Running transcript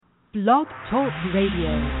Blog Talk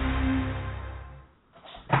Radio.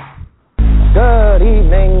 Good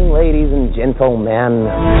evening, ladies and gentlemen.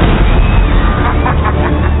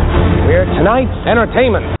 We're tonight's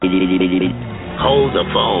entertainment. Hold the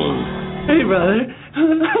phone. Hey, brother.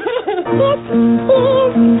 This is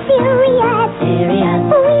serious. Serious.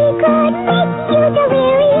 We could make you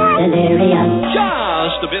delirious. Delirious.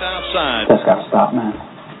 Just a bit outside. Just gotta stop, man.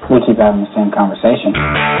 We keep having the same conversation.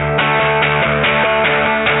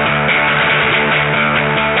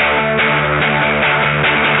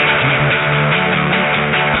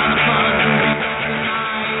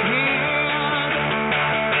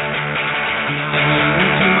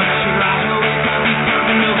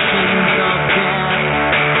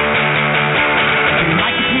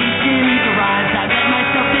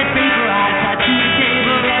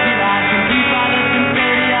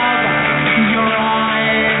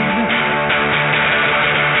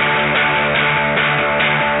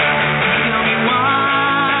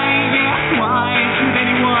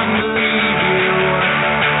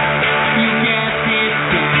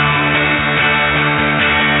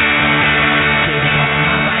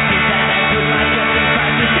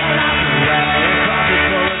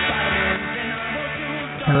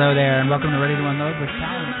 Hello there, and welcome to Ready to Unload with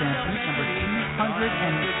Kallet and Sanpete, number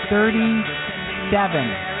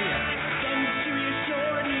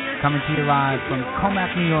 237. Coming to you live from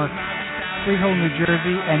Columnist, New York, Freehold, New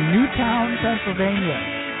Jersey, and Newtown, Pennsylvania.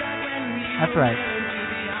 That's right,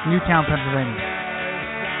 Newtown, Pennsylvania.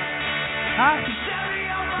 Hi,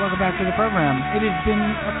 welcome back to the program. It has been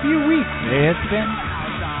a few weeks. It's been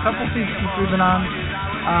a couple weeks since we've been on.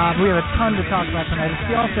 We have a ton to talk about tonight. It's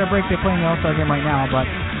the All-Star break. They're playing the All-Star game right now, but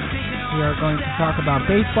we are going to talk about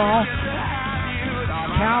baseball.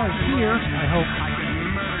 Cal is here, I hope.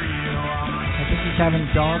 I think he's having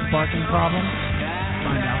dog barking problems.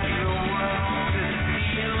 Find out.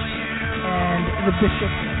 And the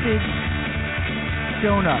Bishop is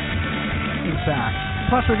shown up, in fact.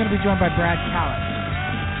 Plus, we're going to be joined by Brad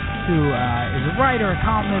Kallet, who is a writer, a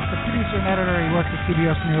columnist, a producer, and editor. He works at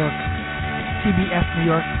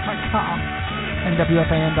CBSNewYork.com and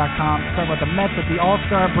WFAN.com. Talk about the Mets at the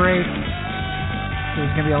All-Star break.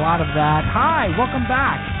 There's going to be a lot of that. Hi, welcome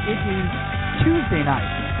back. It is Tuesday night,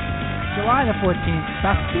 July the 14th,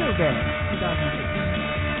 Bastille Day,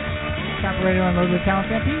 2016. Time for Radio Unload with Kallet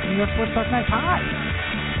and Sanpete, New York Sports Talk Night. Hi.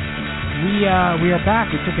 We are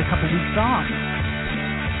back. We took a couple weeks off.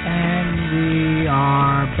 And we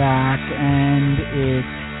are back, and it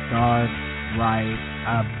starts right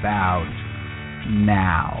about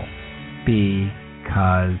now,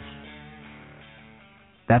 because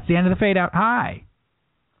that's the end of the fade out. Hi.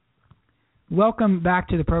 Welcome back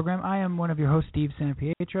to the program. I am one of your hosts, Steve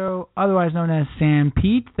Sanpietro, otherwise known as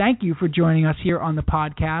Sanpete. Thank you for joining us here on the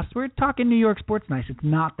podcast. We're talking New York sports nights. It's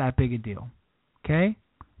not that big a deal. Okay?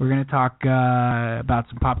 We're going to talk about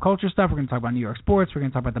some pop culture stuff. We're going to talk about New York sports. We're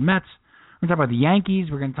going to talk about the Mets. We're going to talk about the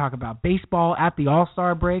Yankees. We're going to talk about baseball at the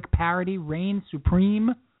All-Star break, parody, reign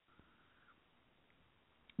supreme.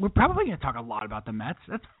 We're probably going to talk a lot about the Mets.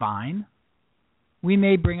 That's fine. We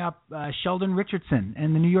may bring up Sheldon Richardson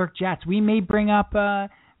and the New York Jets. We may bring up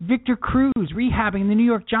Victor Cruz rehabbing the New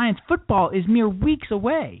York Giants. Football is mere weeks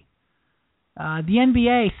away. The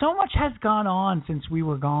NBA, so much has gone on since we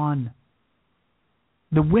were gone.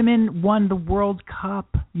 The women won the World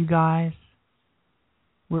Cup, you guys.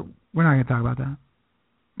 We're not going to talk about that.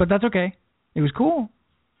 But that's okay. It was cool.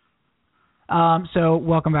 So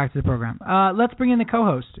welcome back to the program. Let's bring in the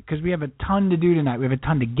co-host, because we have a ton to do tonight. We have a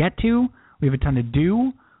ton to get to. We have a ton to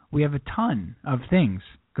do. We have a ton of things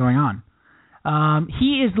going on.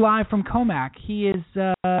 He is live from Comac. He is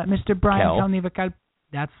Mr. Brian Calneva.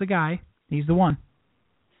 That's the guy. He's the one.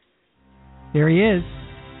 There he is.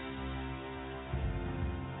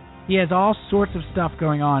 He has all sorts of stuff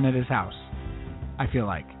going on at his house, I feel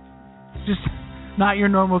like. It's just not your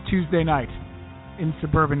normal Tuesday night in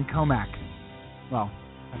suburban Comac. Well,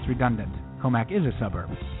 that's redundant. Comac is a suburb.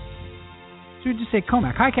 So we just say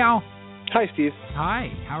Comac. Hi, Cal. Hi, Steve. Hi.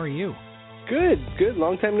 How are you? Good.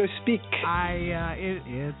 Long time no speak.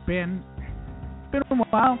 It's been a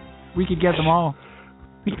while. We could get them all.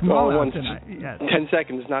 We can all out tonight. Yes. 10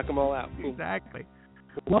 seconds, knock them all out. Exactly.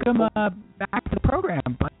 Welcome back to the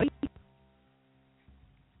program, buddy.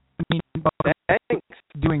 I mean, thanks.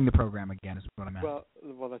 Doing the program again is what I meant. Well,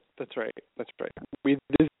 that's right. That's right. There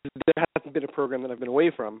hasn't been a program that I've been away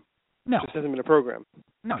from. No. It just hasn't been a program.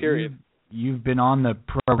 No. Period. You've been on the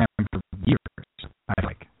program for years, I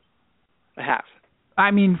think. I have.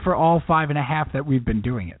 I mean, for all 5.5 that we've been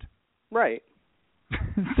doing it. Right.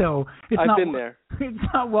 So I've been there. It's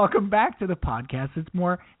not welcome back to the podcast. It's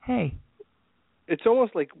more, hey. it's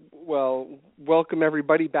almost like, well, welcome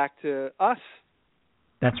everybody back to us.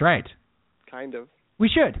 That's right. Kind of. We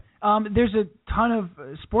should. There's a ton of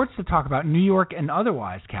sports to talk about, New York and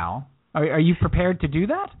otherwise, Cal. Are you prepared to do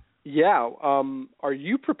that? Yeah. Are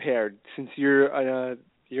you prepared since you're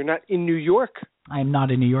not in New York? I am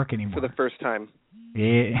not in New York anymore. For the first time.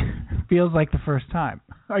 It feels like the first time.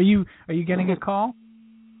 Are you getting a call?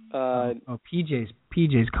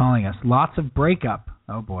 PJ's calling us. Lots of breakup.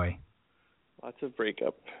 Oh boy. Lots of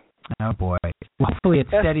breakup. Oh boy. Hopefully it's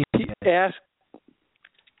steady.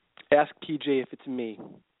 Ask PJ if it's me.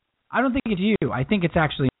 I don't think it's you. I think it's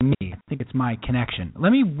actually me. I think it's my connection.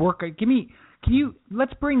 Let me work.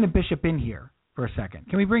 Let's bring the bishop in here for a second.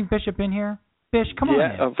 Can we bring Bishop in here? Bish, come on in.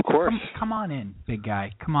 Yeah, of course. Come on in, big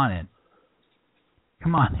guy. Come on in.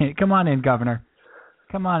 Come on in, Governor.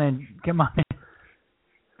 Come on in,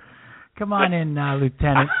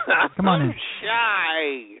 Lieutenant. Come on in.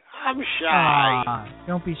 I'm shy.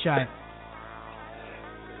 Don't be shy.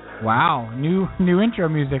 Wow, new intro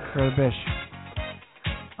music for the Bish.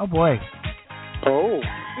 Oh boy. Oh.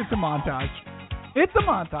 It's a montage.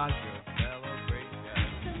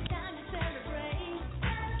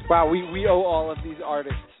 Wow, we owe all of these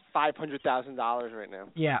artists $500,000 right now.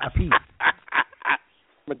 Yeah, a piece.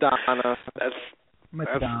 Madonna.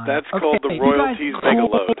 That's called the royalties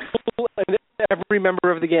megaload. And every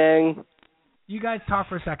member of the gang. You guys talk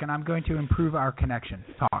for a second. I'm going to improve our connection.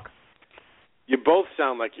 Talk. You both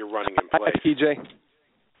sound like you're running in place. Hi, PJ.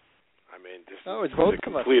 I mean, this it's is both a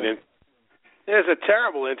complete. There's a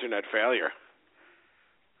terrible internet failure.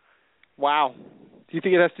 Wow. Do you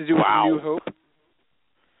think it has to do with New Hope?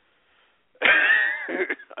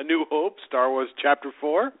 A New Hope, Star Wars Chapter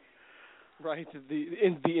 4? Right,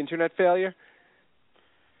 the internet failure.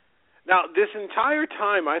 Now, this entire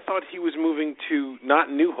time, I thought he was moving to not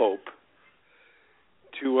New Hope,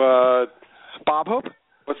 to Bob Hope.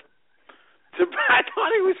 I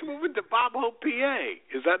thought he was moving to Bob Hope, PA.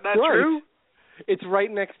 Is that not true? It's right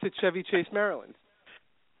next to Chevy Chase, Maryland.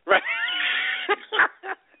 Right.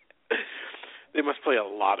 They must play a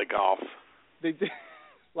lot of golf. They do.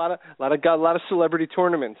 A lot of celebrity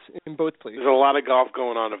tournaments in both places. There's a lot of golf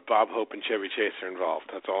going on if Bob Hope and Chevy Chase are involved.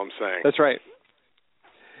 That's all I'm saying. That's right.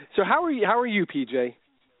 So how are you, PJ?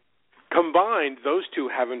 Combined, those two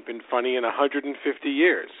haven't been funny in 150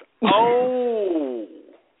 years. Oh.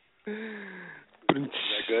 Is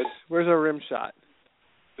that good? Where's our rim shot?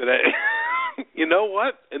 You know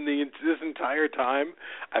what? This entire time,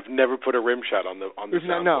 I've never put a rim shot on the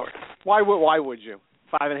soundboard. No. Why would you?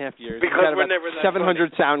 5.5 years. Because we're never that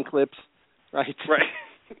 700 sound clips. Right.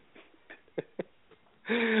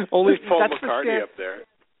 Only Paul McCartney up there.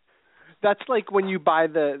 That's like when you buy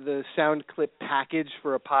the sound clip package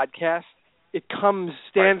for a podcast. It comes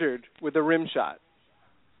standard with a rim shot.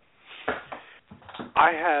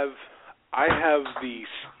 I have the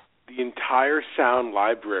entire sound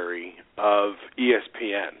library of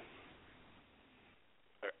ESPN.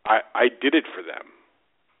 I did it for them.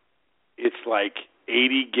 It's like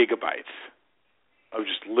 80 gigabytes of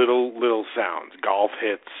just little sounds, golf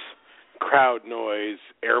hits, crowd noise,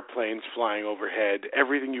 airplanes flying overhead,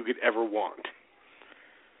 everything you could ever want.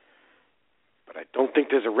 But I don't think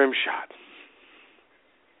there's a rim shot.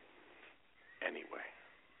 Anyway.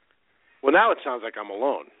 Well, now it sounds like I'm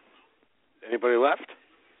alone. Anybody left?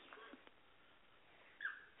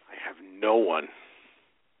 I have no one.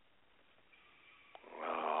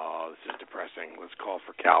 Oh, this is depressing. Let's call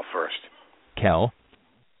for Cal first. Kel.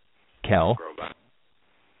 If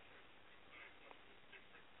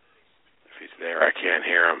he's there, I can't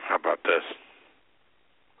hear him. How about this?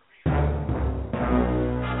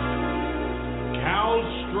 Cal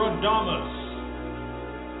Stradamus.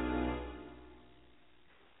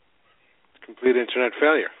 Complete internet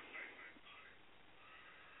failure.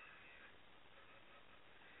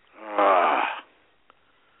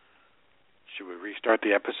 Should we restart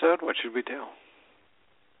the episode? What should we do?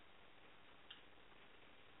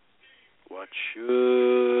 What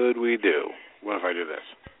should we do? What if I do this?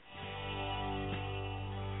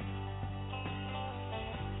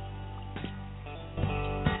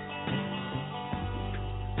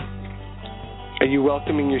 Are you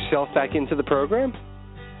welcoming yourself back into the program?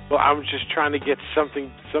 Well, I was just trying to get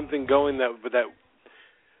something going that.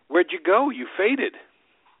 Where'd you go? You faded.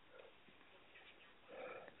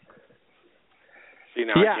 See,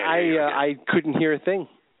 now I couldn't hear a thing.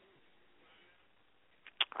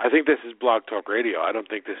 I think this is Blog Talk Radio. I don't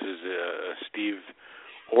think this is Steve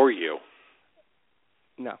or you.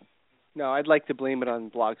 No, I'd like to blame it on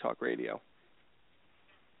Blog Talk Radio.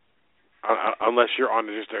 Unless you're on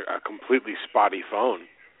just a completely spotty phone.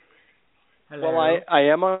 Hello. Well, I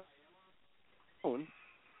am on. phone.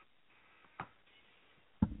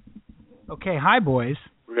 Okay, hi, boys.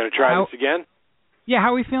 We're going to try this again? Yeah,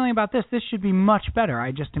 how are we feeling about this? This should be much better.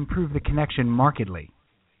 I just improved the connection markedly.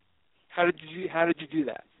 How did you do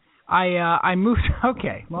that? I moved.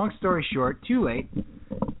 Okay, long story short, too late.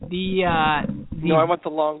 No, I want the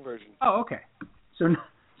long version. Oh, okay. So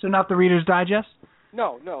not the Reader's Digest?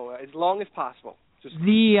 No, as long as possible. Just start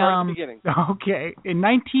at the beginning. Okay, in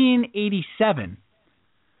 1987,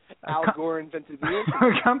 Al Gore invented the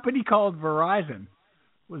internet. a company called Verizon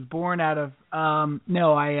was born out of. So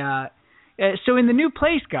in the new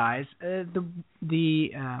place, guys, the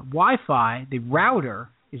Wi-Fi, the router,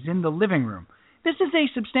 is in the living room. This is a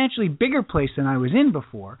substantially bigger place than I was in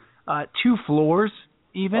before. 2 floors,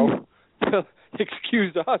 even. Oh,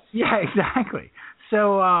 excuse us. Yeah, exactly.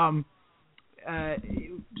 So,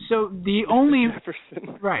 so the only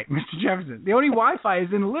Jefferson. Right, Mr. Jefferson. The only Wi-Fi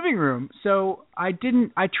is in the living room. So I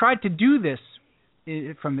tried to do this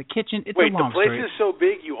from the kitchen. It's Wait, a long the place story. is so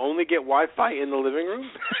big you only get Wi-Fi in the living room?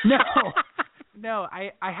 No.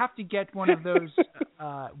 I have to get one of those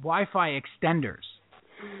Wi-Fi extenders.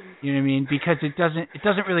 You know what I mean? Because it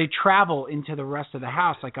doesn't really travel into the rest of the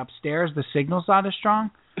house. Like upstairs, the signal's not as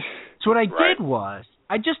strong. So what I did was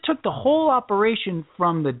I just took the whole operation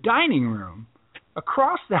from the dining room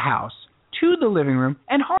across the house to the living room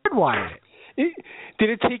and hardwired it. Did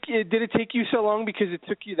it take you so long because it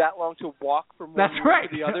took you that long to walk from one room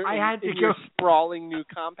to the other? I had to in go your sprawling new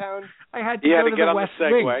compound. I had to go to get the on West the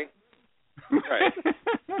Segway. Wing. Right.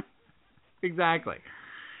 Exactly.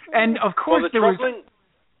 And of course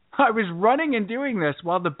I was running and doing this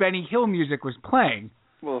while the Benny Hill music was playing.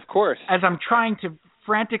 Well, of course. As I'm trying to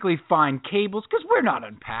frantically find cables, because we're not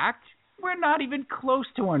unpacked. We're not even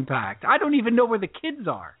close to unpacked. I don't even know where the kids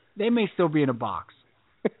are. They may still be in a box.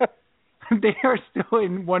 They are still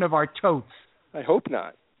in one of our totes. I hope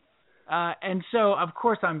not. And so, of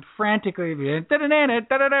course, I'm frantically... And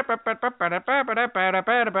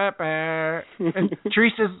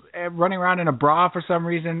Teresa's running around in a bra for some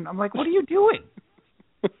reason. I'm like, what are you doing?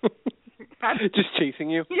 Just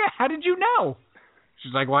chasing you? Yeah, how did you know?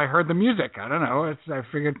 She's like, well, I heard the music. I don't know.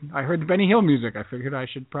 I heard the Benny Hill music. I figured I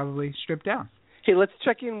should probably strip down. Hey, let's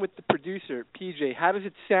check in with the producer, PJ. How does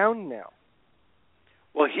it sound now?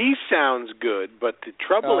 Well, he sounds good, but the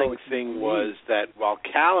troubling thing was that while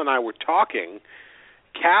Cal and I were talking,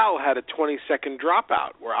 Cal had a 20-second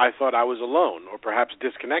dropout where I thought I was alone or perhaps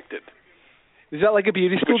disconnected. Is that like a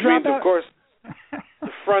beauty school Which dropout? means, of course,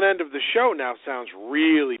 the front end of the show now sounds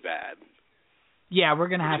really bad. Yeah, we're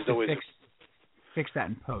going to have to fix that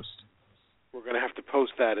in post. We're going to have to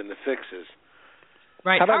post that in the fixes.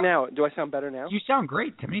 Right. How about now? Do I sound better now? You sound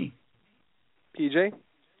great to me. PJ,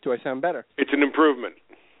 do I sound better? It's an improvement.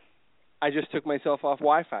 I just took myself off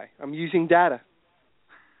Wi-Fi. I'm using data.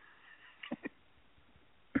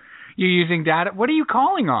 You're using data? What are you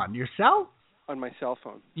calling on? Your cell? On my cell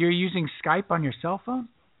phone. You're using Skype on your cell phone?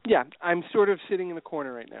 Yeah, I'm sort of sitting in the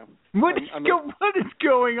corner right now. What is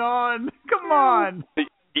going on? Come on.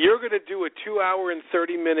 You're going to do a 2-hour and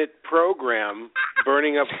 30-minute program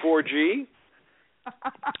burning up 4G?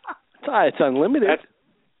 It's unlimited.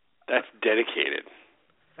 That's dedicated.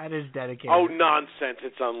 That is dedicated. Oh, nonsense.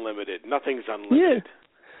 It's unlimited. Nothing's unlimited.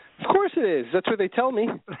 Yeah. Of course it is. That's what they tell me.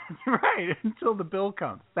 Right, until the bill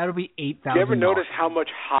comes. That'll be $8,000. You ever notice how much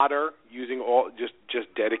hotter using all just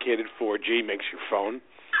dedicated 4G makes your phone?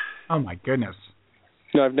 Oh, my goodness.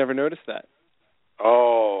 No, I've never noticed that.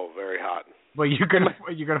 Oh, very hot. Well, you're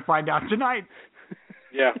gonna find out tonight.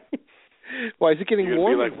 Yeah. Why is it getting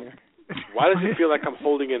warm like, in here? Why does it feel like I'm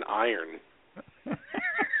holding an iron?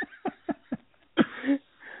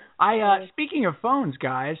 Speaking of phones,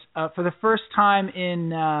 guys, for the first time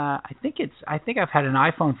in I think I've had an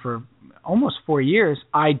iPhone for almost 4 years.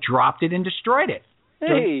 I dropped it and destroyed it.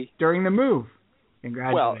 Hey, during the move.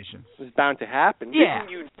 Congratulations. Well, it was bound to happen. Yeah.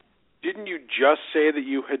 Didn't you just say that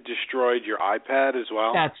you had destroyed your iPad as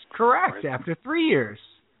well? That's correct. Right. After 3 years.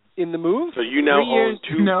 In the move? So you now own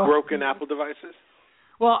two broken Apple devices?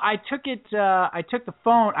 Well, I took the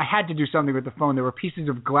phone. I had to do something with the phone. There were pieces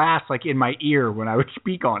of glass like in my ear when I would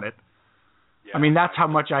speak on it. Yeah. I mean, that's how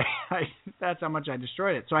much I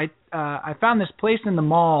destroyed it. So I found this place in the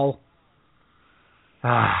mall.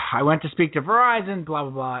 I went to speak to Verizon, blah,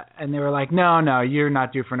 blah, blah, and they were like, no, you're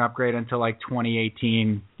not due for an upgrade until like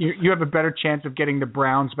 2018. You have a better chance of getting the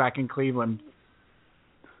Browns back in Cleveland.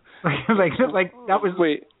 like that was...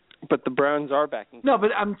 Wait, but the Browns are back in Cleveland. No,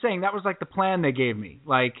 but I'm saying that was like the plan they gave me.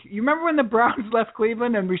 Like, you remember when the Browns left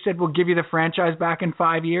Cleveland and we said, we'll give you the franchise back in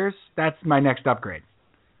 5 years? That's my next upgrade.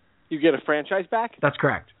 You get a franchise back? That's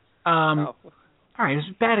correct. All All right, it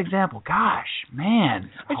was a bad example. Gosh,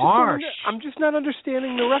 man, I'm just not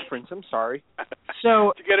understanding the reference. I'm sorry.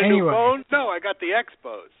 So Did you get a new phone? No, I got the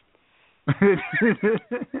Expos.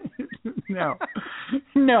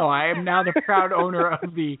 No, I am now the proud owner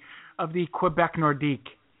of the Quebec Nordique.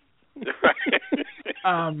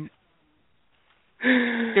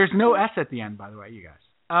 There's no S at the end, by the way, you guys.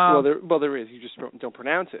 Well, there is. You just don't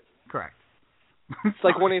pronounce it. Correct. It's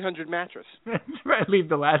like 1-800-mattress. That's right. Leave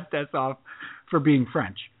the last S off for being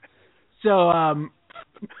French. So I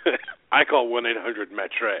call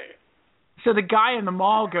 1-800-Matre. So the guy in the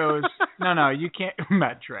mall goes, no, you can't,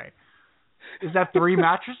 Matre. Is that 3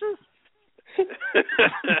 mattresses?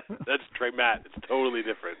 That's Trey Matt. It's totally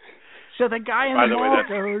different. So the guy in the mall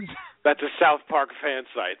goes... That's a South Park fan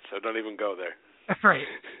site, so don't even go there. That's right.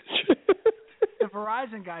 The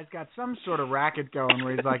Verizon guy's got some sort of racket going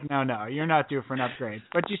where he's like, no, you're not due for an upgrade.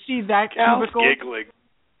 But you see that Cal's cubicle? giggling.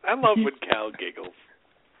 I love when Cal giggles.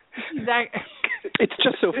 You see that? It's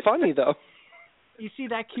just so funny, though. You see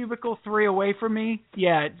that cubicle 3 away from me?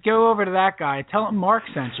 Yeah, go over to that guy. Tell him Mark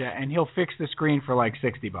sent you, and he'll fix the screen for like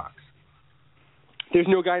 $60. There's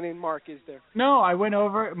no guy named Mark, is there? No, I went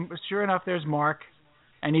over. Sure enough, there's Mark,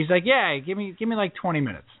 and he's like, "Yeah, give me like 20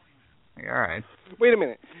 minutes." Like, all right. Wait a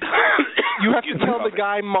minute. You have to tell the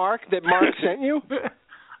guy Mark that Mark sent you?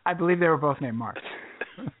 I believe they were both named Mark.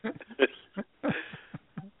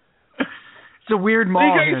 It's a weird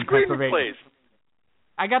mall here in Pennsylvania. Replaced.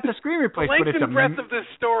 I got the screen replaced, but it's a breadth of this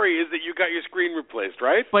story is that you got your screen replaced,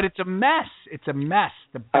 right? But it's a mess. It's a mess.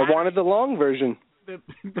 I wanted the long version.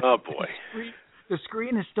 Oh boy. The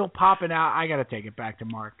screen is still popping out. I got to take it back to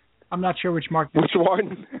Mark. I'm not sure which Mark. Which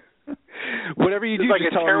one? Whatever you do, it's like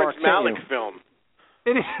just a tell Terrence Mark Malick film.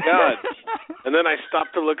 It is. God. And then I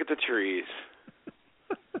stopped to look at the trees.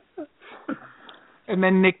 And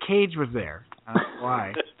then Nick Cage was there. I don't know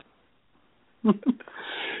why.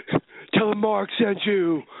 Tell him Mark sent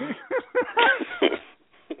you.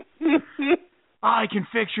 I can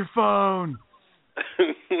fix your phone.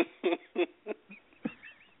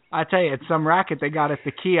 I tell you, it's some racket they got at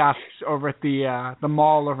the kiosks over at the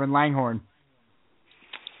mall over in Langhorne.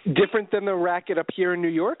 Different than the racket up here in New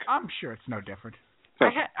York? I'm sure it's no different.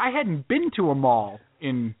 I hadn't been to a mall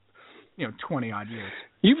in 20 odd years.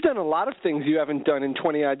 You've done a lot of things you haven't done in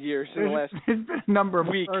 20 odd years in the last There's been a number of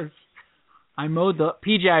weeks. I mowed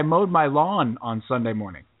my lawn on Sunday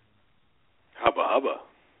morning. Hubba hubba.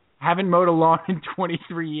 Haven't mowed a lawn in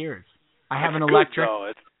 23 years. I have an electric.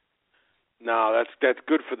 That's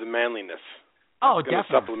good for the manliness. Oh, it's going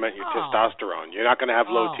to supplement your testosterone. You're not going to have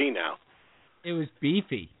low T now. It was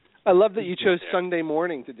beefy. I love that you chose Sunday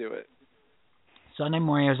morning to do it. Sunday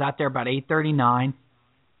morning, I was out there about 8:39.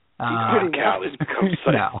 Cal, it's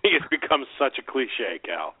become such a cliche,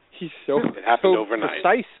 Cal. He's so it happened overnight.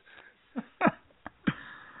 Precise.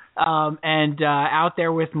 And out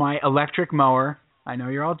there with my electric mower. I know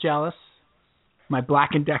you're all jealous. My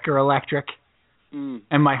Black & Decker electric. And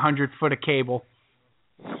my 100-foot of cable.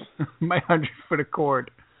 My 100-foot of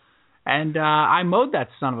cord. And I mowed that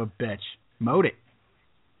son of a bitch. Mowed it.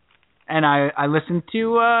 And I listened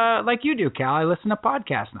to, like you do, Cal, I listen to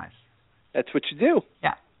podcast nights. That's what you do.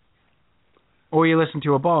 Yeah. Or you listen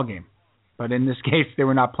to a ball game. But in this case, they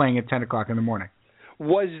were not playing at 10 o'clock in the morning.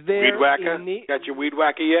 Was there Weed whacker? Got your weed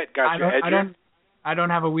whacker yet? Got your edger? I don't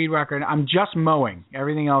have a weed whacker. I'm just mowing.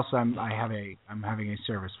 Everything else I'm having a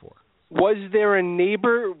service for. Was there a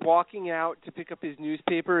neighbor walking out to pick up his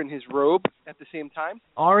newspaper in his robe at the same time?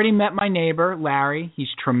 Already met my neighbor, Larry. He's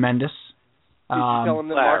tremendous. Did you tell him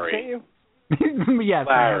that Mark sent you? Yes,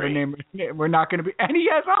 I have a name. We're not going to be... And he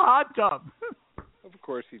has a hot tub. Of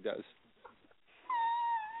course he does.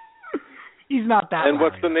 He's not that And Larry.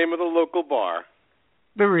 What's the name of the local bar?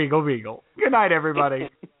 The Regal Beagle. Good night, everybody.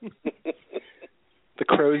 The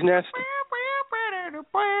Crow's Nest?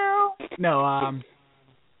 No,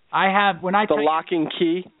 I have... When I the Lock and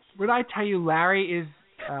Key? When I tell you Larry is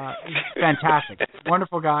fantastic.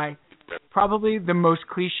 Wonderful guy. Probably the most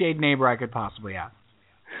cliched neighbor I could possibly have.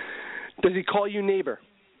 Does he call you neighbor?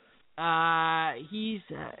 He's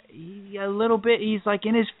a little bit. He's like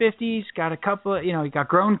in his 50s. Got a couple. He got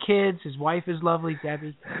grown kids. His wife is lovely,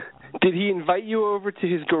 Debbie. Did he invite you over to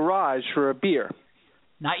his garage for a beer?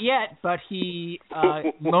 Not yet, but he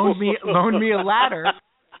loaned me a ladder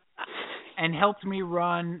and helped me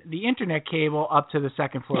run the internet cable up to the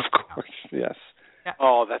second floor. Of course, yes. Yeah.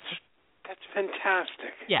 Oh, that's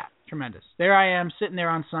fantastic. Yeah, tremendous. There I am, sitting there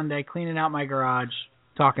on Sunday, cleaning out my garage,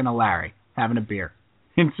 talking to Larry, having a beer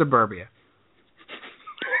in suburbia.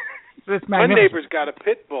 So it's my neighbor's got a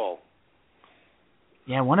pit bull.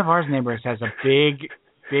 Yeah, one of our neighbors has a big,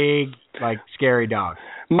 like, scary dog.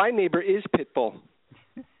 My neighbor is Pitbull.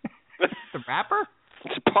 The rapper?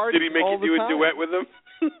 It's a party. Did he make all you do the a time. duet with him?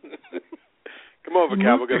 Come over,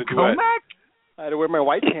 Cal. We're going to duet. I had to wear my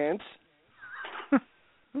white pants.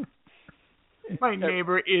 My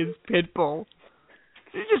neighbor is Pitbull.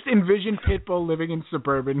 You just envision Pitbull living in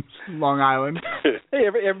suburban Long Island. Hey,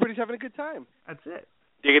 everybody's having a good time. That's it.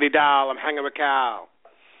 Diggity doll, I'm hanging with Cal.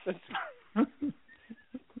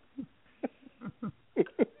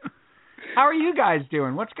 How are you guys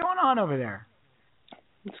doing? What's going on over there?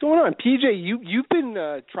 What's going on? PJ, you've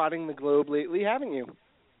been trotting the globe lately, haven't you?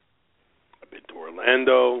 I've been to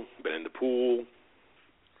Orlando, been in the pool.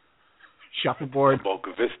 Shuffleboard.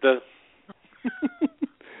 Boca Vista.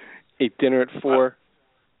 Ate dinner at 4.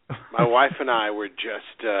 My wife and I were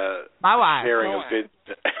just sharing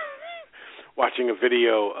watching a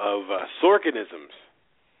video of Sorkinisms.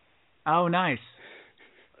 Oh, nice.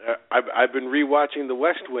 I've been rewatching The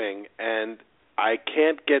West Wing, and I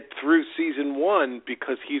can't get through season 1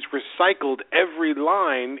 because he's recycled every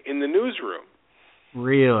line in the newsroom.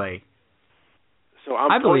 Really? So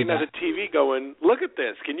I'm pointing at the TV going, look at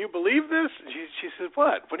this. Can you believe this? She said,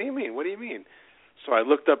 what? What do you mean? What do you mean? So I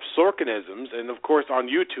looked up Sorkinisms, and, of course, on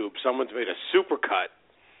YouTube, someone's made a supercut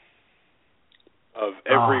of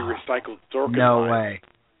every recycled Sorkin No line. way.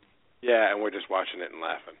 Yeah, and we're just watching it and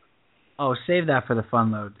laughing. Oh, save that for the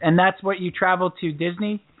fun load. And that's what you traveled to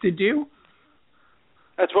Disney to do?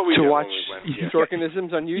 That's what we to do watch when we went.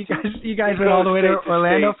 Sorkinisms on YouTube? You guys went all the way to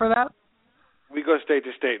Orlando for that? We go state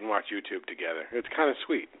to state and watch YouTube together. It's kind of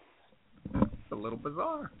sweet. It's a little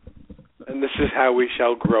bizarre. And this is how we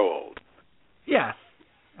shall grow old. Yes.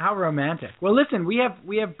 How romantic. Well, listen, we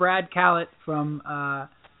have Brad Kallet from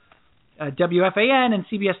WFAN and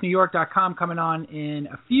CBSNewYork.com coming on in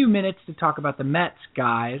a few minutes to talk about the Mets,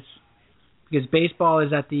 guys, because baseball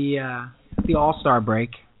is at the All-Star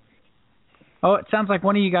break. Oh, it sounds like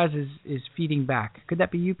one of you guys is feeding back. Could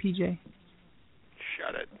that be you, PJ?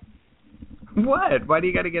 Shut it. What? Why do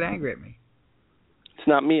you got to get angry at me? It's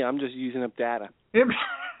not me. I'm just using up data.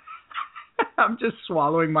 I'm just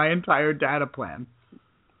swallowing my entire data plan.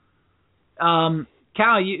 Cal,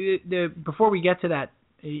 before we get to that,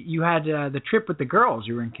 you had the trip with the girls.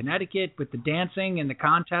 You were in Connecticut with the dancing and the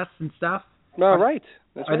contests and stuff. All right.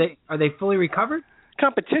 That's right. Are they fully recovered?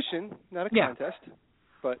 Competition, not a contest.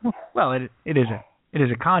 But well, it is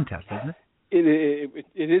a contest, isn't it?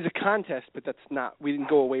 It is a contest, but that's not. We didn't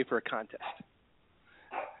go away for a contest.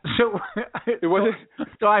 So it wasn't.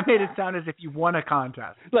 So I made it sound as if you won a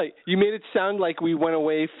contest. Like you made it sound like we went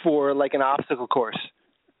away for like an obstacle course.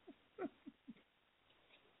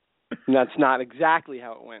 And that's not exactly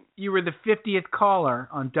how it went. You were the 50th caller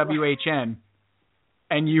on WHN,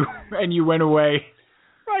 and you went away.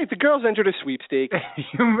 Right, the girls entered a sweepstake.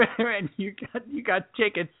 And you got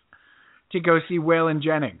tickets to go see Waylon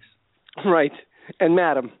Jennings. Right, and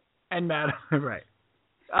Madam. Right.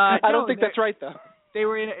 I don't think that's right, though. They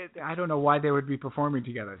were in. I don't know why they would be performing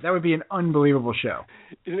together. That would be an unbelievable show.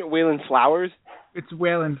 Isn't it Waylon Flowers? It's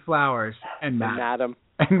Waylon Flowers and Madam.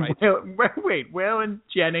 And right. Waylon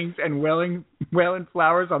Jennings and Waylon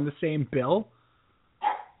Flowers on the same bill?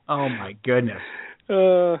 Oh, my goodness.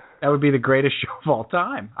 That would be the greatest show of all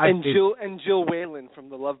time. Jill Whalen from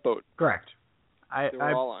The Love Boat. Correct. They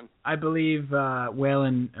were all on. I believe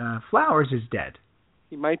Waylon Flowers is dead.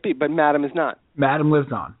 He might be, but Madam is not. Madam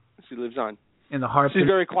lives on. She lives on. In the hearts She's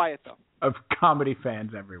very quiet, though. Of comedy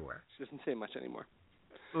fans everywhere. She doesn't say much anymore.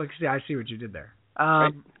 Look, I see what you did there.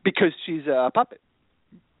 Right? Because she's a puppet.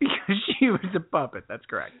 Because she was a puppet, that's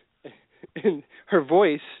correct. And her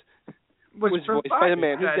voice was voiced by the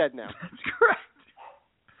man who's dead now. That's correct.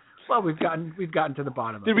 Well, we've gotten to the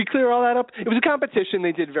bottom of it. Did we clear all that up? It was a competition.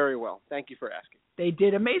 They did very well. Thank you for asking. They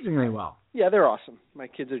did amazingly well. Yeah, they're awesome. My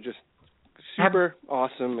kids are just super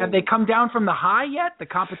awesome. Have they come down from the high yet? The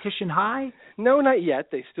competition high? No, not yet.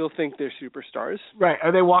 They still think they're superstars. Right.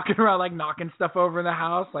 Are they walking around like knocking stuff over in the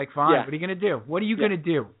house? Like, fine, yeah. What are you going to do? What are you going to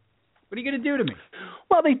do? What are you going to do to me?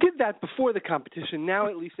 Well, they did that before the competition. Now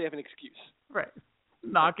at least they have an excuse. Right.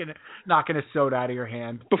 Knocking a soda out of your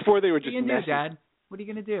hand. Before they were just messy. What are you going to do, Dad? What are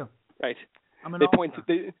you going to do? Right.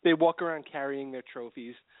 They they walk around carrying their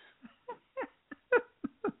trophies.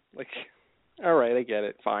 Like, all right, I get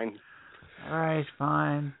it. Fine. All right,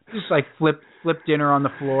 fine. Just like flip dinner on the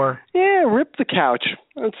floor. Yeah, rip the couch.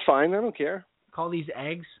 That's fine. I don't care. Call these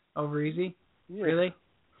eggs over easy? Yeah. Really?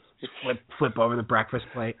 Just flip over the breakfast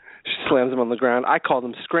plate. She slams them on the ground. I call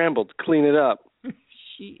them scrambled. Clean it up.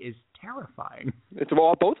 She is terrifying. It's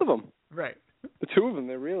both of them. Right. The two of them.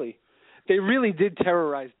 They really did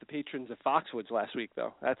terrorize the patrons of Foxwoods last week,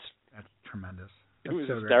 though. That's tremendous. It was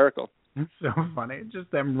so hysterical. Great. It's so funny.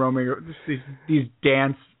 Just them roaming, just these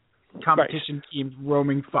dance competition teams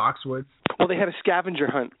roaming Foxwoods. Well, they had a scavenger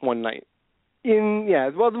hunt one night.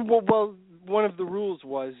 Well, one of the rules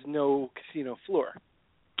was no casino floor.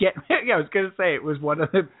 I was going to say it was one of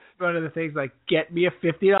the things like get me a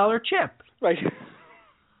 $50 chip. Right.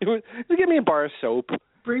 It was give me a bar of soap.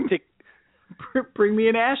 Bring me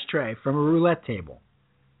an ashtray from a roulette table.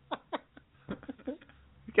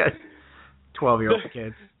 Got 12-year-old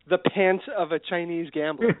kids. The pants of a Chinese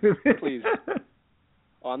gambler, please.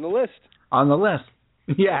 On the list. On the list.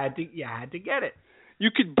 You had to get it. You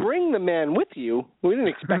could bring the man with you. We didn't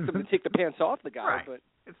expect them to take the pants off the guy, right. But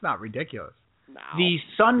it's not ridiculous. No. The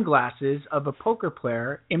sunglasses of a poker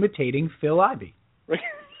player imitating Phil Ivey.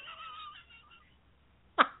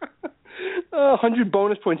 100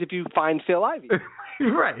 bonus points if you find Phil Ivey.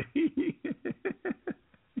 Right.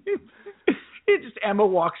 Emma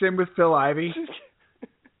walks in with Phil Ivey.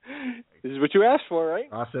 This is what you asked for, right?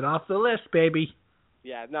 Cross it off the list, baby.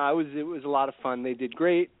 Yeah, no, it was a lot of fun. They did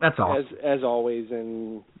great. That's awesome. As always,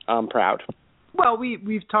 and I'm proud. Well,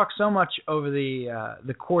 we've talked so much over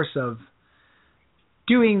the course of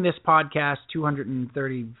doing this podcast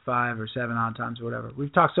 235 or 7 odd times or whatever.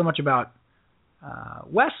 We've talked so much about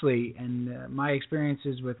Wesley and my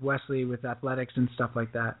experiences with Wesley with athletics and stuff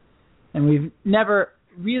like that. And we've never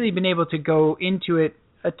really been able to go into it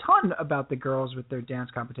a ton about the girls with their dance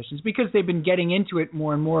competitions because they've been getting into it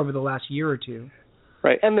more and more over the last year or two.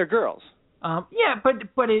 Right, and they're girls. Yeah,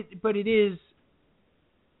 but it is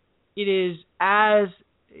as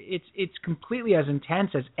it's completely as intense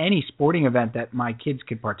as any sporting event that my kids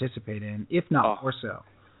could participate in, if not more so.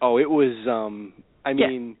 Oh, it was. I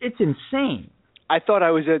mean, it's insane. I thought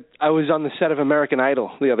I was on the set of American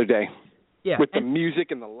Idol the other day. Yeah, with the music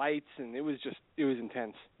and the lights, and it was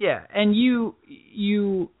intense. Yeah, and you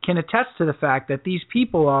can attest to the fact that these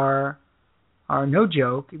people are no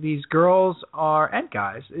joke. These girls and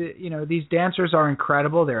guys, these dancers are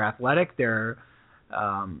incredible. They're athletic. They're,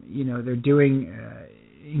 they're doing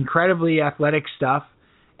incredibly athletic stuff,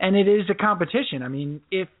 and it is a competition. I mean,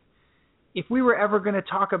 if we were ever going to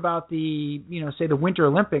talk about the, say the Winter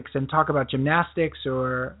Olympics and talk about gymnastics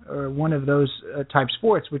or one of those type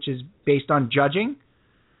sports, which is based on judging.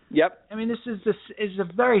 Yep. I mean, this is a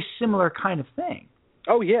very similar kind of thing.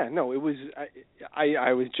 Oh yeah, no, it was.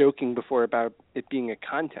 I was joking before about it being a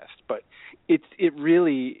contest, but it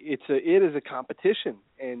is a competition,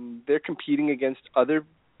 and they're competing against other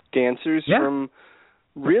dancers from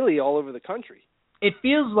really all over the country. It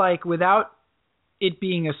feels like without it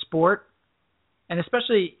being a sport. And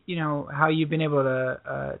especially, how you've been able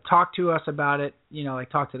to talk to us about it, like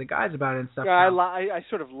talk to the guys about it and stuff. Yeah, I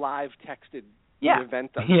sort of live texted the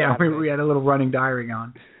event. Yeah, we had a little running diary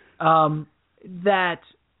on. That,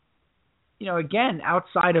 again,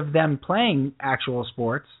 outside of them playing actual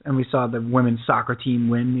sports, and we saw the women's soccer team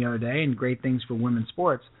win the other day, and great things for women's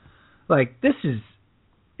sports. Like this is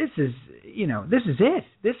it.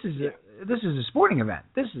 This is a sporting event.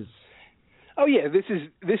 This is. Oh yeah,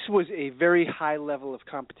 this was a very high level of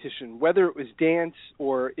competition. Whether it was dance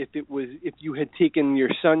or if you had taken your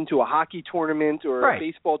son to a hockey tournament or a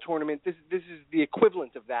baseball tournament, this is the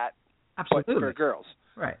equivalent of that. Absolutely. But for girls.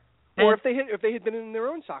 Right. Or if they had been in their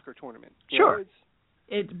own soccer tournament. Sure.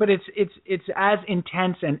 But it's as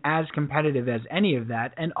intense and as competitive as any of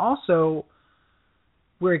that, and also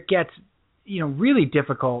where it gets really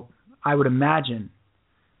difficult, I would imagine,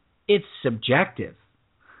 it's subjective.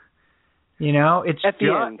 It's at the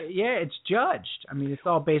end. Yeah, it's judged. I mean, it's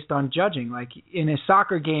all based on judging. Like in a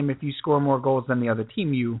soccer game, if you score more goals than the other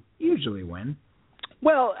team, you usually win.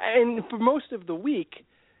 Well, and for most of the week,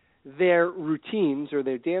 their routines or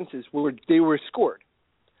their dances were scored.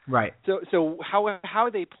 Right. So how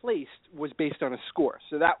they placed was based on a score.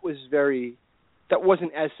 So that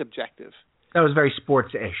wasn't as subjective. That was very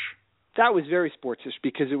sports-ish. That was very sports-ish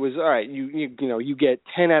because it was, all right, you get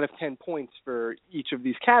 10 out of 10 points for each of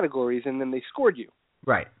these categories, and then they scored you.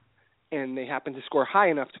 Right. And they happened to score high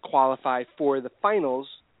enough to qualify for the finals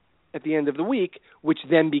at the end of the week, which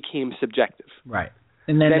then became subjective. Right.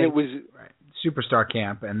 And then it was Superstar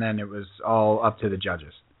Camp, and then it was all up to the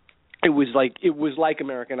judges. It was like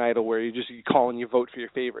American Idol, where you call and you vote for your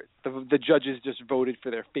favorite. The judges just voted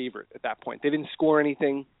for their favorite at that point. They didn't score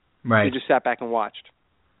anything. Right. They just sat back and watched.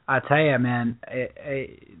 I tell you, man,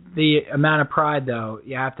 the amount of pride though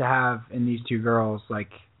you have to have in these two girls, like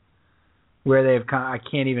where they've come, I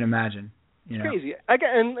can't even imagine. It's crazy.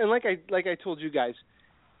 And like I told you guys,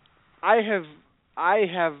 I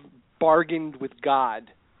have bargained with God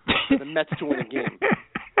for the Mets to win a game.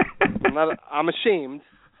 I'm ashamed.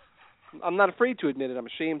 I'm not afraid to admit it. I'm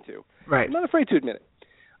ashamed to. Right. I'm not afraid to admit it.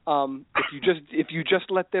 If you just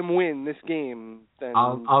let them win this game, then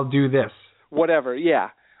I'll do this. Whatever, yeah.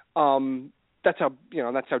 That's how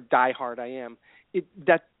diehard I am.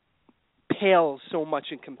 That pales so much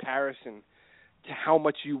in comparison to how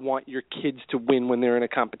much you want your kids to win when they're in a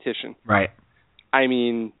competition. Right. I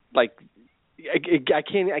mean, like, I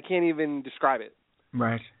can't even describe it.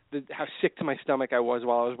 Right. How sick to my stomach I was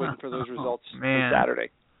while I was waiting for those results on Saturday.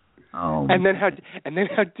 Oh. And then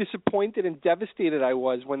how disappointed and devastated I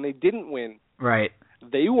was when they didn't win. Right.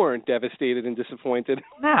 They weren't devastated and disappointed.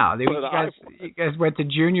 No, you guys went to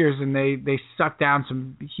juniors and they sucked down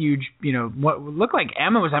some huge, what looked like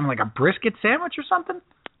Emma was having like a brisket sandwich or something.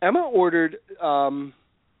 Emma ordered,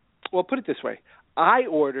 well, put it this way. I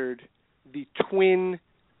ordered the twin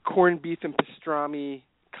corned beef and pastrami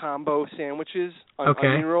combo sandwiches on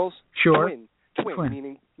onion rolls. Sure.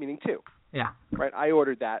 Twin. Meaning two. Yeah. Right. I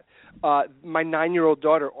ordered that. My 9-year-old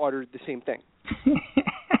daughter ordered the same thing.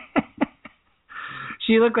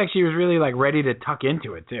 She looked like she was really like ready to tuck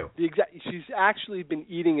into it too. She's actually been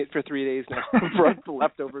eating it for 3 days now. Brought the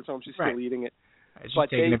leftovers home. She's still eating it. She's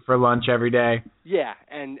taking it for lunch every day. Yeah,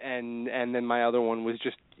 and then my other one was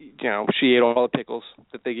just she ate all the pickles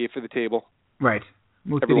that they gave for the table. Right.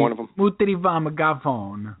 Every one of them.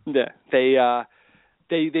 Yeah.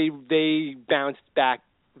 They bounced back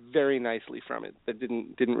very nicely from it. That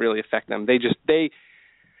didn't really affect them.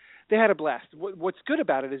 They had a blast. What's good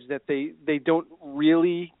about it is that they don't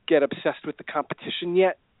really get obsessed with the competition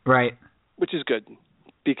yet. Right. Which is good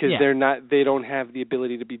because they don't have the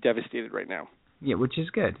ability to be devastated right now. Yeah, which is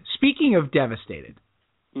good. Speaking of devastated,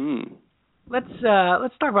 let's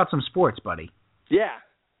talk about some sports, buddy. Yeah.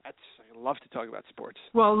 I love to talk about sports.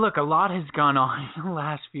 Well, look, a lot has gone on in the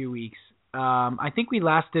last few weeks. I think we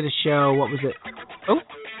last did a show. What was it? Oh,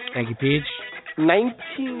 thank you, Peach.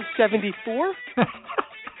 1974.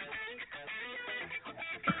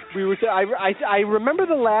 I remember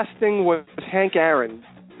the last thing was Hank Aaron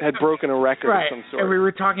had broken a record of some sort. And we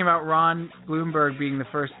were talking about Ron Bloomberg being the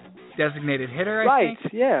first designated hitter. I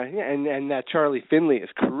think. Yeah, and that Charlie Finley is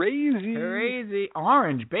crazy. Crazy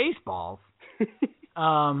orange baseballs.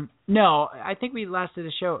 No, I think we last did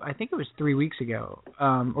a show. I think it was 3 weeks ago,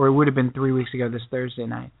 or it would have been 3 weeks ago this Thursday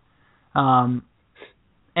night.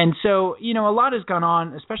 And so, a lot has gone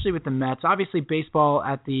on, especially with the Mets. Obviously, baseball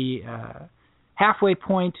at the halfway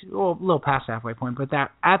point, well, a little past halfway point, but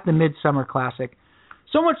that at the Midsummer Classic.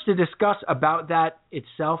 So much to discuss about that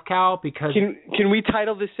itself, Cal, because... Can we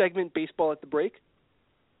title this segment Baseball at the Break?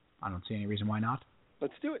 I don't see any reason why not.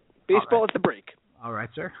 Let's do it. Baseball at the Break. All right,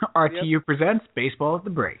 sir. RTU presents Baseball at the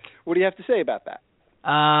Break. What do you have to say about that?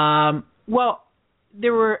 Well,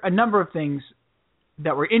 there were a number of things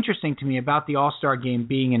that were interesting to me about the All-Star Game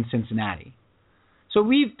being in Cincinnati. So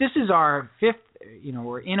this is our fifth,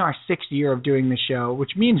 we're in our 6th year of doing the show,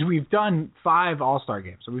 which means we've done 5 All-Star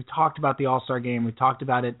Games. So we've talked about the All-Star Game. We talked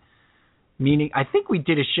about it, meaning I think we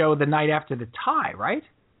did a show the night after the tie, right?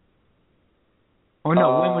 Or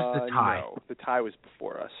no, when was the tie? No, the tie was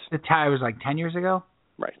before us. The tie was like 10 years ago?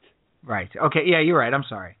 Right. Okay, yeah, you're right. I'm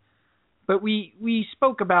sorry. But we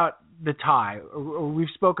spoke about the tie, or we've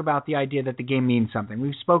spoke about the idea that the game means something.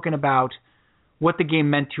 We've spoken about what the game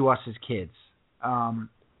meant to us as kids.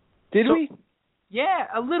 Did we? Yeah,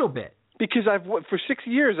 a little bit. Because for 6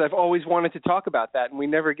 years I've always wanted to talk about that, and we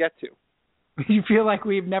never get to. You feel like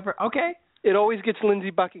we've never... Okay. It always gets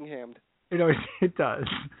Lindsey Buckingham'd. It does.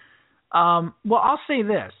 Well, I'll say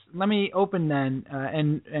this. Let me open then,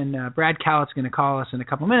 and Brad Kallet's going to call us in a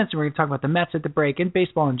couple minutes, and we're going to talk about the Mets at the break and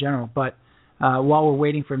baseball in general. But while we're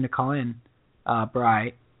waiting for him to call in,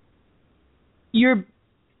 Bri,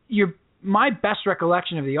 my best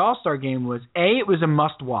recollection of the All-Star Game was, A, it was a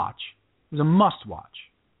must-watch. It was a must-watch.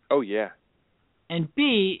 Oh, yeah. And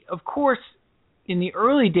B, of course, in the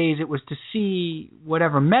early days, it was to see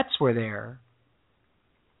whatever Mets were there.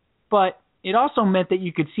 But it also meant that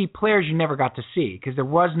you could see players you never got to see because there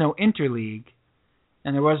was no interleague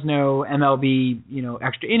and there was no MLB,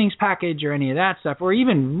 extra innings package or any of that stuff, or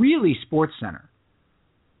even really Sports Center.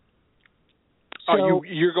 So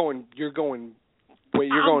you're going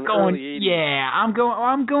early 80s. Yeah, I'm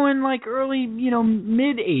going like early,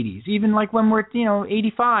 mid 80s, even like when we're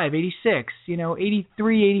 85, 86,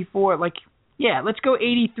 83, 84, like yeah, let's go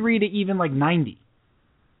 83 to even like 90.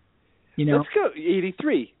 Let's go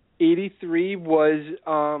 83. 83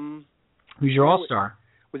 was who's your All-Star?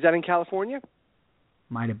 Was that in California?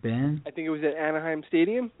 Might have been. I think it was at Anaheim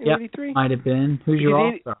Stadium in 83. Might have been. Who's your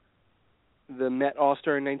All-Star? The Met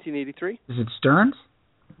All-Star in 1983. Is it Stearns?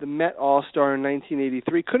 The Met All-Star in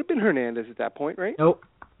 1983 could have been Hernandez at that point, right? Nope.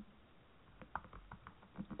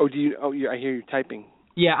 Oh, I hear you typing.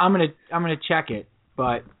 Yeah, I'm gonna check it.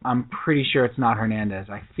 but I'm pretty sure it's not Hernandez.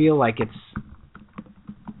 I feel like it's...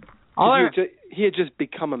 He had just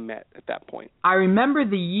become a Met at that point. I remember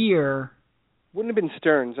the year... Wouldn't have been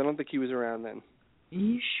Stearns. I don't think he was around then. Are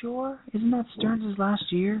you sure? Isn't that Stearns' last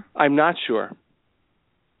year? I'm not sure,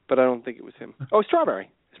 but I don't think it was him. Oh, Strawberry.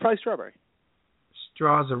 It's probably Strawberry.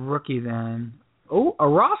 Straw's a rookie then. Oh,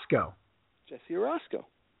 Orozco. Jesse Orozco.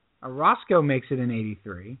 Orozco makes it in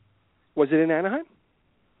 83. Was it in Anaheim?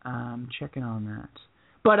 Checking on that.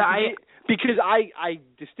 But Because I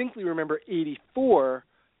distinctly remember 84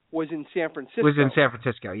 was in San Francisco. Was in San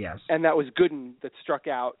Francisco, yes. And that was Gooden that struck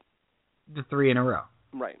out. The 3 in a row.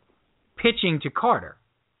 Right. Pitching to Carter.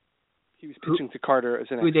 He was pitching to Carter as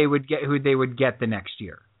an who they would get the next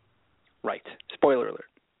year. Right. Spoiler alert.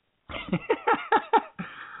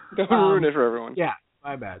 Don't ruin it for everyone. Yeah,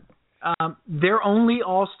 my bad. Their only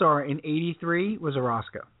All-Star in 83 was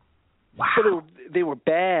Orozco. Wow. So they were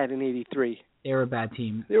bad in 83. They were a bad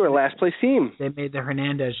team. They were a last-place team. They made the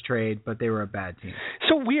Hernandez trade, but they were a bad team.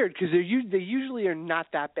 So weird, because they usually are not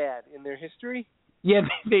that bad in their history. Yeah,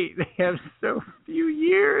 they have so few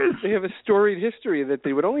years. They have a storied history that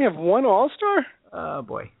they would only have one All-Star? Oh,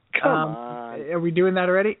 boy. Come on. Are we doing that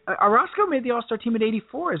already? Orozco made the All-Star team at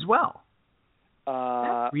 84 as well.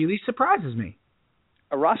 That really surprises me.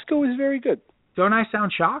 Orozco was very good. Don't I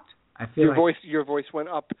sound shocked? I feel your voice went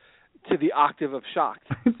up to the octave of shocked.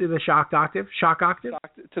 To the shocked octave? Shock octave?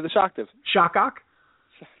 To the shocktive. Shock-ock?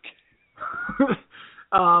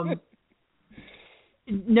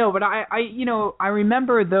 No, but I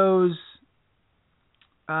remember those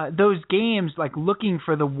games, like looking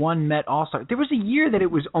for the one Met All-Star. There was a year that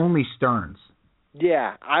it was only Stearns.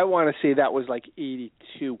 Yeah, I want to say that was like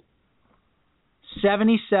 82.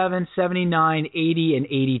 77, 79, 80, and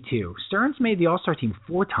 82. Stearns made the All-Star team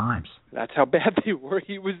 4 times. That's how bad they were.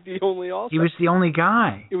 He was the only All-Star. He was the only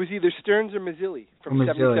guy. It was either Stearns or Mazzilli from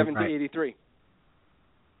 77 to 83.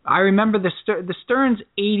 I remember the Stearns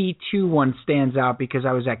 82 one stands out because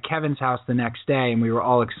I was at Kevin's house the next day, and we were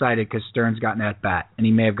all excited because Stearns got an at-bat, and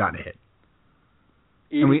he may have gotten a hit.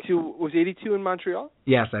 82 was 82 in Montreal?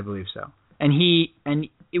 Yes, I believe so. And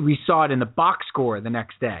we saw it in the box score the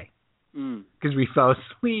next day because we fell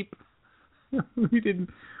asleep. we didn't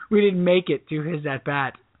make it to his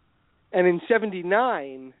at-bat. And in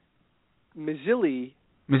 79, Mazzilli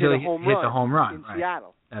hit the home run in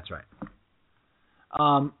Seattle. That's right.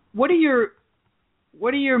 What are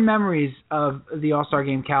your memories of the All-Star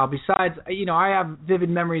Game, Cal? Besides, I have vivid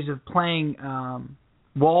memories of playing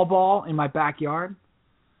wall ball in my backyard.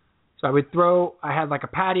 So I had like a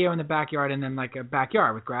patio in the backyard and then like a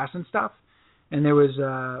backyard with grass and stuff. And there was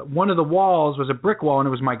one of the walls was a brick wall and it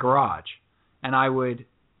was my garage. And I would,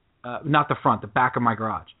 not the front, the back of my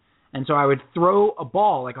garage. And so I would throw a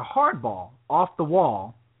ball, like a hard ball, off the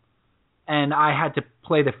wall, and I had to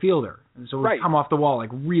play the fielder. And so it would come off the wall like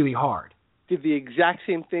really hard. Did the exact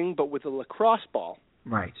same thing, but with a lacrosse ball.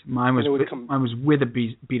 Right. Mine was with a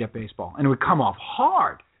beat-up baseball, and it would come off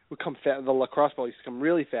hard. It would come the lacrosse ball used to come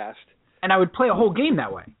really fast. And I would play a whole game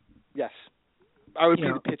that way. Yes. I would be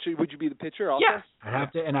the pitcher. Would you be the pitcher also? Yes. I'd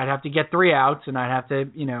have to get 3 outs, and I'd have to,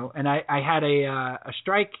 and I had a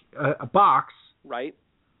strike, a box. Right.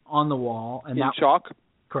 On the wall, and chalk.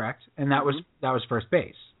 Correct, and that was first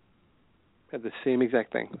base. Had the same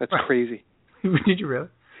exact thing. That's crazy. Did you really?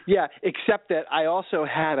 Yeah, except that I also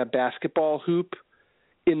had a basketball hoop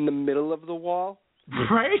in the middle of the wall.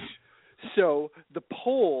 Right. So the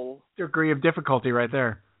pole. Degree of difficulty right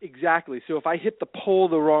there. Exactly. So if I hit the pole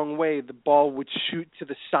the wrong way, the ball would shoot to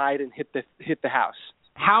the side and hit the house.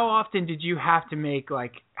 How often did you have to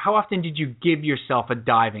how often did you give yourself a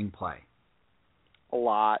diving play? A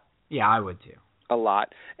lot. Yeah, I would too. A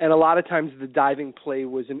lot. And a lot of times the diving play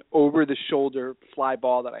was an over-the-shoulder fly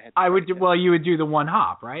ball that I had to you would do the one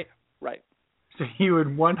hop, right? Right. So you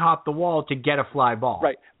would one hop the wall to get a fly ball.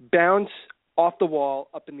 Right. Bounce off the wall,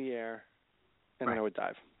 up in the air, and then I would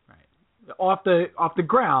dive. Right. Off the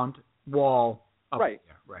ground, wall, up right. in the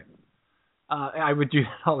air. Right. I would do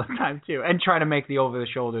that all the time too. And try to make the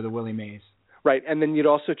over-the-shoulder, the Willie Mays. Right. And then you'd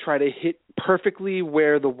also try to hit perfectly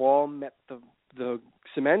where the wall met the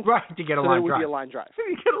cement. Right, to get a line drive. So it would be a line drive.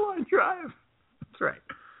 You get a line drive. That's right.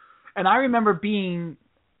 And I remember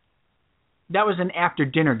that was an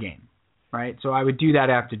after-dinner game, right? So I would do that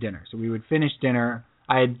after dinner. So we would finish dinner.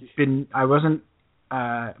 McWalters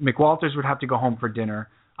would have to go home for dinner.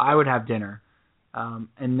 I would have dinner.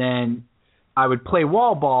 And then I would play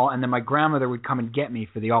wall ball, and then my grandmother would come and get me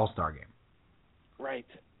for the All-Star game. Right.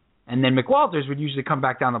 And then McWalters would usually come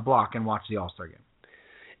back down the block and watch the All-Star game.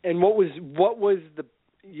 And what was the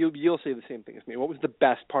you'll say the same thing as me. What was the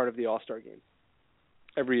best part of the All-Star game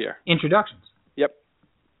every year? Introductions. Yep.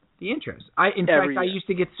 the intros. In fact, I used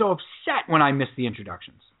to get so upset when I missed the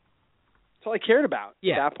introductions. That's all I cared about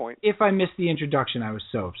at that point. If I missed the introduction, I was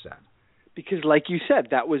so upset. Because, like you said,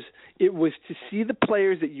 it was to see the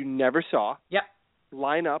players that you never saw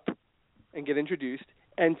line up and get introduced,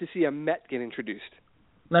 and to see a Met get introduced.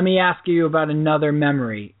 Let me ask you about another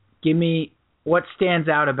memory. Give me what stands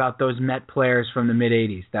out about those Met players from the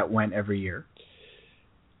mid-'80s that went every year.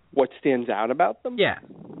 What stands out about them? Yeah.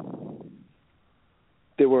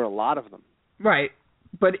 There were a lot of them. Right.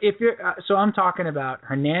 But if you're so I'm talking about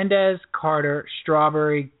Hernandez, Carter,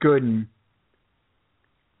 Strawberry, Gooden.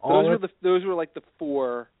 Those were like the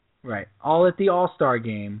four. Right. All at the All-Star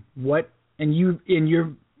game.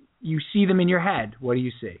 You see them in your head. What do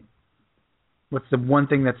you see? What's the one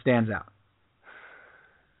thing that stands out?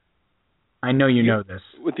 I know you know this.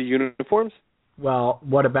 With the uniforms? Well,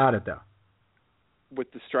 what about it, though?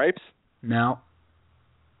 With the stripes? No.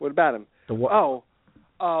 What about them?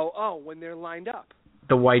 When they're lined up.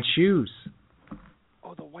 The white shoes.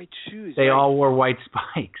 Oh, the white shoes. They all wore white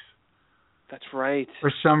spikes. That's right.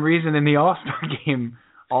 For some reason in the All-Star game,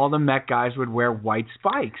 all the Met guys would wear white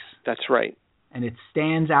spikes. That's right. And it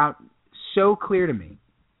stands out so clear to me.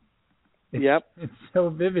 It's so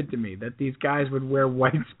vivid to me that these guys would wear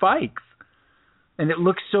white spikes. And it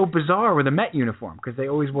looks so bizarre with a Met uniform because they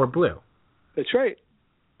always wore blue. That's right.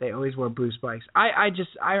 They always wore blue spikes. I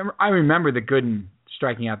remember the Gooden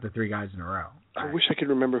striking out the three guys in a row. I wish I could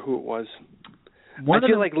remember who it was. I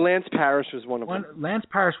feel like Lance Parrish was one of them. Lance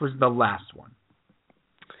Parrish was the last one.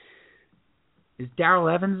 Is Darrell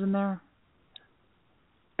Evans in there?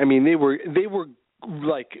 I mean, they were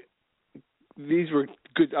like, these were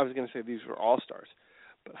good. I was going to say these were all-stars.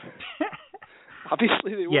 But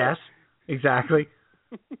obviously they were. Yes, exactly.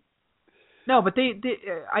 No, but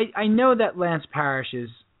I know that Lance Parrish is.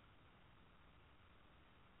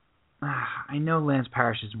 I know Lance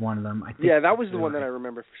Parrish is one of them. I think that was the one that I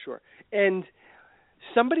remember for sure. And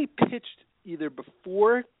somebody pitched either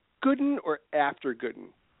before Gooden or after Gooden,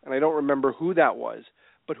 and I don't remember who that was.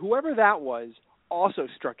 But whoever that was also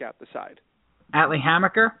struck out the side. Atlee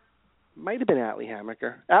Hammaker? Might have been Atlee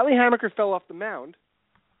Hammaker. Atlee Hammaker fell off the mound.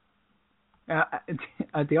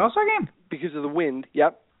 At the All-Star game? Because of the wind,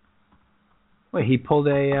 yep. Wait, he pulled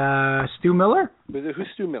a Stu Miller? Who's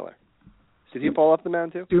Stu Miller? Did he fall off the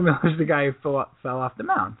mound too? Stu Miller's the guy who fell off the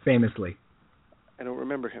mound, famously. I don't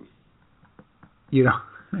remember him. You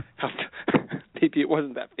know? Maybe it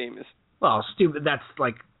wasn't that famous. Well, Stu, that's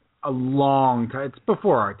like a long time. It's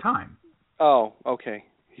before our time. Oh, okay.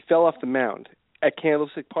 He fell off the mound at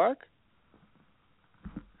Candlestick Park?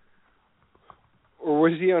 Or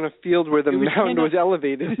was he on a field where the mound was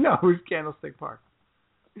elevated? No, it was Candlestick Park.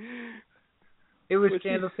 It was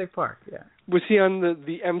Candlestick Park, yeah. Was he on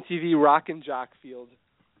the MTV Rock and Jock field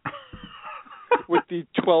with the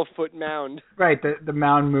 12-foot mound? Right, the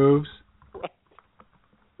mound moves. Right.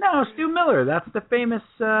 No, Stu Miller. That's the famous...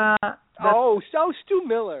 Stu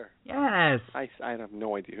Miller. Yes. I have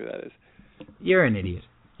no idea who that is. You're an idiot.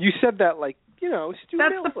 You said that like, Stu Miller.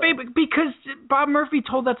 That's the famous... Because Bob Murphy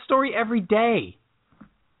told that story every day.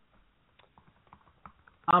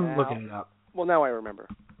 I'm looking it up. Well, now I remember.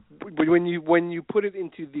 When you put it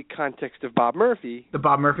into the context of Bob Murphy, the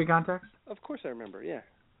Bob Murphy context, of course I remember. Yeah.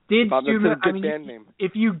 Did Stu Miller? Band name.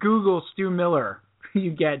 If you Google Stu Miller,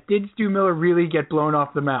 did Stu Miller really get blown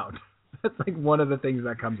off the mound? That's like one of the things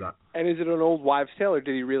that comes up. And is it an old wives' tale, or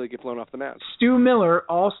did he really get blown off the mound? Stu Miller,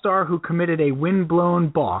 all-star who committed a wind-blown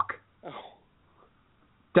balk,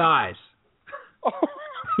 dies. Oh.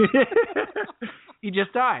 He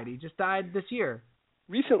just died. He just died this year.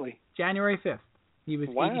 Recently. January 5th. He was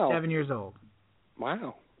 87 years old.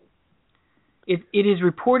 Wow. It is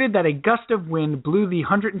reported that a gust of wind blew the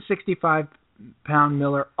 165-pound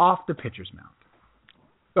Miller off the pitcher's mound.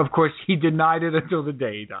 Of course, he denied it until the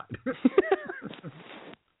day he died.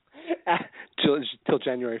 Till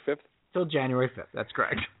January 5th? Till January 5th, that's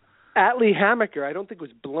correct. Atlee Hammaker, I don't think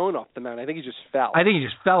was blown off the mound. I think he just fell. I think he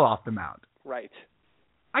just fell off the mound. Right.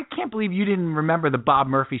 I can't believe you didn't remember the Bob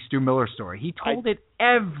Murphy Stu Miller story. He told it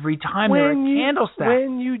every time they were at Candlestick.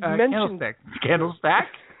 When you mentioned Candlestick?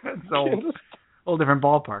 That's a whole different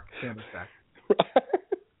ballpark. Candlestick.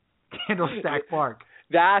 Candlestick Park.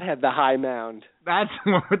 That had the high mound. That's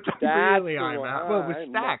what really high mound. Well, it was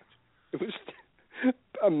stacked. It was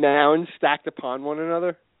a mound stacked upon one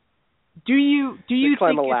another. Do you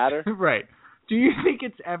climb a ladder? Right. Do you think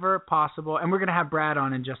it's ever possible? And we're going to have Brad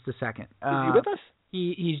on in just a second. Is he with us?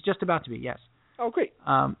 He's just about to be, yes. Oh, great.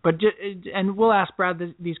 And we'll ask Brad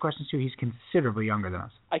these questions too. He's considerably younger than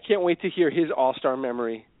us. I can't wait to hear his all-star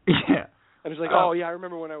memory. Yeah. I was like, I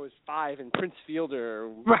remember when I was 5 and Prince Fielder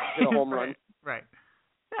hit a home run. Right.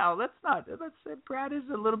 No, let's not. Let's say Brad is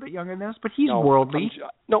a little bit younger than us, but he's worldly.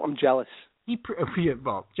 I'm jealous.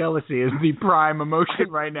 Well, jealousy is the prime emotion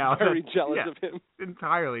right now. Very jealous of him.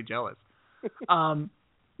 Entirely jealous.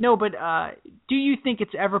 No, but do you think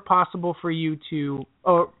it's ever possible for you to?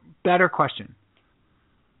 Oh, better question.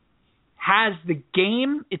 Has the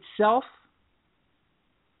game itself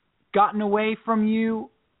gotten away from you,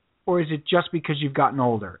 or is it just because you've gotten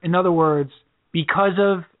older? In other words, because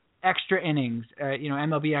of extra innings,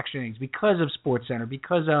 MLB extra innings, because of SportsCenter,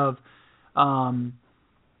 because of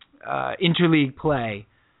interleague play,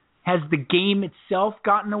 has the game itself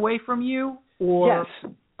gotten away from you? Or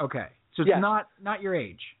yes. Okay, so it's not your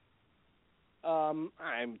age.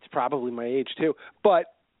 It's probably my age too,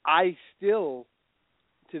 but I still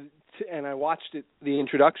and I watched it. The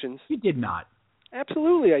introductions. You did not.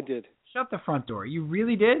 Absolutely, I did. Shut the front door. You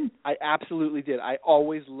really did? I absolutely did. I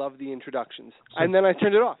always loved the introductions, and then I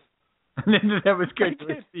turned it off. And then that was good.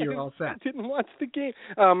 You're all set. I didn't watch the game.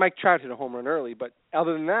 Mike Trout hit a home run early, but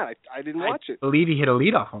other than that, I didn't watch it. I believe he hit a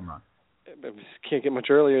leadoff home run. It can't get much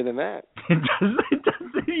earlier than that.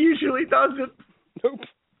 It usually doesn't. Nope.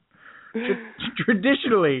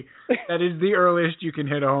 Traditionally, that is the earliest you can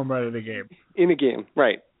hit a home run in a game. In a game,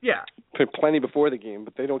 right. Yeah. Plenty before the game,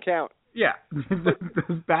 but they don't count. Yeah.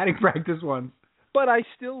 Those batting practice ones. But I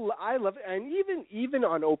love it. And even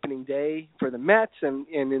on opening day for the Mets and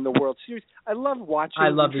in the World Series, I love watching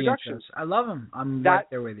introductions. I love them. I'm right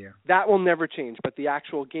there with you. That will never change. But the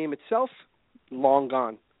actual game itself, long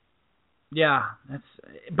gone. Yeah,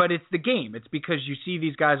 but it's the game. It's because you see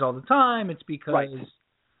these guys all the time. It's because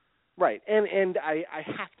right. And I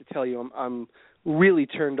have to tell you, I'm really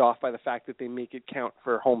turned off by the fact that they make it count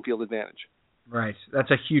for home field advantage. Right.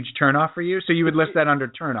 That's a huge turnoff for you. So you would list that under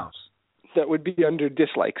turnoffs. That would be under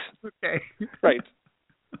dislikes. Okay. Right.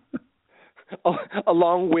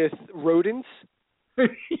 Along with rodents.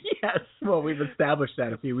 Yes. Well, we've established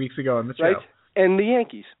that a few weeks ago on the show. Right. And the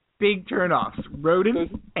Yankees. Big turnoffs.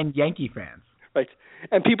 Rodents and Yankee fans. Right.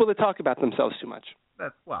 And people that talk about themselves too much.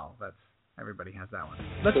 That's everybody has that one.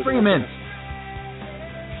 Let's bring him in.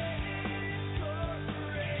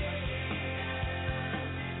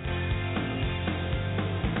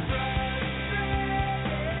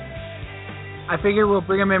 I figure we'll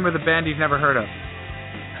bring him in with a band he's never heard of.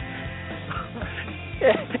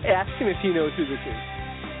 Ask him if he knows who this is.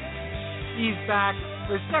 He's back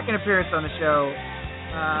for his second appearance on the show,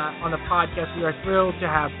 on the podcast. We are thrilled to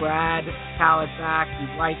have Brad Kallet back. He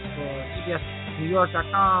writes for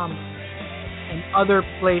CBSNewYork.com and other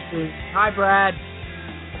places. Hi, Brad.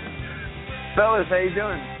 Fellas, how you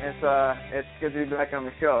doing? It's good to be back on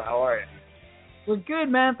the show. How are you? We're good,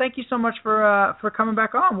 man. Thank you so much for coming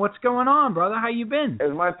back on. What's going on, brother? How you been? It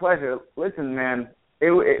was my pleasure. Listen, man, it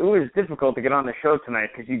was difficult to get on the show tonight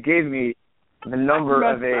because you gave me the number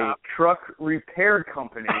of a truck repair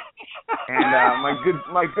company, and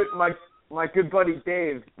my good buddy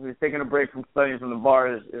Dave, who's taking a break from studying from the bar,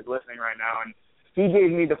 is listening right now, and he gave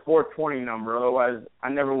me the 420 number. Otherwise, I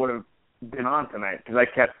never would have been on tonight because I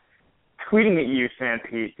kept tweeting at you,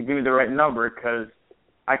 Sanpete, to give me the right number because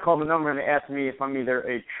I called the number and they asked me if I'm either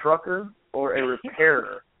a trucker or a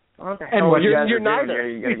repairer. What the hell you're neither.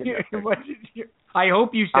 I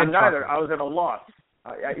hope you said I'm neither. I was at a loss.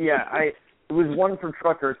 It was one for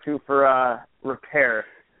trucker, two for repair.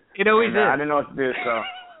 It always is. I didn't know what to do, so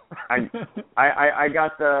I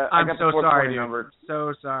got the I'm I got so the 420 sorry, number.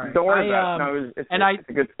 So sorry. Don't worry about it. No, it's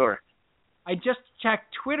a good story. I just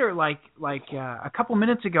checked Twitter like a couple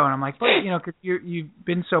minutes ago, and I'm like, but cause you've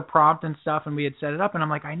been so prompt and stuff, and we had set it up, and I'm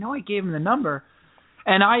like, I know I gave him the number,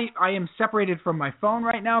 and I am separated from my phone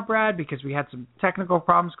right now, Brad, because we had some technical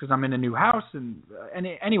problems because I'm in a new house, and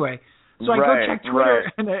anyway, so I go check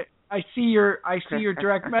Twitter, and I see your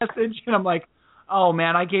direct message, and I'm like, oh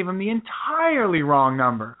man, I gave him the entirely wrong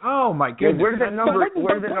number. Oh my goodness. Yeah, where did that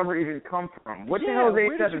number even come from? What the hell is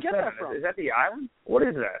 877? Is that the island? What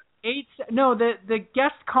is that? The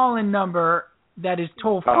guest call-in number that is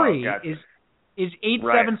toll free is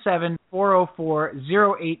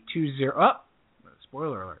 877-404-0820. Oh,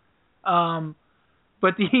 spoiler alert.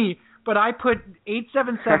 But I put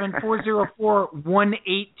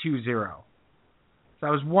 877-404-1820. So I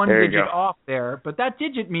was one digit off there, but that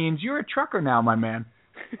digit means you're a trucker now, my man.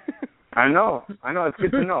 I know. It's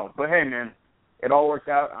good to know. But hey, man, it all worked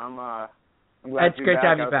out. I'm glad it's great to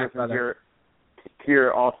have you back, brother. To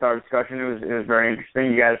your all-star discussion, it was very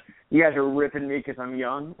interesting. You guys are ripping me because I'm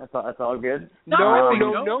young. That's all good. No,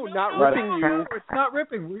 not ripping you. It's not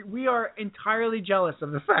ripping. We are entirely jealous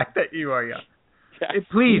of the fact that you are young. Yes.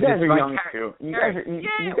 Please, you guys are young too. You guys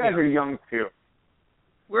are young too.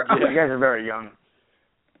 You guys are very young.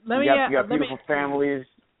 You got beautiful families.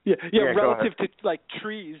 Yeah, relative to like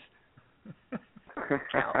trees.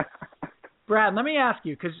 Brad, let me ask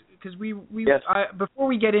you, because we yes. before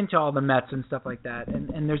we get into all the Mets and stuff like that,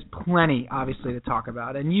 and there's plenty obviously to talk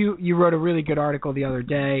about, and you wrote a really good article the other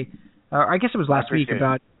day, I guess it was last week,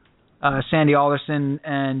 about Sandy Alderson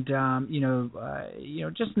and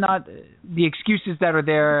just not the excuses that are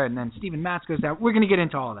there, and then Steven Matz goes down. We're going to get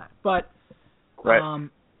into all of that, but on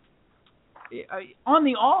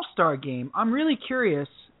the All-Star game, I'm really curious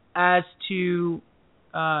as to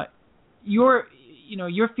your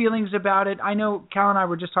feelings about it. I know Cal and I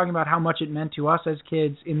were just talking about how much it meant to us as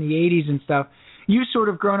kids in the 80s and stuff. You've sort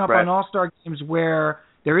of grown up on All-Star games where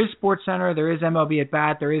there is SportsCenter, there is MLB at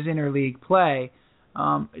bat, there is interleague play.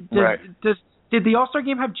 Did the All-Star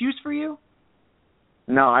game have juice for you?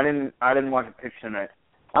 No, I didn't watch a pitch tonight.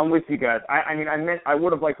 I'm with you guys. I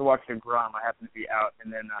would have liked to watch DeGrom. I happened to be out,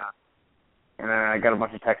 and then I got a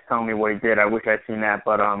bunch of texts telling me what he did. I wish I'd seen that,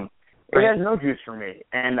 but it has no juice for me.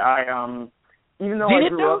 And even though I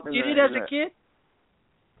grew up in Did it as a kid?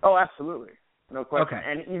 Oh, absolutely. No question. Okay.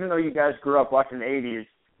 And even though you guys grew up watching the 80s,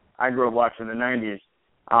 I grew up watching the 90s.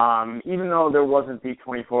 Even though there wasn't the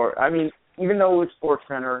 24, even though it was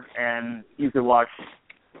SportsCenter and you could watch,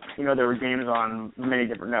 there were games on many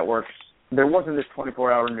different networks, there wasn't this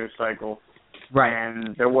 24-hour news cycle. Right.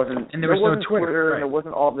 And there wasn't no Twitter, and there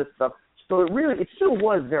wasn't all this stuff. So it still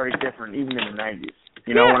was very different even in the 90s.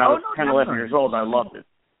 When I was 10, 11 years old, I loved it.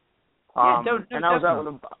 And I was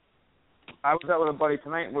out with a buddy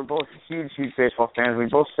tonight, and we're both huge baseball fans. We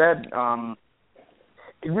both said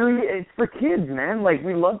it's for kids, man. Like,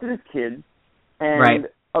 we loved it as kids, and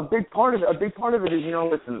a big part of it is,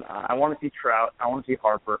 listen, I want to see Trout, I want to see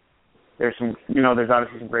Harper. There's some, there's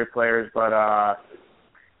obviously some great players, but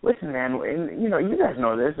listen, man, and, you guys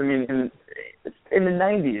know this. I mean, in the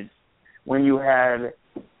 90s, when you had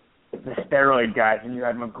the steroid guys, and you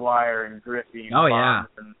had McGuire and Griffey and Bonds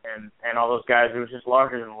and all those guys, it was just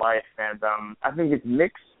larger than life. And I think it's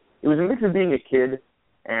mixed. It was a mix of being a kid,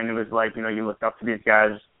 and it was like, you looked up to these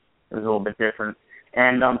guys. It was a little bit different.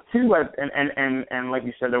 And two, and like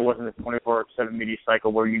you said, there wasn't this 24/7 media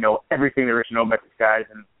cycle where everything there is to know about these guys,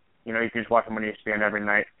 and you can just watch them on ESPN every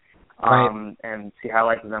night, and see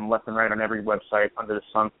highlights of them left and right on every website under the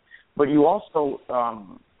sun. But you also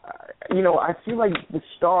I feel like the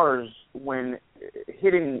Stars, when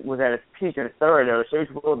hitting was at its peak in the steroid era, so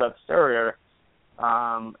it's world about the steroid era,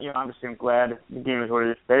 obviously I'm glad the game is what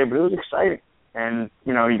it is today, but it was exciting. And,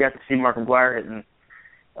 you got to see Mark McGuire hitting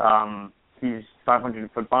these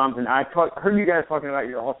 500-foot bombs. And I heard you guys talking about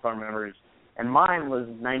your All-Star memories, and mine was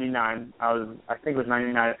 99. I think it was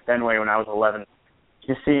 99 at Fenway when I was 11.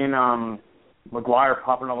 Just seeing McGuire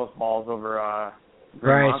popping all those balls over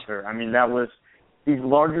Green Monster. I mean, that was these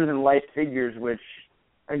larger-than-life figures, which,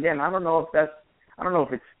 again, I don't know if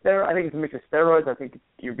it's steroids. I think it's a mix of steroids. I think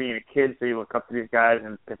you're being a kid, so you look up to these guys,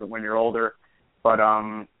 and it's different when you're older. But,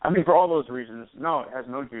 for all those reasons, no, it has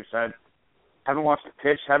no juice. I haven't watched a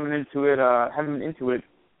pitch, haven't been into it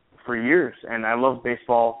for years, and I love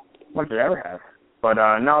baseball as much as I ever have. But,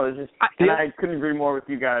 no, there's just, I couldn't agree more with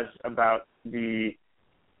you guys about the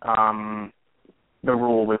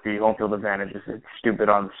rule with the home field advantage. It's stupid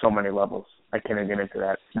on so many levels. I can't even get into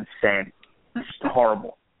that. It's insane. It's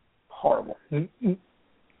horrible. Horrible.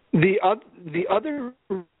 The other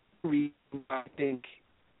reason I think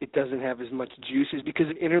it doesn't have as much juice is because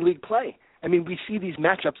of interleague play. I mean, we see these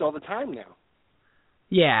matchups all the time now.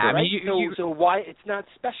 Yeah. Right? So why it's not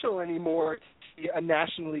special anymore to see a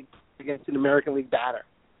National League against an American League batter.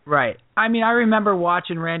 Right. I mean, I remember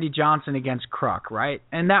watching Randy Johnson against Kruk, right?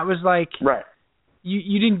 And that was like... Right.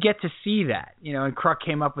 You didn't get to see that, and Kruk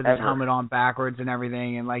came up with his helmet on backwards and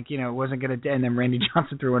everything, and wasn't gonna, and then Randy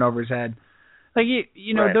Johnson threw one over his head. Those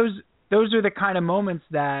are the kind of moments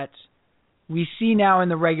that we see now in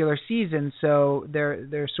the regular season. So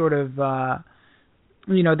they're sort of,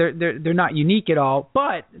 they're not unique at all.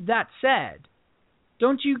 But that said,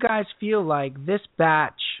 don't you guys feel like this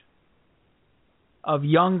batch of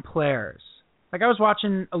young players? Like, I was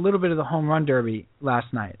watching a little bit of the Home Run Derby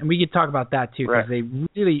last night, and we could talk about that too, because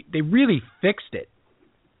they really fixed it.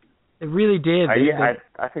 They really did.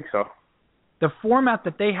 I think so. The format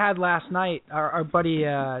that they had last night, our buddy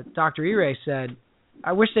Dr. Ire said,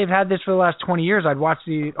 I wish they've had this for the last 20 years. I'd watch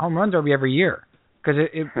the Home Run Derby every year, because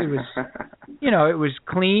it was, it was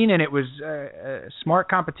clean, and it was a smart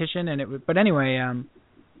competition, and it was. But anyway,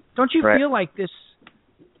 don't you feel like this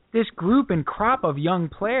group and crop of young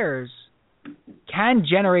players can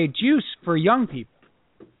generate juice for young people?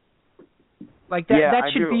 Like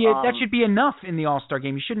that should be enough in the All-Star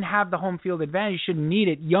game. You shouldn't have the home field advantage. You shouldn't need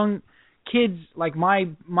it. Young kids, like my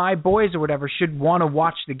boys or whatever, should want to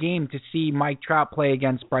watch the game to see Mike Trout play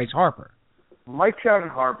against Bryce Harper. Mike Trout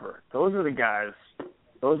and Harper, those are the guys.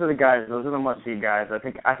 Those are the must-see guys. I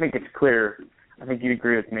think it's clear. I think you'd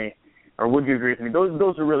agree with me, or would you agree with me?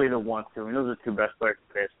 Those are really the ones two. I mean, those are the two best players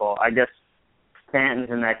in baseball. I guess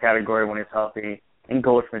Stanton's in that category when he's healthy, and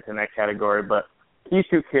Goldschmidt's in that category. But these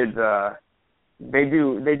two kids, they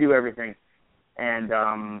do everything. And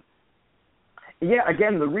yeah,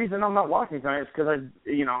 again, the reason I'm not watching tonight is because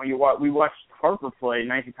we watched Harper play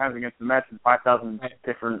 90 times against the Mets and 5,000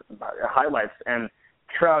 different highlights, and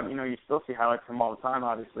Trout, you still see highlights from him all the time,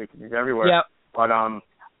 obviously, because he's everywhere. Yep. But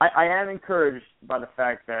I am encouraged by the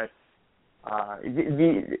fact that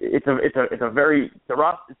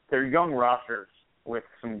they're young rosters with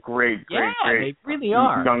some great they really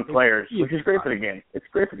are young players, which is great for the game. It's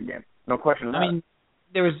great for the game, no question about it. I mean,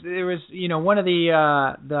 there was one of the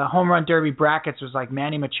home run derby brackets was like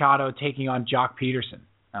Manny Machado taking on Jock Peterson.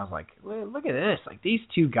 I was like, look at this. Like, these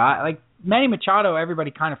two guys, like Manny Machado,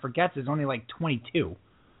 everybody kind of forgets is only like 22.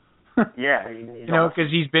 Yeah, because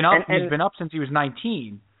he's been up since he was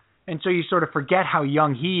 19, and so you sort of forget how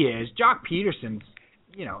young he is. Jock Peterson's,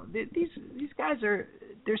 these guys are.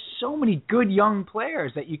 There's so many good young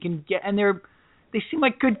players that you can get, and they seem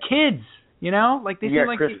like good kids. Like they seem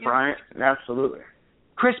like Chris Bryant, absolutely.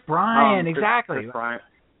 Chris Bryant, exactly. Chris Bryant.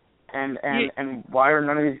 And why are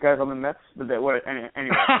none of these guys on the Mets? Anyway, that's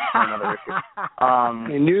another issue. I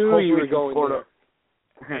knew you were going there.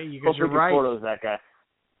 Because you're right. Porto's that guy.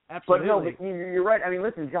 Absolutely. But you're right. I mean,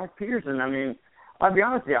 listen, Jock Peterson. I mean, I'll be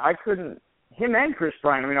honest with you. Him and Chris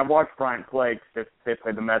Bryant. I mean, I've watched Bryant play. They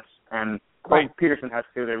played the Mets, and Peterson has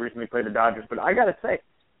too. They recently played the Dodgers. But I gotta say,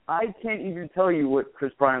 I can't even tell you what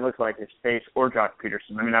Chris Bryant looks like, his face, or Jock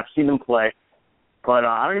Peterson. I mean, I've seen them play, but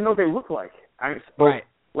I don't even know what they look like. Right.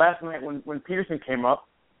 Last night when Peterson came up,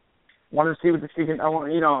 wanted to see what the season.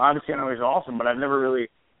 Obviously I know he's awesome, but I've never really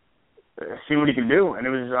seen what he can do, and it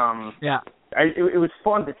was it was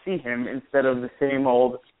fun to see him instead of the same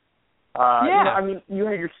old. You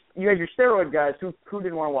had your steroid guys who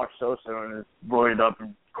didn't want to watch Sosa and is roided up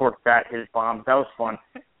and corked back his bombs. That was fun,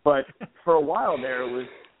 but for a while there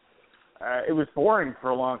it was boring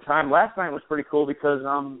for a long time. Last night was pretty cool because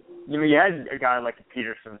you had a guy like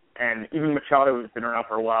Peterson, and even Machado has been around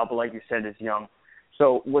for a while, but like you said, is young.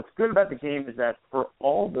 So what's good about the game is that for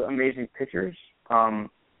all the amazing pitchers, a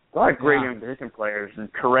lot of great young position players,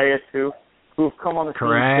 and Correa too, who have come on the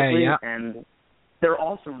scene quickly, and they're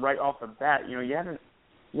awesome right off the bat. We haven't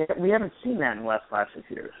seen that in the last 5-6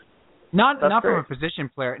 years. Not from a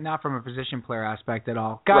position player aspect at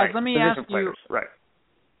all. Guys, let me ask you. Right.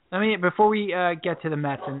 Before we get to the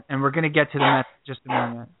Mets, and we're going to get to the Mets in just a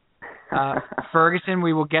moment. Ferguson,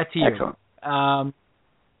 we will get to you. Excellent.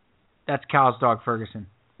 That's Cal's dog, Ferguson.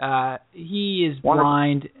 He is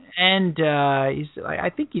blind, and I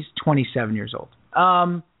think he's 27 years old.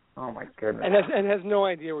 Oh my goodness! And has no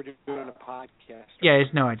idea we're doing a podcast. Yeah, he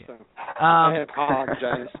has no idea. So, I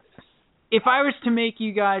apologize. If I was to make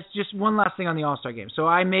you guys, just one last thing on the All-Star game. So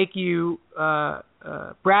I make you,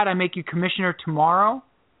 Brad, I make you commissioner tomorrow.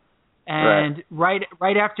 And right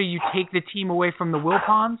after you take the team away from the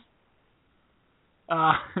Wilpons,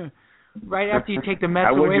 right after you take the Mets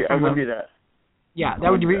away from them. I would do that. Yeah,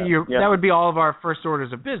 that would be all of our first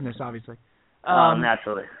orders of business, obviously.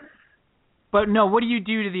 Naturally. But no, what do you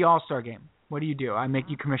do to the All-Star game? What do you do? I make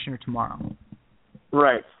you commissioner tomorrow.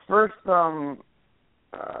 Right. First of all,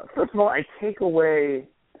 I take away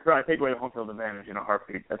the home field advantage in a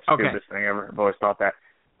heartbeat. That's the stupidest thing ever. I've always thought that.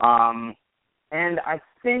 And I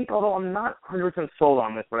think, although I'm not 100% sold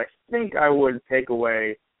on this, but I think I would take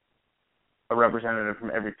away a representative from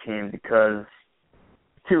every team because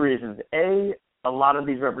two reasons. A lot of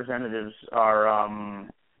these representatives are,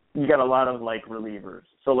 you got a lot of, relievers.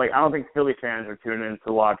 So, I don't think Philly fans are tuning in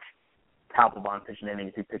to watch Papelbon pitch an inning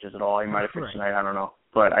if he pitches at all. He might have pitched tonight, I don't know.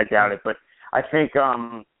 But I doubt it. But I think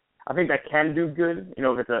that can do good,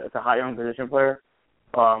 if it's a high young position player.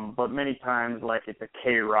 But many times, it's a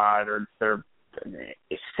K-Rod or their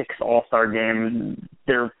sixth All-Star game,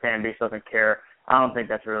 their fan base doesn't care. I don't think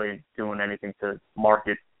that's really doing anything to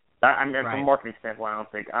market. From a marketing standpoint, I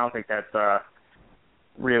don't think that's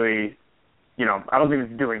really, I don't think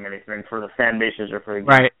it's doing anything for the fan bases or for the game.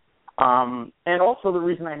 Right. And also the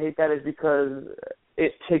reason I hate that is because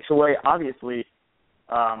it takes away, obviously,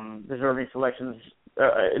 deserving selections.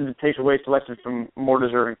 It takes away selections from more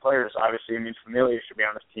deserving players. Obviously, it means Familia should be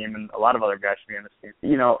on this team, and a lot of other guys should be on this team.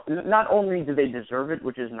 Not only do they deserve it,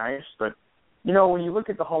 which is nice, but, when you look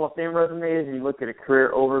at the Hall of Fame resumes and you look at a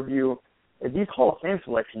career overview, these Hall of Fame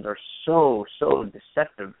selections are so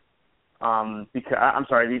deceptive. Because I'm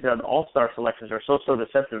sorry, these all-star selections are so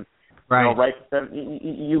deceptive. Right. You know, right?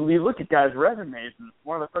 You look at guys' resumes, and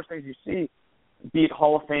one of the first things you see, be it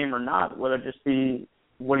Hall of Fame or not, whether it just be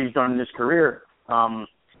what he's done in his career.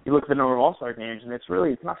 You look at the number of all-star games, and it's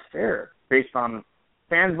not fair based on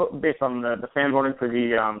the fan voting for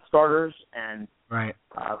the starters and right.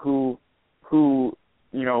 Who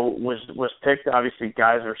was picked. Obviously,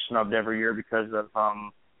 guys are snubbed every year because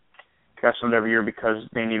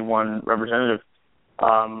they need one representative.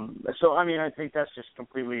 So I mean, I think that's just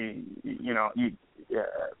completely,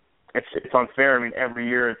 it's unfair. I mean, every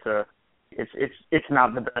year it's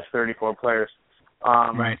not the best 34 players.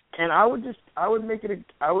 Right. And I would make it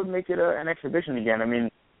an exhibition again. I mean,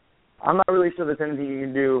 I'm not really sure there's anything you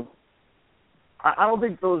can do. I don't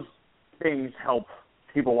think those things help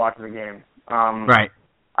people watching the game. Right.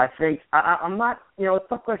 I think I'm not. It's a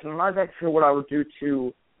tough question. I'm not exactly sure what I would do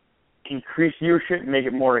to increase viewership and make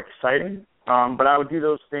it more exciting. But I would do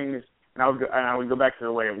those things, and I would go back to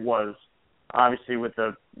the way it was. Obviously, with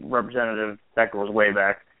the representative, that goes way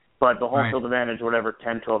back. But the home field advantage, whatever,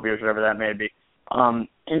 10, 12 years, whatever that may be. And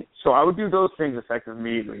so I would do those things effective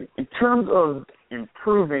immediately. In terms of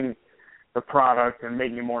improving the product and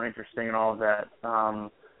making it more interesting and all of that,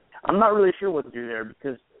 I'm not really sure what to do there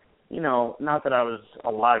because, not that I was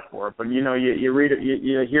alive for it, but, you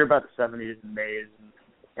hear about the 70s and Mays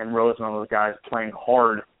and Rose and all those guys playing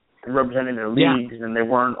hard and representing their leagues, and they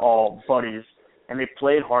weren't all buddies, and they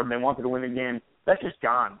played hard and they wanted to win the game. That's just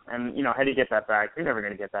gone. And, how do you get that back? You're never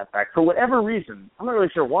going to get that back. For whatever reason. I'm not really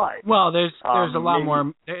sure why. Well, there's a lot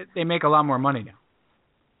more. They make a lot more money now.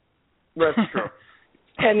 That's true.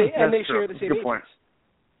 and they share the same Good agents. point.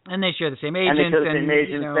 And they share the same agents. And they share the same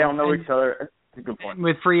agents. They all know each other. That's a good point.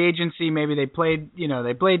 With free agency, maybe they played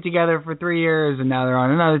together for 3 years, and now they're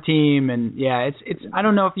on another team. And, it's I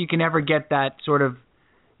don't know if you can ever get that sort of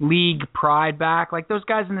league pride back. Like those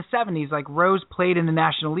guys in the 70s, like Rose played in the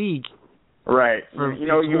National League. Right. For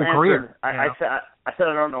you answered. Career. I said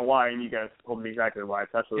I don't know why, and you guys told me exactly why.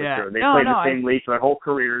 It's absolutely true. They played in the same league for their whole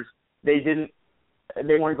careers. They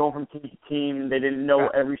weren't going from team to team. They didn't know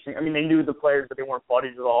every single. I mean, they knew the players, but they weren't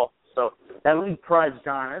buddies at all. So that league pride's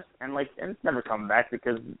gone, and it's never coming back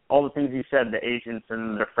because all the things you said, the agents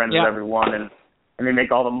and they're friends with everyone, and they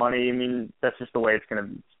make all the money. I mean, that's just the way it's gonna.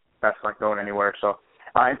 That's not going anywhere. So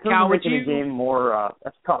in terms of making the game more,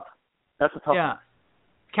 that's tough. That's a tough one.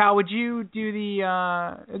 Cal, would you do the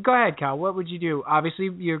go ahead, Cal, what would you do? Obviously,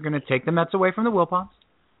 you're going to take the Mets away from the Wilpons,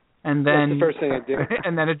 and then that's the first thing I do.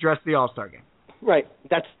 And then address the All-Star game. Right.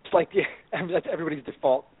 That's that's everybody's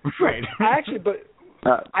default. Right.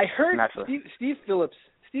 I heard Steve Phillips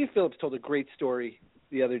told a great story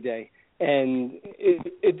the other day, and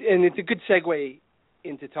it's a good segue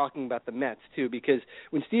into talking about the Mets too, because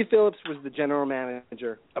when Steve Phillips was the general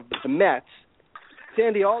manager of the Mets,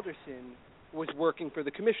 Sandy Alderson was working for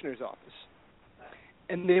the commissioner's office,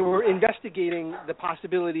 and they were investigating the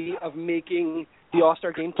possibility of making the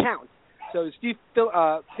All-Star game count. So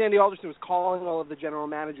Sandy Alderson was calling all of the general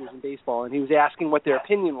managers in baseball, and he was asking what their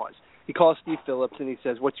opinion was. He calls Steve Phillips, and he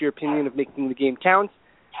says, "What's your opinion of making the game count?"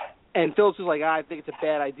 And Phillips was like, "I think it's a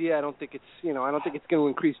bad idea. I don't think it's going to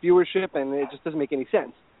increase viewership, and it just doesn't make any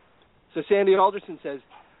sense." So Sandy Alderson says,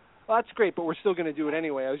 "Well, that's great, but we're still going to do it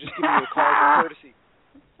anyway. I was just giving you a call as a courtesy."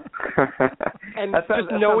 And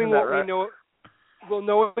knowing what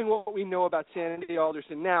we know about Sandy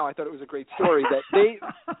Alderson now, I thought it was a great story that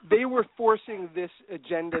they were forcing this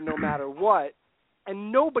agenda no matter what,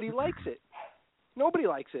 and nobody likes it. Nobody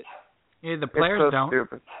likes it. Yeah, the players don't.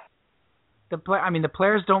 Stupid. The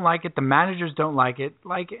players don't like it. The managers don't like it.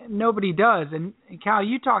 Like nobody does. And Cal,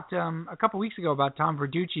 you talked a couple weeks ago about Tom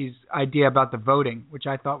Verducci's idea about the voting, which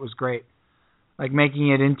I thought was great. Like making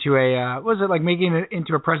it into making it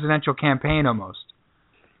into a presidential campaign almost?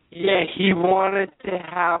 Yeah, he wanted to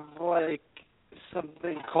have like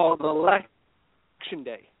something called Election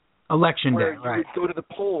Day. Election Day, right? You would go to the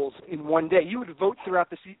polls in one day. You would vote throughout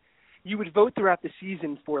the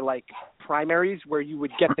season for like primaries where you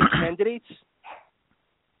would get the candidates.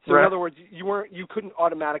 So in other words, you couldn't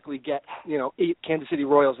automatically get 8 Kansas City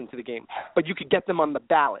Royals into the game, but you could get them on the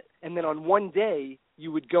ballot. And then on one day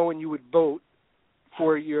you would go and you would vote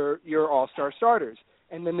for your all-star starters,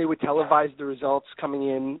 and then they would televise the results coming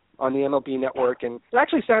in on the MLB network, and it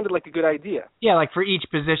actually sounded like a good idea. Yeah, like for each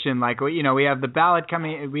position, like we have the ballot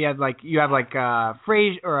coming. We have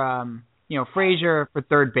Frazier for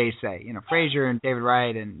third base, say Frazier and David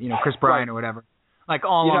Wright and Chris Bryant or whatever, like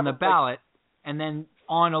all on the ballot, and then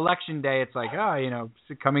on election day it's like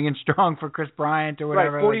coming in strong for Chris Bryant or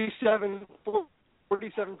whatever. Right,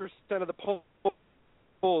 47% of the poll.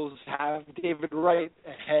 Bulls have David Wright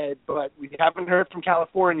ahead, but we haven't heard from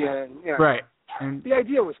California. And, you know, right. And the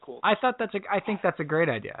idea was cool. I think that's a great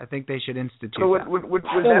idea. I think they should institute So that. would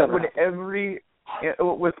that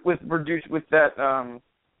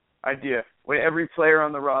idea, would every player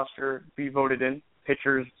on the roster be voted in?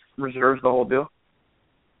 Pitchers, reserves, the whole deal?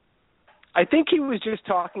 I think he was just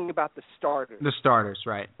talking about the starters. The starters,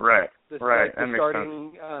 right? Right. The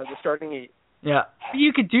starting 8. Yeah,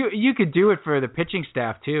 you could do it for the pitching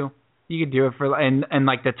staff too. You could do it for and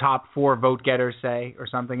like the top 4 vote getters, say, or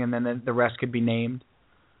something, and then the rest could be named.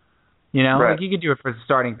 You know, right. like you could do it for the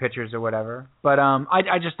starting pitchers or whatever. But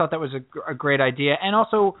I just thought that was a great idea, and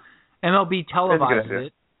also MLB televises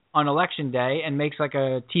it on election day and makes like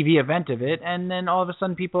a TV event of it, and then all of a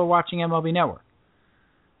sudden people are watching MLB Network.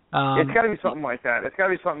 It's got to be something like that. It's got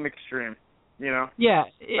to be something extreme, you know. Yeah,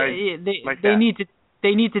 they need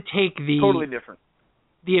to take the totally different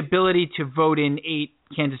the ability to vote in 8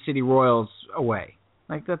 Kansas City Royals away.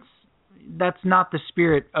 Like that's not the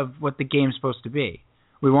spirit of what the game's supposed to be.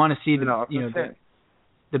 We want to see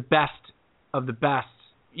the best of the best.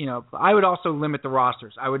 You know, I would also limit the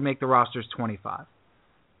rosters. I would make the rosters 25.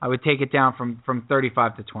 I would take it down from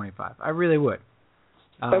 35 to 25. I really would.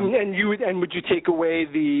 And would you take away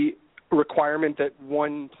the requirement that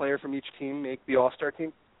one player from each team make the All-Star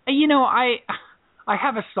team? You know, I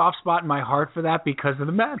have a soft spot in my heart for that because of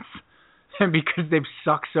the Mets and because they've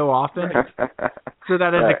sucked so often. So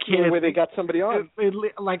that as a kid, where they got somebody on,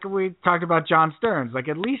 like we talked about John Stearns. Like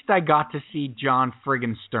at least I got to see John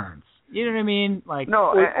friggin' Stearns. You know what I mean? Like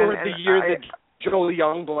or the year that Joel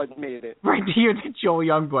Youngblood made it. Right, the year that Joel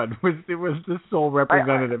Youngblood was the sole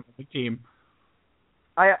representative of the team.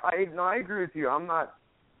 I agree with you. I'm not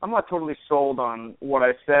totally sold on what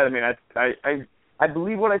I said. I mean, I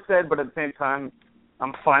believe what I said, but at the same time,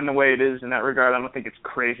 I'm fine the way it is in that regard. I don't think it's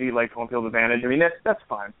crazy like home field advantage. I mean, that's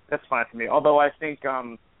fine. That's fine for me. Although I think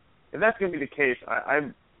if that's going to be the case, I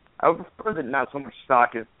would prefer that not so much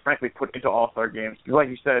stock is frankly put into All-Star games. Because like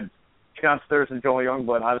you said, John Stearns and Joel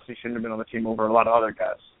Youngblood obviously shouldn't have been on the team over a lot of other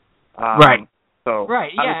guys. Right. So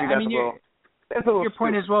right. Yeah. I mean, your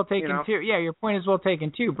point stupid, is well taken too. Yeah, your point is well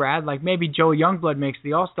taken too, Brad. Like maybe Joel Youngblood makes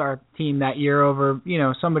the All-Star team that year over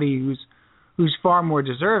somebody who's far more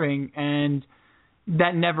deserving, and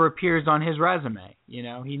that never appears on his resume. You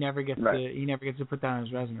know, he never gets to put that on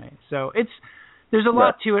his resume. So there's a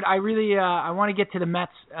lot to it. I really I want to get to the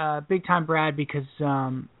Mets big time, Brad, because Cal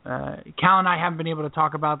and I haven't been able to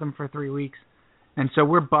talk about them for 3 weeks, and so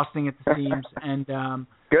we're busting at the seams. And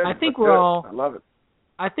good. I think I love it.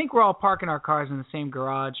 I think we're all parking our cars in the same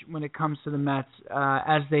garage when it comes to the Mets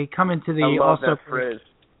as they come into the. I love that phrase.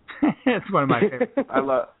 It's one of my favorites.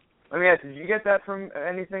 Let me ask you, did you get that from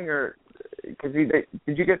anything, or did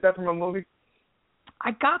you get that from a movie?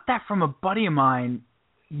 I got that from a buddy of mine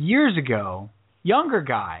years ago, younger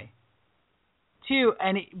guy, too,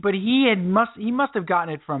 but he must have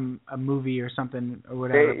gotten it from a movie or something or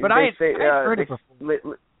whatever. I had heard it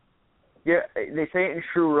before. Yeah, they say it in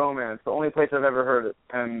True Romance, the only place I've ever heard it,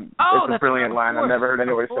 and it's a brilliant line. I've never heard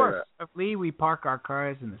anybody say that. Lee, we park our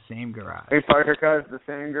cars in the same garage. We park our cars in the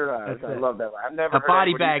same garage. I love that line. I've never heard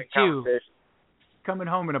body bag too. Coming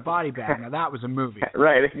home in a body bag. Now that was a movie.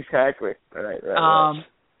 Right, exactly. Right.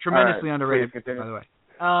 Tremendously underrated, by the way.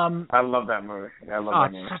 I love that movie. I love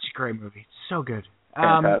that movie. It's such a great movie. It's so good.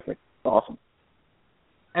 Fantastic. Awesome.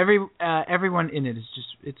 Everyone in it is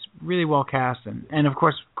it's really well cast, and of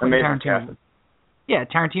course Tarantino. Casted. Yeah,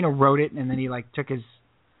 Tarantino wrote it, and then he took his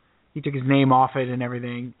name off it and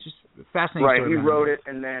everything. Just fascinating. Right, he wrote it,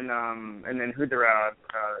 and then who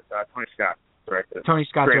Tony Scott directed it. Tony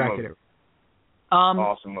Scott directed it.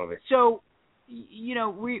 Awesome movie. So,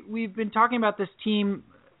 we've been talking about this team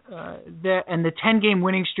and the 10-game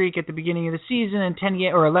winning streak at the beginning of the season, and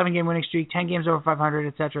 11-game winning streak, 10 games over 500,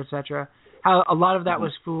 et cetera, et cetera. How a lot of that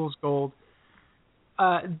was fool's gold.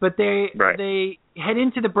 But they head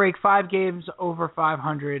into the break 5 games over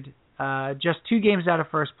 500, just 2 games out of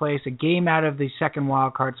first place, a game out of the second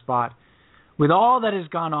wild card spot. With all that has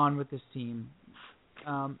gone on with this team,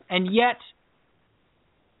 and yet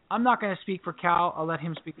I'm not going to speak for Cal. I'll let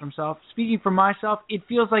him speak for himself. Speaking for myself, it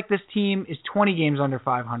feels like this team is 20 games under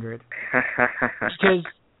 500 because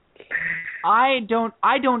I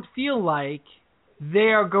don't feel like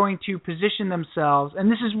they are going to position themselves,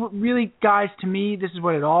 and this is what really, guys, to me, this is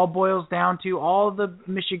what it all boils down to. All the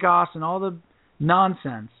Michigas and all the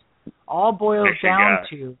nonsense all boils down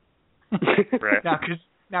to right.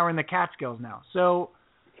 now we're in the Catskills now. So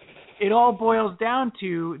it all boils down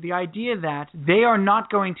to the idea that they are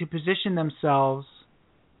not going to position themselves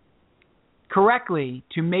correctly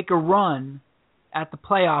to make a run at the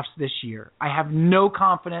playoffs this year. I have no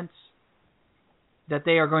confidence that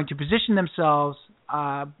they are going to position themselves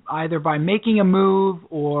either by making a move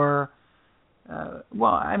or,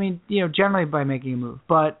 generally by making a move,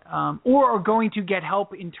 but or are going to get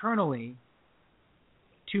help internally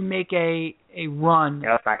to make a run.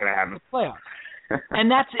 Yeah, that's not going to happen. To the playoffs.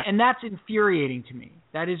 and that's infuriating to me.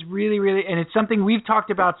 That is really, really, and it's something we've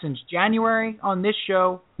talked about since January on this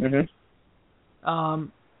show. Mm-hmm.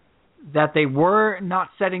 That they were not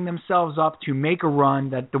setting themselves up to make a run,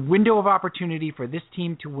 that the window of opportunity for this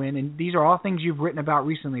team to win, and these are all things you've written about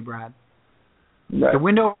recently, Brad. Right. The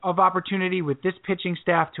window of opportunity with this pitching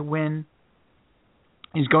staff to win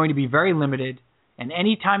is going to be very limited, and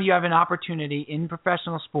anytime you have an opportunity in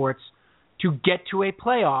professional sports to get to a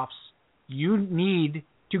playoffs, you need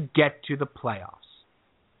to get to the playoffs.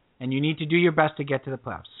 And you need to do your best to get to the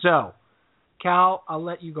playoffs. So, Cal, I'll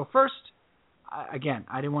let you go first. Again,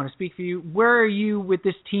 I didn't want to speak for you. Where are you with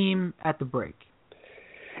this team at the break?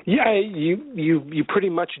 Yeah, you pretty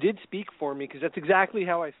much did speak for me because that's exactly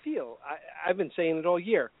how I feel. I've been saying it all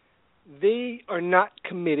year. They are not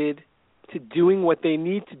committed to doing what they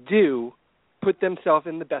need to do, put themselves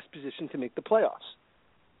in the best position to make the playoffs.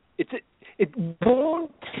 It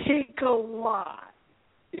won't take a lot.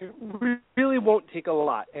 It really won't take a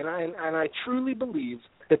lot, and I truly believe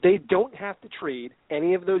that they don't have to trade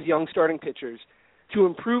any of those young starting pitchers to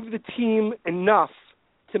improve the team enough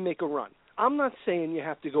to make a run. I'm not saying you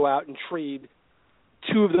have to go out and trade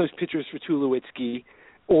two of those pitchers for Tulowitzki,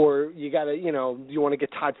 or you got to, you want to get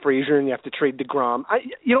Todd Frazier and you have to trade DeGrom.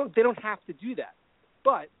 They don't have to do that,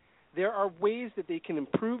 but there are ways that they can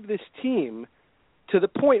improve this team to the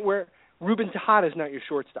point where Ruben Tejada is not your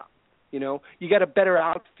shortstop. You got a better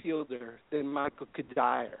outfielder than Michael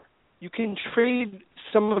Kadire. You can trade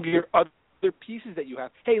some of your other pieces that you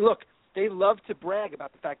have. Hey, look, they love to brag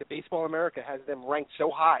about the fact that Baseball America has them ranked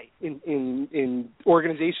so high in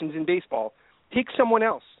organizations in baseball. Take someone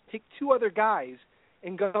else. Take two other guys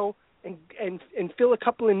and go and fill a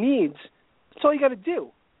couple of needs. That's all you got to do.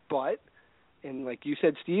 But, and like you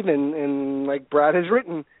said, Steve, and like Brad has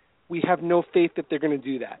written, we have no faith that they're going to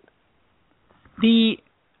do that.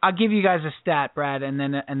 I'll give you guys a stat, Brad, and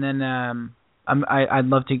then I'd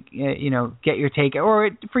love to get your take, or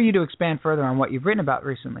for you to expand further on what you've written about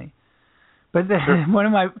recently. But Sure. one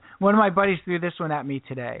of my buddies threw this one at me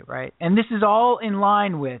today, right? And this is all in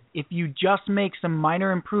line with if you just make some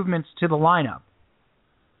minor improvements to the lineup.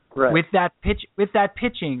 Right. With that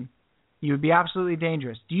pitching, you would be absolutely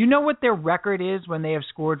dangerous. Do you know what their record is when they have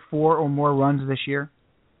scored 4 or more runs this year?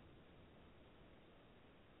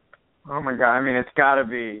 Oh my God! I mean, it's got to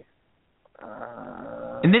be.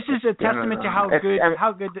 And this is a testament to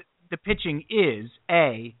how good the pitching is.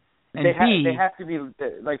 A and B. They have to be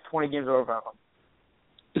like 20 games over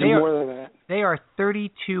 500. More than that. They are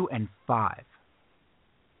 32-5.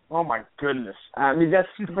 Oh my goodness! I mean, that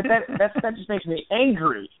just makes me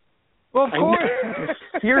angry. Well, of course, it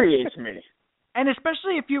infuriates me. And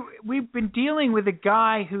especially we've been dealing with a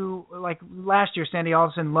guy who, like last year, Sandy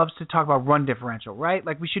Alderson loves to talk about run differential, right?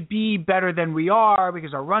 Like we should be better than we are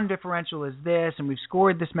because our run differential is this, and we've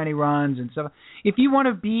scored this many runs and stuff. If you want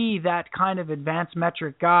to be that kind of advanced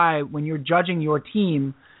metric guy when you're judging your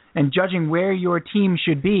team and judging where your team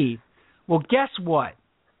should be, well, guess what?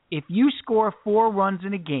 If you score 4 runs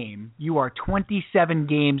in a game, you are 27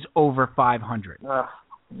 games over 500. Oh,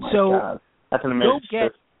 so God. That's an amazing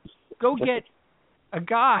go get a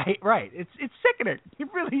guy, right? It's sickening. It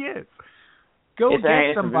really is. Get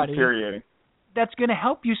somebody that's going to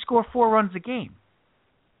help you score 4 runs a game.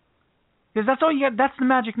 Because that's all you got. That's the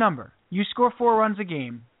magic number. You score 4 runs a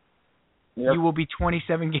game, you will be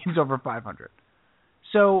 27 games over 500.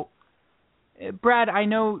 So, Brad, I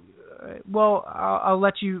know. I'll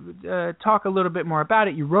let you talk a little bit more about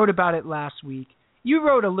it. You wrote about it last week. You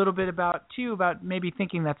wrote a little bit about maybe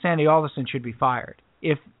thinking that Sandy Alderson should be fired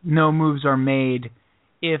if no moves are made,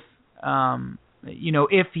 if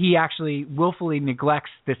he actually willfully neglects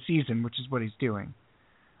the season, which is what he's doing.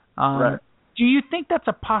 Right. Do you think that's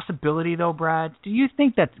a possibility, though, Brad? Do you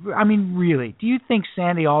think really? Do you think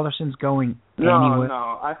Sandy Alderson's going anywhere?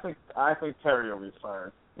 No. I think Terry will be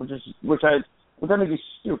fired, which I think is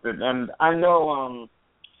stupid. And I know,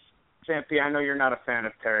 Sanpete, I know you're not a fan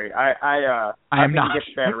of Terry. I am think not. He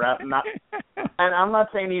gets bad rap. And I'm not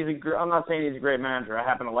saying he's a great manager. I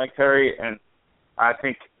happen to like Terry, and I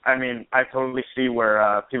totally see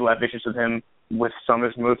where people have issues with him with some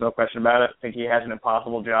of his moves, no question about it. I think he has an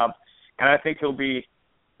impossible job, and I think he'll be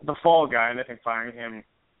the fall guy, and I think firing him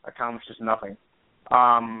accomplishes nothing.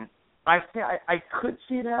 I could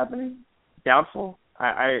see it happening. Doubtful.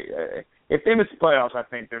 if they miss the playoffs, I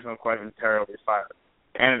think there's no question Terry will be fired.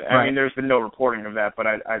 And I mean, there's been no reporting of that, but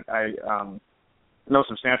no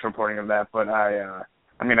substantial reporting of that. But I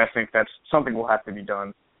think that's something will have to be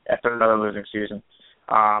done after another losing season,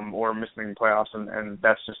 or missing the playoffs, and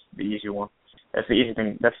that's just the easy one. That's the easy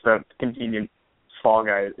thing. That's the convenient fall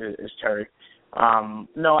guy is Terry.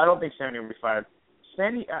 No, I don't think Sandy will be fired.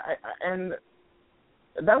 Sandy, and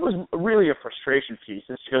that was really a frustration piece.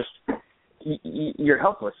 It's just you're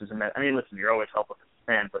helpless as a man. I mean, listen, you're always helpless as a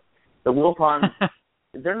fan, but the Wilpons,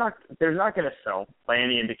 they're not going to sell by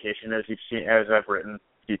any indication, as you've seen, as I've written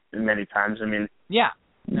many times. I mean,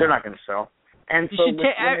 they're not going to sell. And so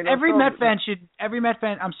every Met fan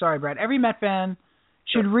I'm sorry, Brad. Every Met fan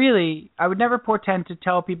should really. I would never portend to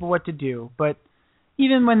tell people what to do, but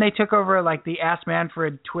even when they took over like the Ask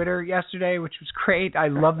Manfred Twitter yesterday, which was great. I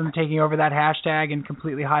love them taking over that hashtag and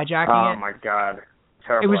completely hijacking it. Oh my God,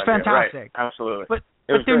 terrible! It was idea. fantastic. Right. Absolutely. But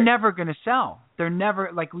they're never going to sell. They're never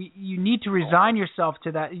you need to resign yourself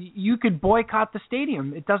to that. You could boycott the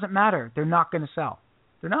stadium. It doesn't matter. They're not going to sell.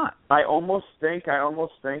 They're not. I almost think that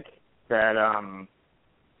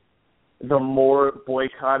the more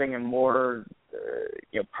boycotting and more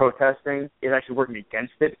protesting is actually working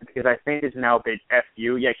against it, because I think it's now a big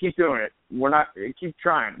FU. Yeah, keep doing it. Keep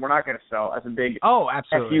trying. We're not going to sell as a big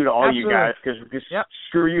absolutely. FU to all you guys, because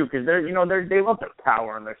screw you, because they love their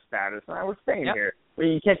power and their status. We're staying here. Well,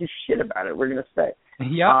 you can't do shit about it. We're going to stay.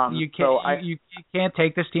 Yeah, you can't. You can't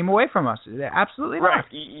take this team away from us. Absolutely not.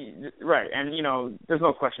 Right. And there's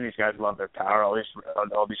no question these guys love their power. All these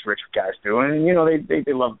rich guys do, and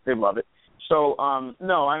they love it. So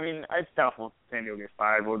no, I mean, it's doubtful Sandy will get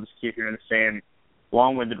fired. We'll just keep hearing the same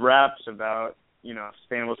long-winded raps about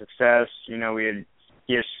sustainable success. He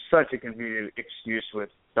has such a convenient excuse with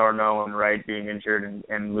Darno and Wright being injured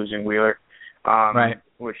and losing Wheeler,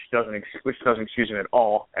 which doesn't excuse him at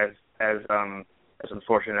all, as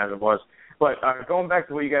unfortunate as it was. But going back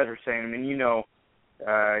to what you guys were saying, I mean, you've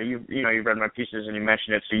read my pieces and you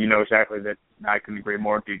mentioned it, so you know exactly that I couldn't agree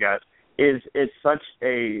more with you guys. It's such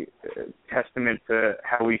a testament to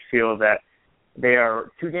how we feel that they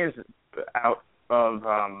are 2 games out of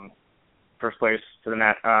first place to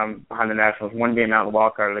behind the Nationals, 1 game out in the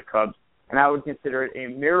wild card of the Cubs, and I would consider it a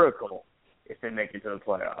miracle if they make it to the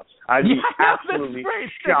playoffs. I'd be absolutely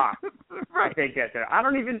shocked if they get there.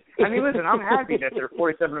 Listen, I'm happy that they're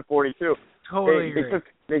 47-42. Totally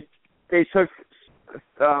They took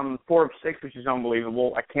 4 of 6, which is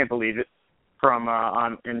unbelievable. I can't believe it. From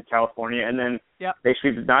in California, and then they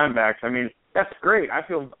sweep the Diamondbacks. I mean, that's great. I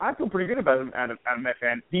feel pretty good about them out of Met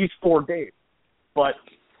fan these 4 days. But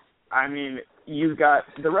I mean, you got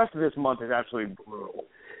the rest of this month is absolutely brutal.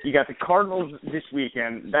 You got the Cardinals this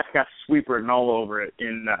weekend. That's got sweeper written all over it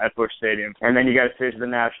at Busch Stadium, and then you got to face the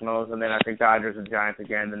Nationals, and then I think Dodgers and Giants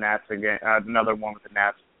again, the Nats again, another one with the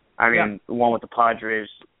Nats. I mean, the one with the Padres,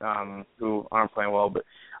 who aren't playing well. But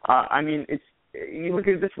I mean, it's. You look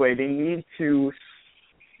at it this way, they're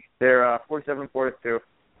 47-42. They're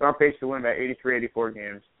on pace to win about 83-84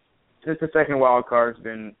 games. Since the second wild card's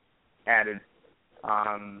been added,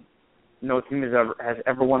 no team has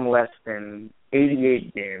ever won less than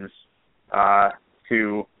 88 games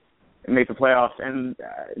to make the playoffs, and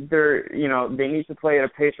they need to play at a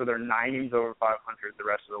pace where they're 9 games over 500 the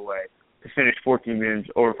rest of the way to finish 14 games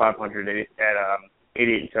over 500 at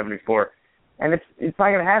 88-74. And it's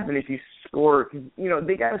not going to happen if you score.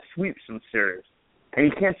 They got to sweep some series, and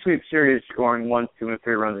you can't sweep series scoring 1, 2, and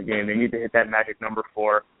 3 runs a game. They need to hit that magic number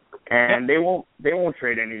 4, and they won't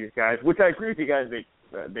trade any of these guys. Which I agree with you guys. They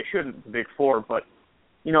shouldn't, the big 4, but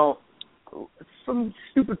some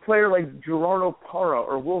stupid player like Gerardo Parra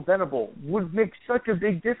or Will Venable would make such a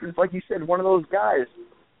big difference. Like you said, one of those guys.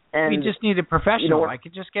 And we just need a professional. I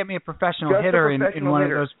could just get me a professional hitter in one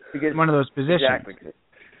of those positions. Exactly.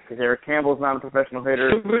 Because Eric Campbell's not a professional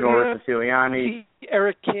hitter, nor is Siciliani.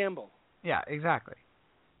 Eric Campbell. Yeah, exactly.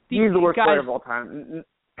 He's the worst player of all time.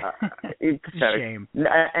 It's a shame.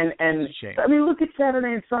 And it's a shame. I mean, look at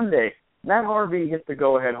Saturday and Sunday. Matt Harvey hits the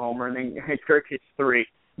go-ahead homer, and then Kirk hits 3.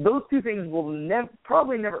 Those 2 things will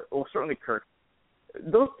probably never, well, certainly Kirk,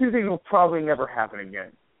 those 2 things will probably never happen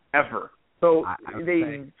again, ever. So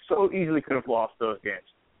they so easily could have lost those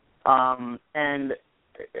games. And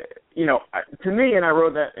to me, and I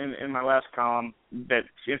wrote that in my last column, that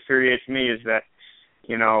infuriates me is that,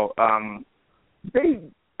 they,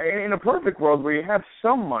 in a perfect world where you have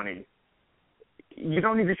some money, you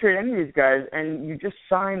don't need to trade any of these guys, and you just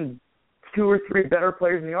sign 2 or 3 better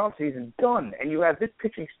players in the offseason, done. And you have this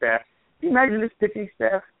pitching staff. Can you imagine this pitching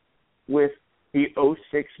staff with the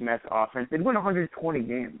 06 Mets offense? They'd win 120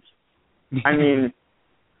 games. I mean,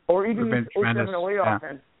 or even the 07-08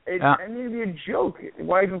 offense. I mean, it'd be a joke.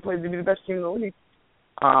 Why even play to be the best team in the league?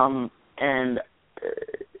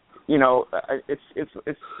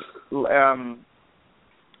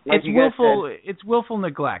 It's willful. It's willful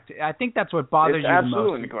neglect. I think that's what bothers you the most.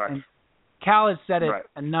 Absolutely neglect. And Cal has said it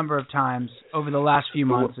a number of times over the last few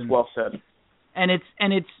months. Well said. And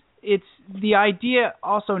it's the idea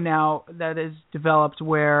also now that is developed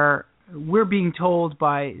where we're being told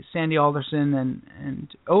by Sandy Alderson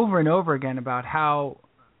and over again about how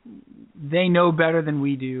they know better than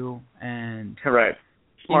we do, and right.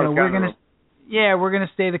 Smart we're gonna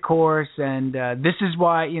stay the course, and this is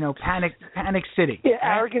why panic city. Yeah,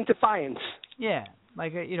 arrogant defiance. Yeah,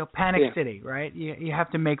 like panic city, right? You have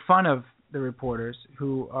to make fun of the reporters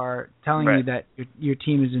who are telling you that your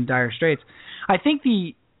team is in dire straits. I think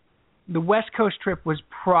the West Coast trip was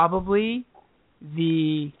probably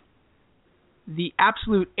the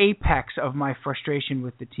absolute apex of my frustration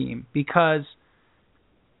with the team, because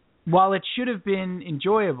while it should have been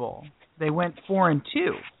enjoyable, they went 4-2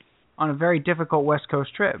 on a very difficult West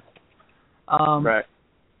Coast trip. Right.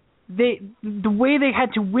 The way they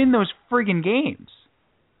had to win those friggin' games.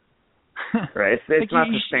 Right. It's not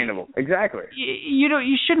sustainable. Exactly.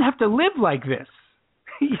 You shouldn't have to live like this.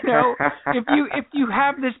 If you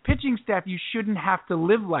have this pitching staff, you shouldn't have to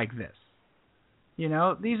live like this. These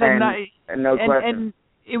are not. No question.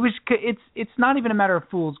 And it's not even a matter of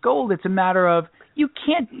fool's gold. It's a matter of you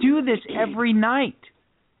can't do this every night.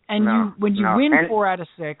 And when you win 4 out of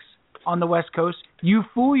 6 on the West Coast, you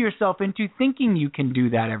fool yourself into thinking you can do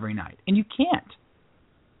that every night, and you can't.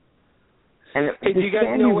 And do you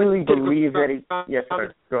guys know what really believe that he? Yes,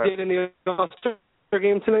 sir. Go ahead. Did in the All-Star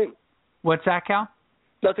game tonight? What's that, Cal?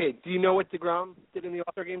 That's okay. Do you know what DeGrom did in the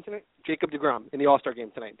All-Star game tonight? Jacob DeGrom in the All-Star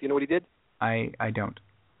game tonight. Do you know what he did? I don't.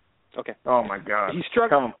 Okay. Oh my God. He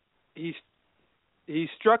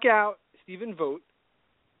struck out Stephen Vogt,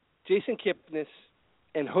 Jason Kipnis,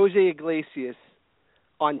 and Jose Iglesias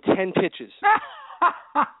on 10 pitches.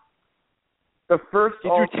 The first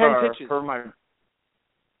All-Star 10 pitches.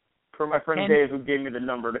 For my friend Dave, who gave me the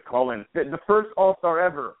number to call in. The first All-Star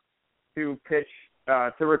ever to pitch,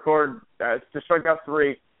 to record, to strike out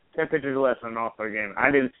 10 pitches or less in an All-Star game.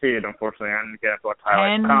 I didn't see it, unfortunately. I didn't get a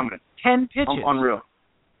highlight comment. 10 pitches. Unreal.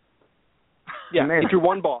 Yeah, he threw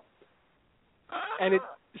one ball. And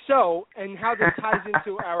how this ties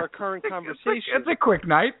into our current conversation. It's a quick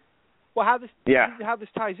night. Well, how this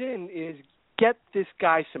ties in is get this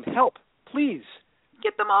guy some help, please.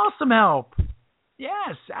 Get them all some help.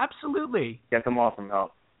 Yes, absolutely. Get them all some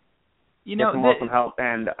help. Get them all some help,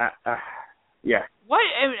 and yeah. What?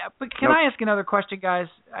 But can I ask another question, guys?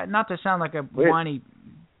 Not to sound like a whiny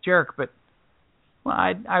jerk, but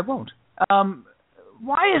I won't.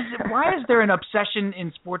 Why is there an obsession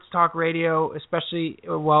in sports talk radio, especially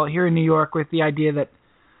here in New York, with the idea that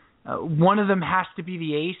one of them has to be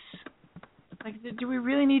the ace? Like, do we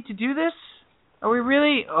really need to do this? Are we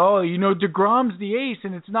really? Oh, DeGrom's the ace,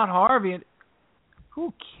 and it's not Harvey.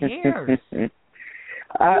 Who cares?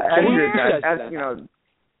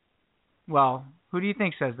 Well, who do you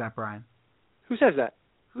think says that, Brian? Who says that?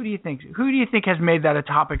 Who do you think has made that a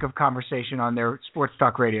topic of conversation on their sports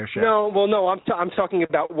talk radio show? No. I'm talking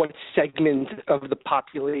about what segment of the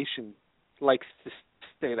population likes to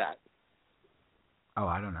say that. Oh,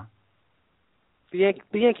 I don't know. The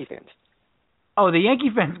Yankee fans. Oh, the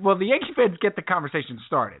Yankee fans. Well, the Yankee fans get the conversation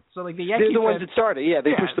started. So, like, the Yankee They're the ones that started. Yeah,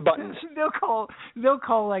 they push the buttons. They'll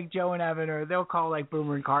call like Joe and Evan, or they'll call like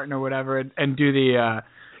Boomer and Carton or whatever, and do the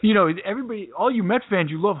everybody, all you Met fans,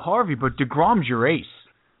 you love Harvey, but DeGrom's your ace.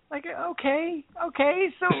 Like, okay.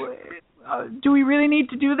 So, do we really need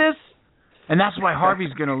to do this? And that's why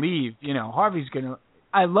Harvey's going to leave.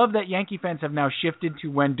 I love that Yankee fans have now shifted to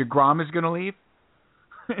when DeGrom is going to leave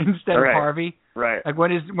instead of Harvey. Right. Like,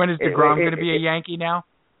 when is DeGrom going to be a Yankee now?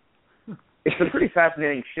 It's a pretty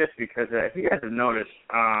fascinating shift because if you guys have noticed,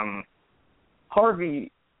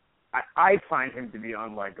 Harvey, I find him to be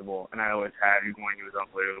unlikable, and I always have, even when he was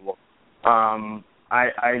unbelievable.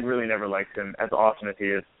 I really never liked him, as awesome as he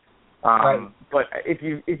is. But if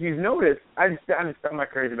you've noticed, I'm not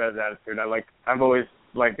crazy about his attitude. I've always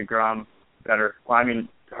liked DeGrom better. Well, I mean,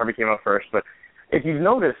 Harvey came up first, but if you've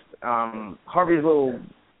noticed, Harvey's little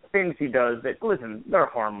things he does that, listen, they're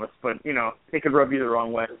harmless, but they could rub you the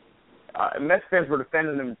wrong way. Mets fans were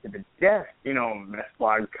defending him to the death. Mets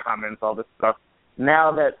blog comments, all this stuff.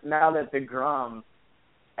 Now that DeGrom,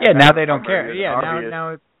 now they don't care. Now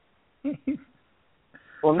it's.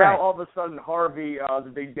 Well, now all of a sudden Harvey,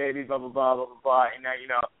 the big baby, blah blah blah blah blah blah, and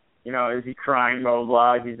now You know, is he crying? Blah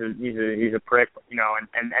blah blah. He's a prick. You know,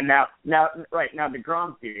 and now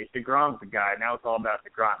DeGrom's the guy. Now it's all about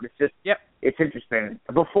DeGrom. It's just It's interesting.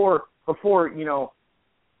 Before you know,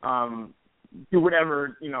 do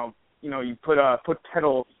whatever you put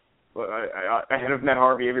pedals ahead of Matt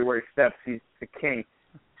Harvey everywhere he steps. He's the king.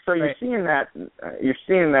 So you're seeing that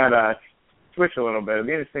switch a little bit. It'll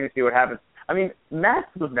be interesting to see what happens. I mean, Matt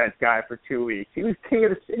was that guy for 2 weeks. He was king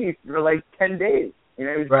of the city for like 10 days. You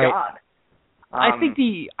know, he was God. I think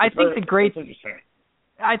the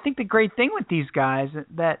great thing with these guys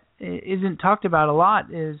that isn't talked about a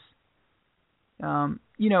lot is,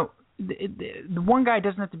 you know, the one guy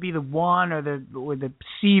doesn't have to be the one or the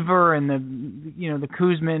Seaver and the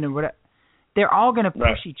Kuzman or whatever. They're all going to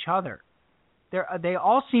push each other. They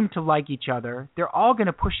all seem to like each other. They're all going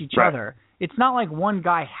to push each other. It's not like one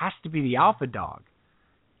guy has to be the alpha dog.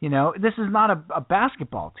 You know, this is not a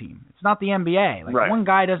basketball team. It's not the NBA. Like one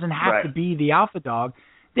guy doesn't have to be the alpha dog.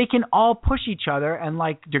 They can all push each other, and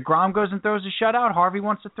like DeGrom goes and throws a shutout, Harvey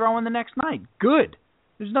wants to throw in the next night. Good.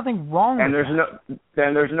 There's nothing wrong with that.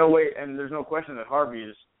 There's no question that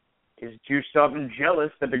Harvey is juiced up and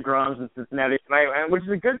jealous that DeGrom's in Cincinnati tonight, which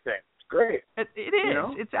is a good thing. It's great. It is. You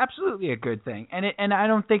know? It's absolutely a good thing. And I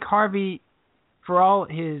don't think Harvey, for all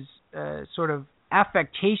his sort of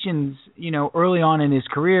affectations, you know, early on in his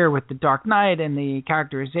career with the Dark Knight and the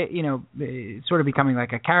characterization, you know, sort of becoming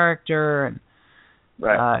like a character and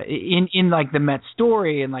in like the Met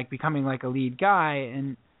story and like becoming like a lead guy.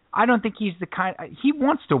 And I don't think he's the kind. He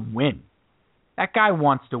wants to win. That guy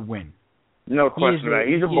wants to win. No question about it.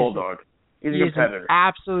 He's a bulldog. He's a competitor. An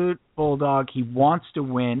absolute bulldog. He wants to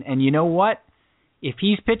win. And you know what? If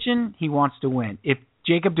he's pitching, he wants to win. If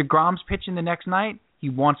Jacob deGrom's pitching the next night, he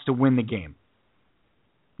wants to win the game.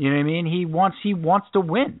 You know what I mean? He wants to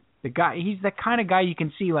win. The guy, he's the kind of guy you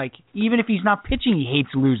can see, like, even if he's not pitching, he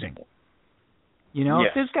hates losing. You know,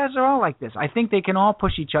 these guys are all like this. I think they can all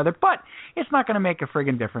push each other, but it's not going to make a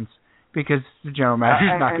friggin' difference because the general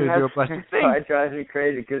manager's not going to do a blessed thing. It drives me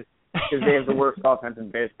crazy because they have the worst offense in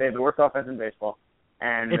baseball. They have the worst offense in baseball,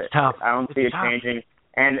 and it's tough. I don't see it changing.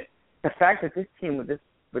 And the fact that this team with this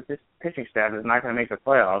pitching staff is not going to make the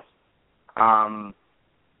playoffs,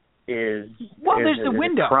 there's the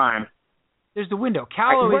window. Crime. There's the window.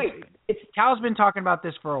 Cal's been talking about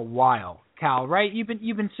this for a while. Cal, right? You've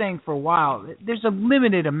been saying for a while. There's a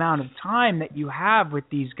limited amount of time that you have with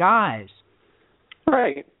these guys.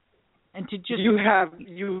 Right. And to just you have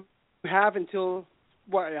until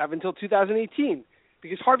 2018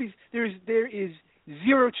 because there is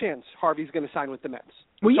zero chance Harvey's going to sign with the Mets.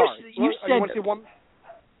 Well, you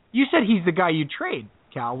said he's the guy you trade,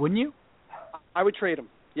 Cal, wouldn't you? I would trade him.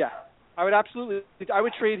 Yeah. I would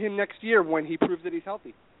trade him next year when he proves that he's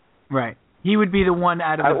healthy. Right. He would be the one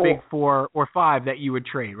out of the big 4 or 5 that you would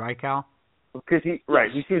trade, right, Cal? Because he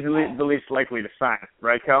seems the least likely to sign,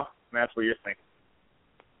 right, Cal? That's what you're thinking.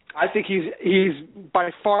 I think he's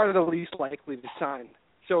by far the least likely to sign.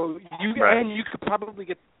 So you could probably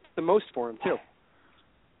get the most for him too.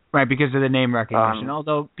 Right, because of the name recognition.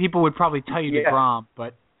 Although people would probably tell you DeGrom,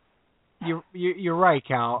 but you're right,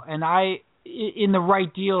 Cal. And in the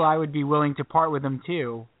right deal, I would be willing to part with him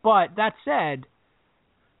too. But that said,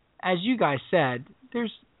 as you guys said,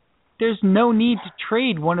 there's no need to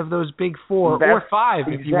trade one of those big 4 or 5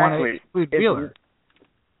 if you want to include Wheeler.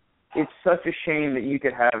 It's such a shame that you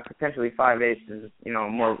could have potentially 5 aces, you know,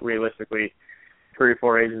 more realistically, 3 or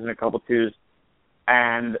 4 aces and a couple 2s,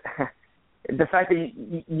 and the fact that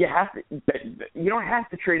you don't have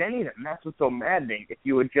to trade any of them. That's what's so maddening. If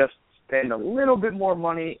you would just spend a little bit more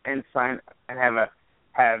money and sign and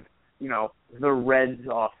have you know, the Reds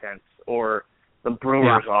offense or the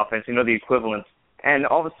Brewers offense, you know, the equivalents, and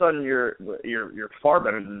all of a sudden you're far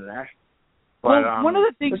better than the Nationals. But, one of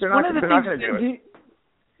the things.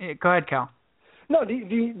 Go ahead, Cal. No,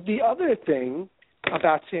 the other thing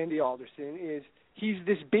about Sandy Alderson is he's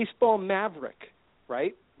this baseball maverick,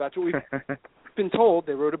 right? That's what we've been told.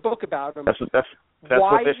 They wrote a book about him. That's what they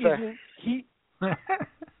say.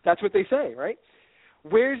 That's what they say, right?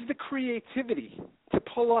 Where's the creativity to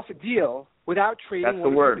pull off a deal without trading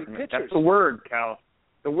one of the big pitchers? That's the word, Cal.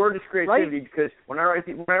 The word is creativity, because when I write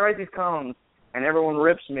these columns and everyone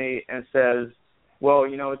rips me and says, well,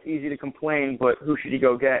 you know, it's easy to complain, but who should you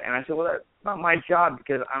go get? And I said, well, that's not my job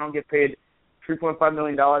because I don't get paid $3.5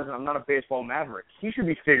 million and I'm not a baseball maverick. He should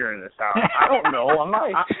be figuring this out. I don't know. I'm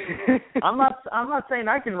not saying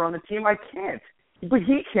I can run the team. I can't. But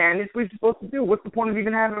he can. It's what he's supposed to do. What's the point of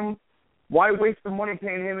even having him? Why waste the money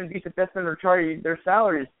paying him and beat the best in their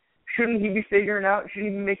salaries? Shouldn't he be figuring out?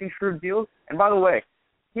 Shouldn't he be making shrewd deals? And by the way,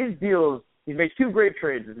 his deals, he's made two great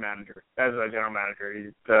trades as a general manager.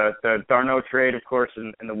 He's the Darno trade, of course,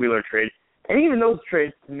 and the Wheeler trade. And even those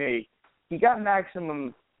trades, to me, he got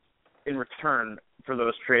maximum in return for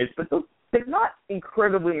those trades, but they're not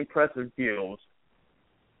incredibly impressive deals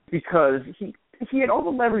because he had all the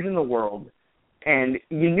leverage in the world, and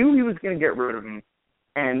you knew he was going to get rid of him.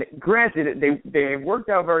 And granted, they worked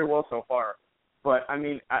out very well so far. But, I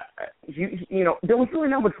mean, there was really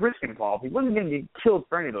not much risk involved. He wasn't going to get killed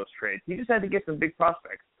for any of those trades. He just had to get some big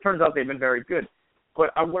prospects. Turns out they've been very good. But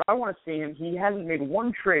what I want to see him, he hasn't made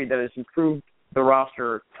one trade that has improved the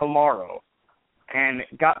roster tomorrow and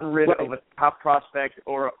gotten rid of a top prospect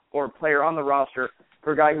or a player on the roster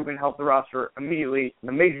for a guy who can help the roster immediately,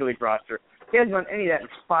 the Major League roster. He hasn't done any of that in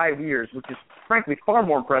 5 years, which is, frankly, far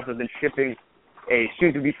more impressive than shipping a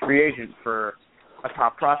soon-to-be free agent for a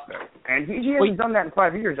top prospect. And he hasn't done that in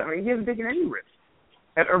 5 years. I mean, he hasn't taken any risk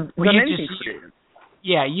or done anything creative.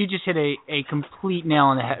 Yeah, you just hit a complete nail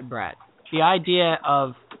on the head, Brad. The idea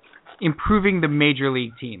of improving the Major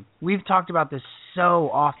League team. We've talked about this so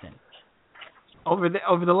often. Over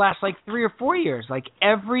the last, 3 or 4 years,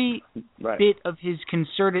 every bit of his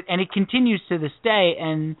concerted, and it continues to this day,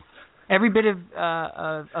 and every bit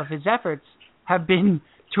of his efforts have been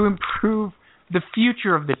to improve the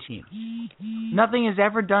future of the team. Nothing is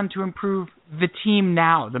ever done to improve the team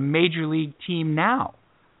now, the Major League team now.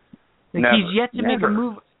 He's yet to make a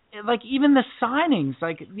move. Even the signings,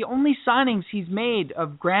 the only signings he's made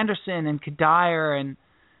of Granderson and Kadire and,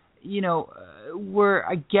 were,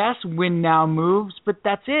 I guess, win now moves, but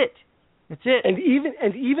that's it. That's it. And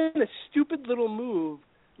even a stupid little move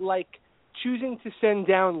like choosing to send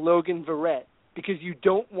down Logan Verrett because you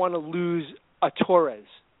don't want to lose a Torres.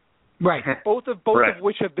 Right. Both of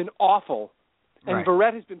which have been awful. And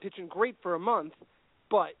Verrett has been pitching great for a month,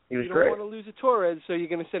 but you don't want to lose a Torres, so you're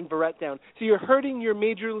going to send Verrett down. So you're hurting your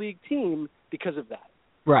Major League team because of that.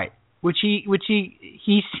 Right. Which he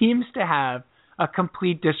seems to have a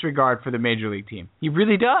complete disregard for the Major League team. He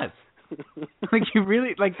really does.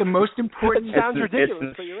 The most important. It sounds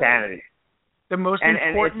ridiculous. It's insanity. Right. The most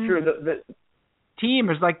important. And it's true. Team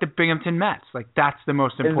is the Binghamton Mets. That's the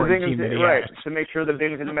most important team that he has. To make sure the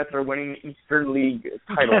Binghamton Mets are winning Eastern League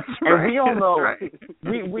titles. We all know.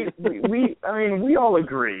 We all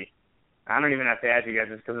agree. I don't even have to ask you guys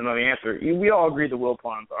this because I know the answer. We all agree the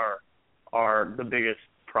Wilpons are the biggest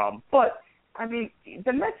problem. But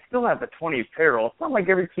the Mets still have the 20th payroll. It's not like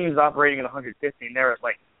every team's operating at 150 and they're at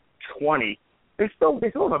 20. They still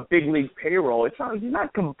have a big league payroll. He's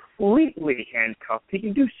not completely handcuffed. He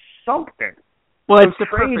can do something. Well, it's the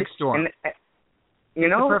perfect storm. It's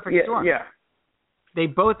the perfect storm. Yeah. They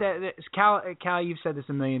both, Cal, you've said this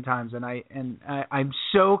a million times, and I'm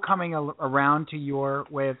so coming around to your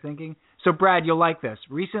way of thinking. So, Brad, you'll like this.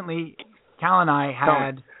 Recently, Cal and I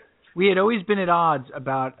had always been at odds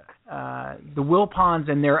about the Wilpons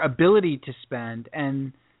and their ability to spend,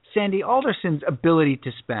 and Sandy Alderson's ability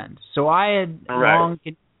to spend. So I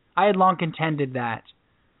had long contended that.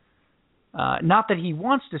 Not that he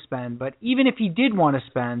wants to spend, but even if he did want to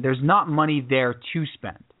spend, there's not money there to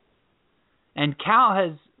spend. And Cal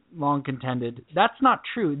has long contended that's not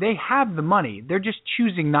true. They have the money. They're just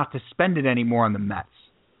choosing not to spend it anymore on the Mets.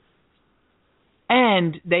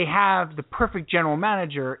 And they have the perfect general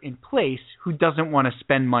manager in place who doesn't want to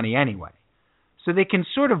spend money anyway. So they can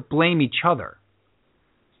sort of blame each other.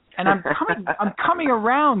 And I'm coming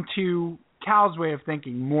around to Cal's way of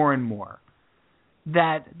thinking more and more.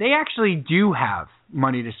 That they actually do have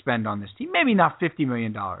money to spend on this team. Maybe not $50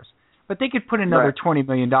 million, but they could put another $20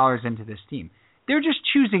 million into this team. They're just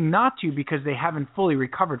choosing not to because they haven't fully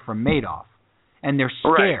recovered from Madoff, and they're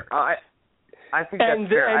scared. Right. I think that's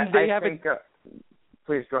fair. And they haven't.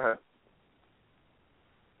 Please go ahead.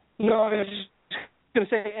 No, I was just going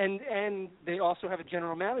to say, and they also have a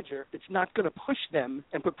general manager that's not going to push them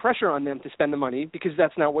and put pressure on them to spend the money because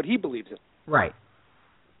that's not what he believes in. Right.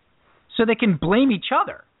 So they can blame each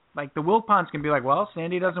other. The Wilpons can be well,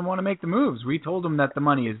 Sandy doesn't want to make the moves. We told him that the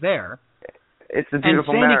money is there. It's a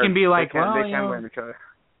beautiful marriage. And Sandy can be they can blame each other.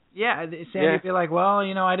 Yeah, Sandy be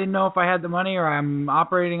I didn't know if I had the money or I'm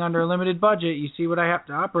operating under a limited budget. You see what I have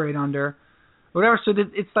to operate under. Whatever. So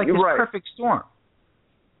it's this perfect storm.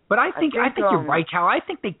 But I think you're right, Cal. I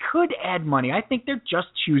think they could add money. I think they're just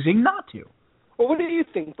choosing not to. Well, what do you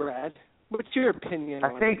think, Brad? What's your opinion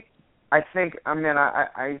on it? I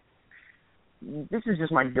this is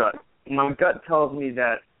just my gut. My gut tells me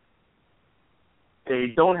that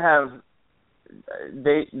they don't have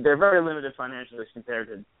they're very limited financially compared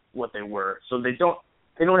to what they were. So they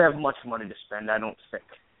don't have much money to spend, I don't think.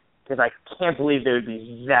 Because I can't believe they would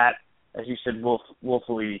be that, as you said,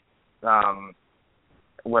 woefully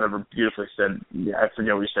whatever, beautifully said. Yeah, I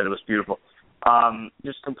forget what you said. It was beautiful.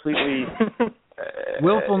 Just completely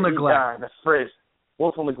willful neglect. The phrase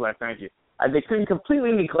willful neglect. Thank you. They couldn't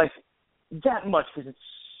completely neglect that much because it's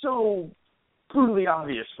so brutally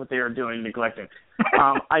obvious what they are doing, neglecting.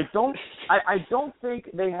 I don't think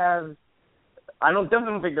they have. Definitely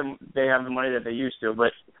don't think they have the money that they used to.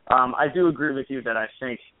 But I do agree with you that I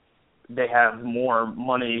think they have more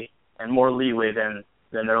money and more leeway than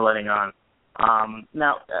they're letting on.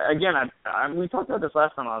 Now, again, we talked about this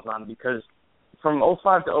last time I was on because from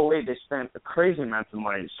 2005 to 2008 they spent a crazy amount of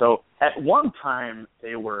money. So at one time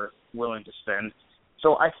they were willing to spend.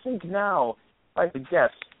 So I think now, if I could guess,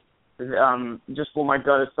 just what my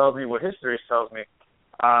gut tells me, what history tells me,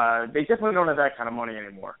 they definitely don't have that kind of money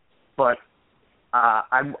anymore. But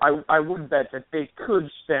I would bet that they could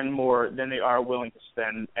spend more than they are willing to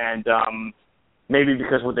spend, and maybe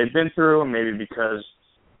because of what they've been through, and maybe because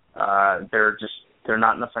they're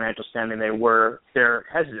not in the financial standing they were. They're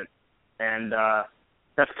hesitant, and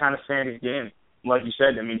that's kind of Sandy's game. Like you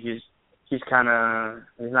said, I mean, he's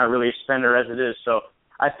not really a spender as it is. So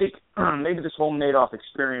I think maybe this whole Madoff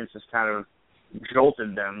experience has kind of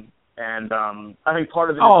jolted them, and I think part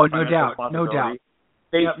of it. Oh, no doubt. No doubt.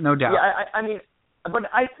 Yeah, I mean, but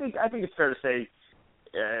I think it's fair to say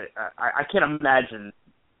I can't imagine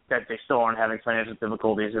that they still aren't having financial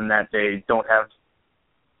difficulties and that they don't have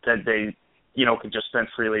that they could just spend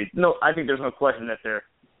freely. No, I think there's no question that they're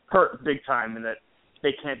hurt big time and that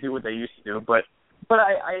they can't do what they used to do. But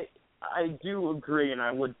I do agree, and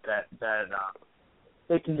I would bet that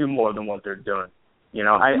they can do more than what they're doing.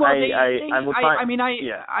 I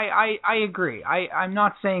agree. I'm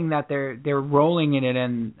not saying that they're rolling in it,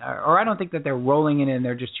 or I don't think that they're rolling in it and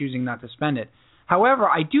they're just choosing not to spend it. However,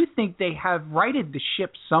 I do think they have righted the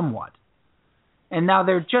ship somewhat, and now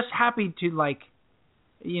they're just happy to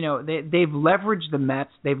they've leveraged the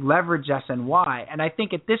Mets, they've leveraged SNY, and I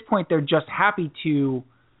think at this point they're just happy to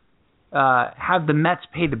have the Mets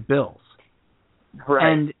pay the bills.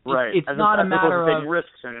 Right. And it's not a matter of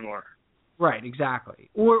risks anymore. Right, exactly.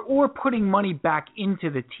 Or putting money back into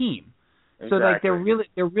the team. Exactly. So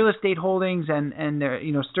their real estate holdings and their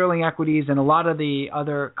Sterling equities and a lot of the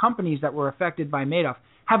other companies that were affected by Madoff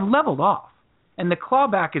have leveled off, and the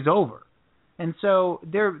clawback is over. And so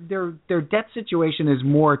their debt situation is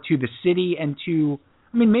more to the city and to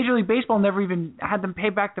Major League Baseball never even had them pay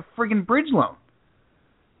back the friggin' bridge loan.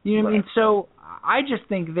 You know what I mean? So I just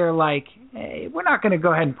think they're like, hey, we're not going to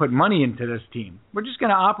go ahead and put money into this team. We're just going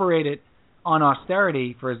to operate it on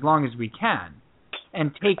austerity for as long as we can,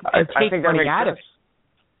 and take money out of it.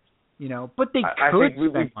 But they could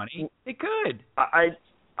spend money. They could.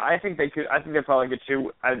 I think they could. I think they probably could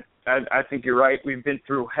too. I think you're right. We've been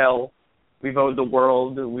through hell. We've owed the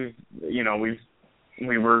world. We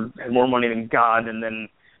had more money than God, and then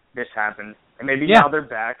this happened. And maybe now they're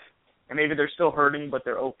back, and maybe they're still hurting, but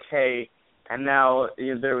they're okay. And now,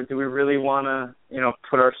 do we really want to,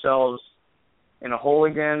 put ourselves in a hole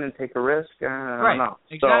again and take a risk? I don't know.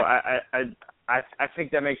 Exactly. So I think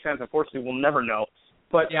that makes sense. Unfortunately, we'll never know.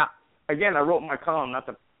 But again, I wrote my column, not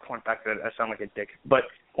to point back to it, I sound like a dick. But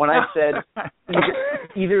when I said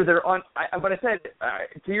either they're but I said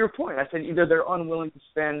to your point, I said either they're unwilling to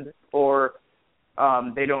spend or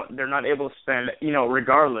they're not able to spend.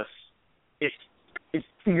 Regardless, it's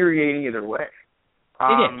infuriating either way.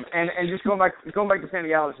 It is. And just going back to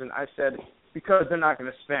Sandy Allison, I said because they're not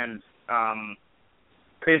going to spend.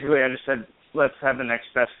 Basically, I just said, let's have the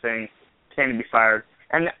next best thing, Sandy be fired.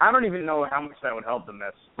 And I don't even know how much that would help the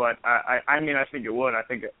Mets, but I think it would. I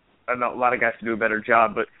think a lot of guys could do a better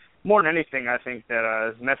job. But more than anything, I think that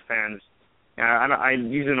as Mets fans, I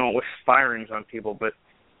usually don't wish firings on people, but,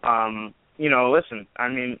 listen,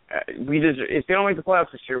 if they don't make the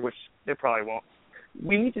playoffs this year, which they probably won't,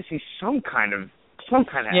 we need to see some kind of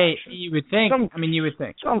action. Yeah, you would think. You would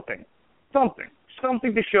think.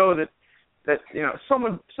 Something to show that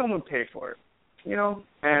someone paid for it, And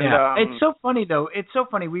it's so funny though. It's so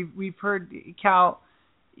funny. We've heard, Cal,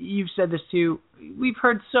 you've said this too. We've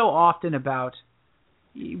heard so often about.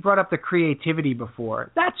 You brought up the creativity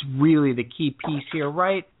before. That's really the key piece here,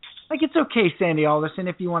 right? Like, it's okay, Sandy Alderson,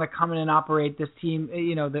 if you want to come in and operate this team.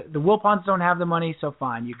 The Wilpons don't have the money, so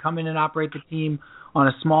fine. You come in and operate the team on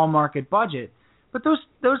a small market budget. But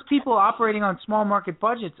those people operating on small market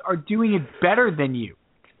budgets are doing it better than you.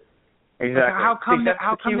 Exactly. How come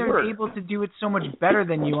they're able to do it so much better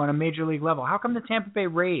than you on a major league level? How come the Tampa Bay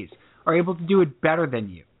Rays are able to do it better than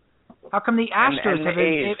you? How come the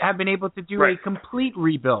Astros have been able to do a complete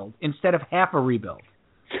rebuild instead of half a rebuild?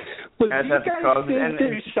 Well, do you guys think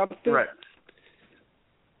there's something? Right.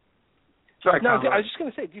 Sorry, no, I was just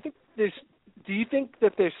going to say, do do you think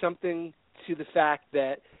that there's something to the fact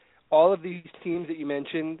that all of these teams that you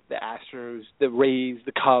mentioned, the Astros, the Rays,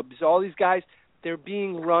 the Cubs, all these guys, they're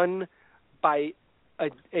being run by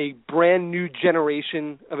a brand new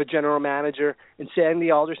generation of a general manager, and Sandy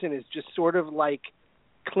Alderson is just sort of like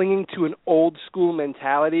clinging to an old school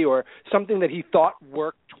mentality or something that he thought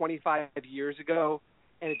worked 25 years ago,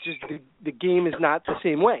 and it's just the game is not the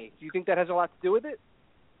same way. Do you think that has a lot to do with it?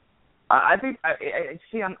 I think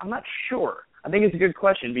I'm not sure. I think it's a good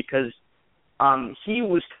question because he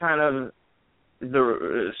was kind of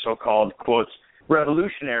the so-called, quotes,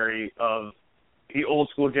 revolutionary of the old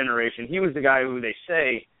school generation. He was the guy who they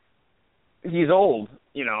say he's old,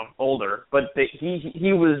 older, but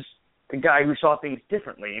he was the guy who saw things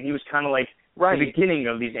differently, and he was kind of like the beginning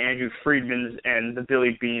of these Andrew Friedmans and the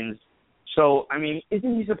Billy Beans. So, I mean,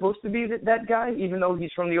 isn't he supposed to be that guy, even though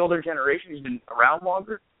he's from the older generation? He's been around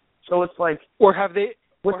longer. So it's like, or have they?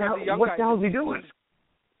 What the hell is he doing?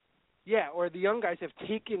 Yeah, or the young guys have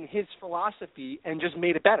taken his philosophy and just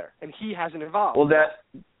made it better, and he hasn't evolved. Well,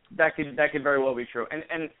 that could very well be true.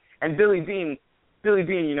 And Billy Bean,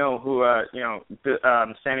 who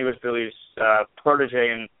Sandy was Billy's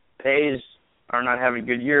protege, and the A's are not having a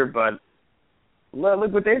good year, but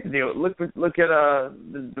look what they have to do. Look at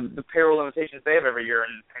the payroll limitations they have every year,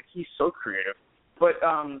 and he's so creative. But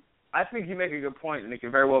I think you make a good point, and it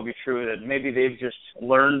could very well be true that maybe they've just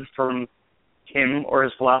learned from him or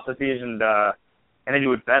his philosophies, and they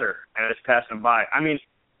do it better, and it's passed them by. I mean,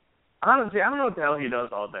 honestly, I don't know what the hell he does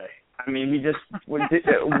all day. I mean, he just what does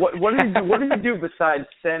he do besides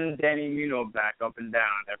send Danny Muno back up and down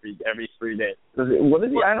every 3 days? What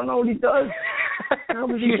is he? I don't know what he does. What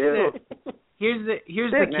does he do? Here's the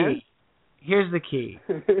key. Man. Here's the key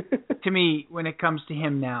to me when it comes to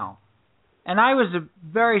him now. And I was a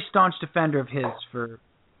very staunch defender of his for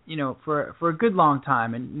a good long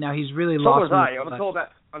time, and now he's really lost. So was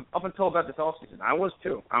I. Up until about this offseason, I was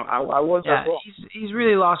too. I was. Yeah, he's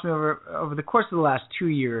really lost me over the course of the last 2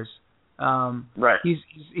 years. Right.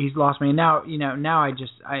 He's lost me. And now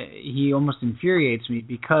he almost infuriates me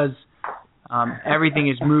because everything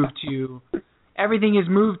is moved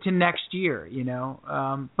to next year.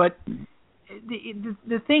 But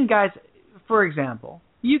the thing, guys, for example,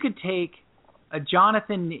 you could take a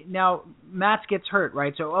Jonathan. Now Matz gets hurt,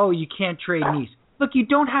 right? So you can't trade Nice. Look, you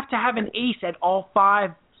don't have to have an ace at all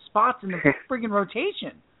 5 spots in the friggin'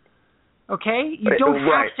 rotation. Okay? You don't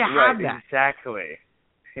have to have that. Exactly.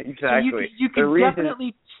 So you can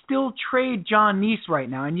definitely still trade John Nice right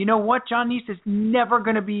now. And you know what? John Nice is never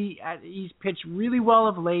going to be he's pitched really well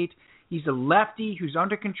of late. He's a lefty who's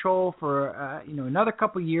under control for another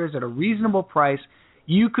couple of years at a reasonable price.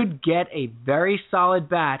 You could get a very solid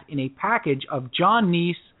bat in a package of John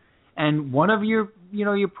Nice and one of your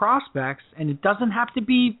prospects, and it doesn't have to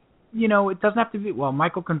be, well,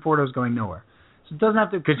 Michael Conforto's going nowhere. So it doesn't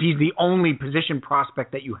have to, because he's the only position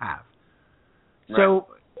prospect that you have. Right. So,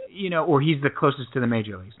 or he's the closest to the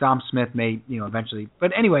major leagues. Dom Smith may, eventually.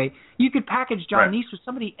 But anyway, you could package John Nice with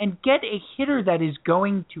somebody and get a hitter that is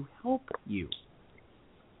going to help you.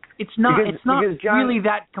 It's not really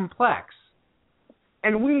that complex.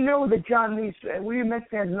 And we know that John Nice, we Mets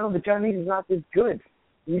fans know that John Nice is not this good.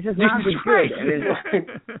 He's just not as good,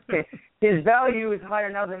 and his value is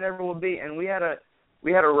higher now than it ever will be. And we had a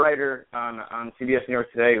writer on CBS New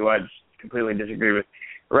York today who I just completely disagree with,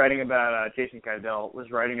 writing about Jason Keidel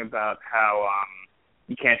was writing about how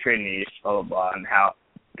you can't trade in the East, blah blah blah, and how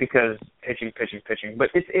because pitching. But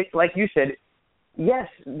it's like you said, yes,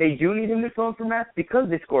 they do need him to fill in for Matz because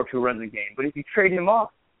they score 2 runs a game. But if you trade him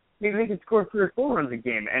off, maybe they could score 3 or 4 runs a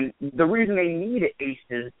game. And the reason they need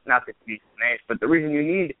aces, not that he's an ace, but the reason you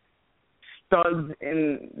need studs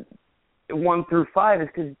in 1 through 5 is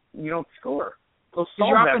because you don't score. So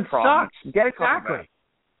solve that problem. Get a couple back.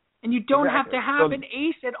 And you don't have to have an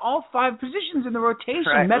ace at all 5 positions in the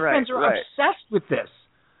rotation. Mets fans are obsessed with this.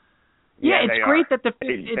 Yeah, it's great that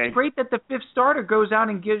the 5th starter goes out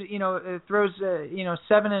and gives throws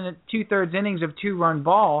 7 2/3 innings of 2-run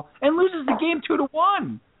ball and loses the game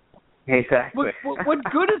 2-1. Exactly. What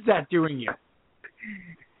good is that doing you?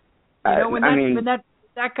 When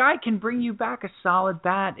that guy can bring you back a solid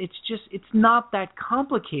bat, it's not that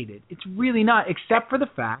complicated. It's really not, except for the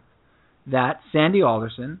fact that Sandy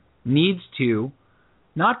Alderson needs to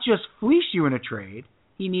not just fleece you in a trade.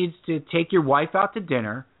 He needs to take your wife out to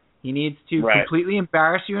dinner. He needs to completely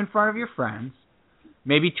embarrass you in front of your friends.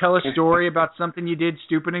 Maybe tell a story about something you did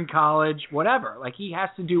stupid in college, whatever. Like, he has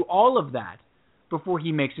to do all of that before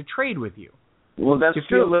he makes a trade with you. Well, that's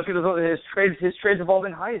true. Look at his trades. His trades have all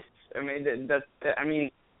been heists. And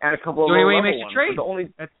a couple of the only way he makes ones. a trade.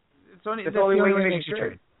 It's the only way he makes a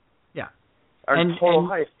trade. Yeah. total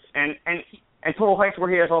heights, and total heights where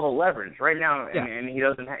he has all the leverage right now, and he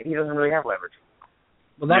doesn't really have leverage.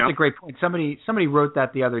 Well, that's a great point. Somebody wrote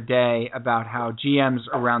that the other day about how GMs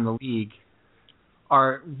around the league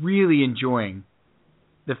are really enjoying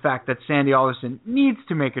the fact that Sandy Alderson needs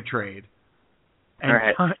to make a trade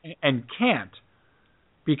and can't,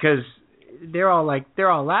 because they're all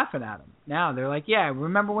laughing at him. Now they're like, yeah,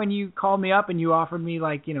 remember when you called me up and you offered me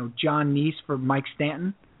John Neese for Mike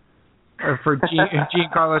Stanton or for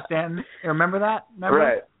Giancarlo Stanton? You remember that? Remember?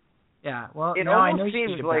 Right. Yeah. Well, it now almost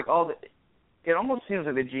seems like it almost seems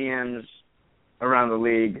like the GMs around the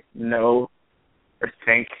league know or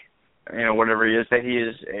think, whatever he is, that he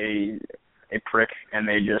is a prick, and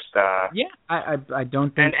they just I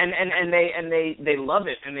don't think and they love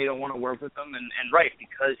it, and they don't want to work with him, and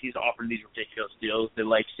because he's offered these ridiculous deals, they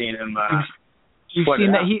like seeing him. You've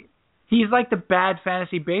seen that he's like the bad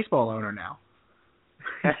fantasy baseball owner now.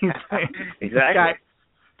 Exactly.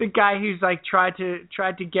 The guy who's tried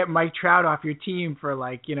to get Mike Trout off your team for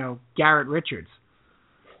Garrett Richards.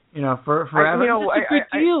 For forever. That's a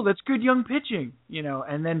good deal. That's good young pitching.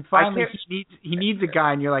 And then finally he needs a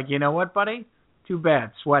guy, and you're like, you know what, buddy? Too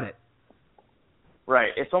bad. Sweat it.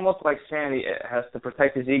 Right. It's almost like Sandy has to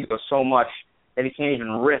protect his ego so much that he can't even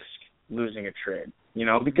risk losing a trade.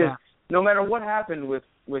 Because no matter what happened with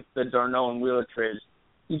the Darno and Wheeler trades,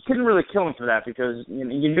 you couldn't really kill him for that, because you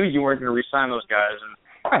knew you weren't going to re-sign those guys. And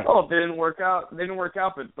if they didn't work out,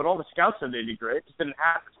 but all the scouts said they'd be great. It just didn't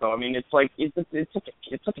happen. So I mean, it's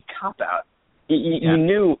such a cop out. You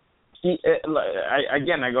knew.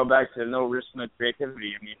 I go back to no risk, no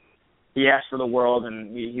creativity. I mean, he asked for the world,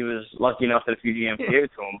 and he was lucky enough that a few GMs gave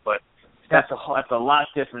it to him. But that's a lot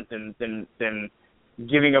different than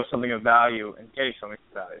giving up something of value and getting something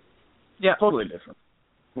of value. Yeah, totally different,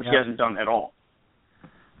 which he hasn't done at all.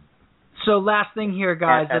 So last thing here,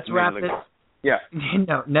 guys. Let's wrap this. Yeah.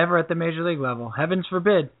 No, never at the major league level. Heavens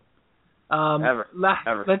forbid. Ever.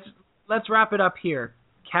 Let's wrap it up here.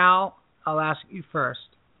 Cal, I'll ask you first.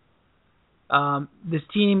 This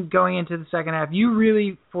team going into the second half, you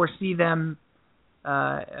really foresee them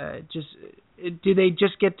do they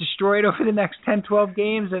just get destroyed over the next 10, 12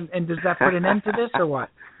 games, and does that put an end to this, or what?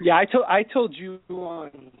 Yeah, I told you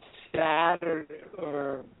on Saturday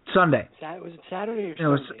or Sunday. Was it Saturday or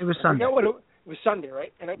Sunday? It was Sunday. It was Sunday,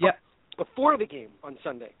 right? And before the game on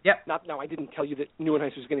Sunday. Yep. Now, I didn't tell you that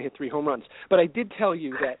Neuenhuis was going to hit 3 home runs, but I did tell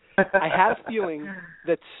you that I had a feeling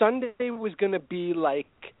that Sunday was going to be like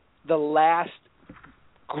the last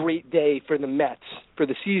great day for the Mets for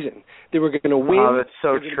the season. They were going to win. Oh, that's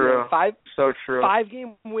so true. So true.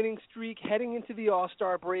 5-game winning streak heading into the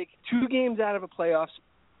All-Star break, 2 games out of a playoff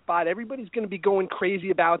spot. Everybody's going to be going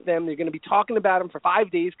crazy about them. They're going to be talking about them for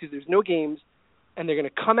 5 days because there's no games, and they're going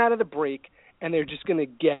to come out of the break, and they're just going to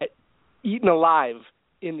get eaten alive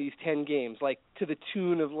in these 10 games, to the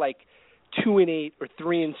tune of 2-8 or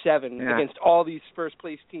 3-7 against all these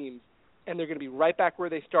first-place teams. And they're going to be right back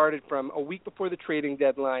where they started from a week before the trading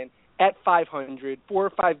deadline at 500, 4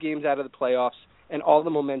 or 5 games out of the playoffs, and all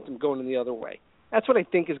the momentum going in the other way. That's what I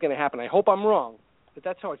think is going to happen. I hope I'm wrong, but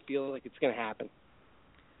that's how I feel like it's going to happen.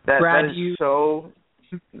 That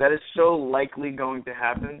is so likely going to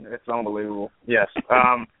happen. It's unbelievable. Yes.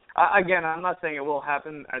 Again, I'm not saying it will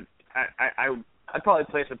happen. I'd probably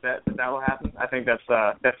place a bet that will happen. I think that's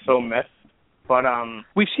so myth. But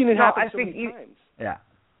we've seen it happen so many times. Yeah.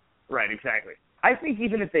 Right, exactly. I think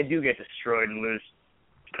even if they do get destroyed and lose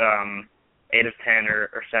 8 of 10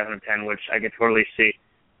 or 7 of 10, which I could totally see,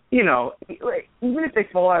 even if they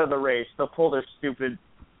fall out of the race, they'll pull their stupid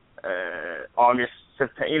August,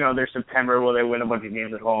 September, their September where they win a bunch of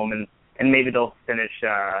games at home, and maybe they'll finish.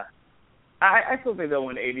 I still think they'll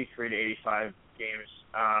win 83 to 85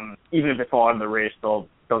 games. Even if they fall out of the race, they'll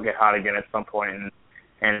get hot again at some point,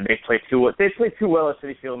 and they play too well at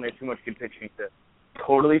Citi Field, and they have too much good pitching to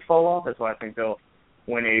totally fall off. That's why I think they'll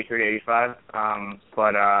win 83 to 85.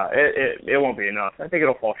 But it won't be enough. I think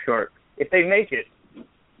it'll fall short. If they make it,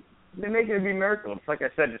 it'd be a miracle. It's like I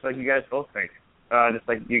said, just like you guys both think. Just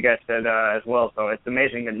like you guys said as well. So it's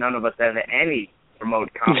amazing that none of us have any remote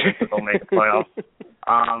confidence that they'll make the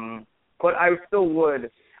playoffs. But I still would.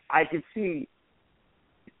 I could see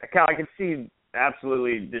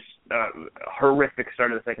absolutely this horrific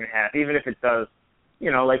start of the second half. Even if it does,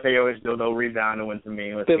 like they always do, they'll rebound and win some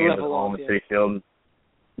meaningless games at home at Citi Field.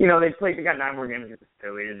 They got 9 more games against the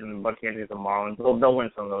Phillies and a bunch of games against the Marlins. They'll win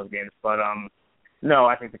some of those games. But no,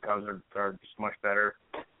 I think the Cubs are just much better.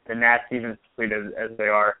 The Nats, even complete as they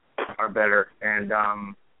are better. And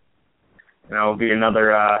it'll be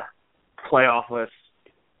another playoff-less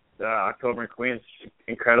October in Queens.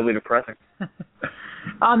 Incredibly depressing.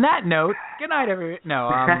 On that note, good night, everyone. No,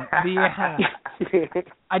 I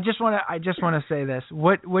just want to say this.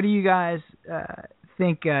 What do you guys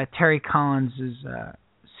think Terry Collins'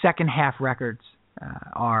 second half records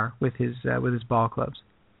are with his ball clubs?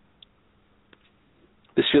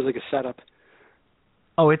 This feels like a setup.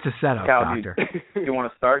 Oh, it's a setup, Cal, Doctor. Do you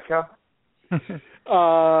want to start, Cal?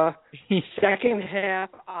 Second half,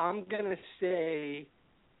 I'm gonna say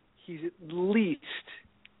he's at least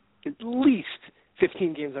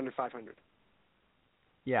 15 games under 500.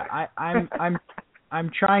 Yeah, I'm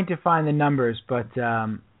trying to find the numbers, but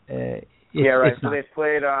right. It's so not. they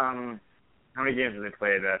played. How many games have they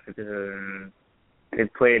played? They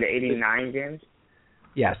played 89 games.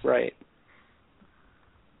 Yes. Right.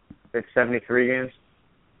 It's 73 games.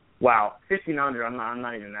 Wow, 15 under. I'm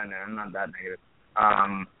not even that. I'm not that negative.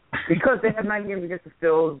 Because they have 9 games against the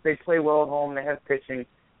Phils. They play well at home. They have pitching.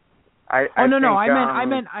 I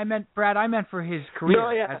meant Brad. I meant for his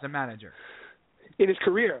career as a manager. In his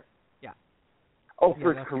career. Yeah. Oh,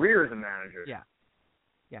 for his career as a manager. Yeah.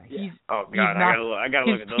 Yeah. Oh God, I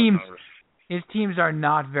gotta look at those numbers. His teams are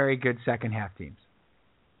not very good second half teams.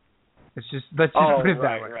 Let's just put it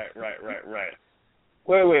that way. Right.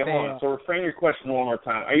 Wait, hold on. So reframe your question one more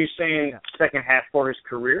time. Are you saying second half for his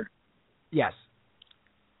career? Yes.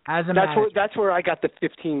 As a manager. That's where I got the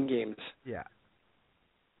 15 games. Yeah.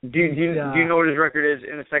 Do you know what his record is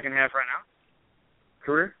in the second half right now?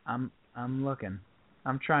 Career? I'm looking.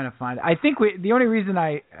 I'm trying to find it. I think the only reason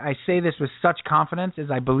I say this with such confidence is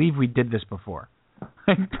I believe we did this before.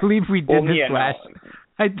 I believe we did this last.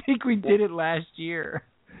 I think we did it last year.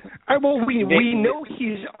 Well, we know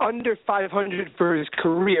he's under 500 for his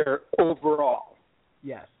career overall.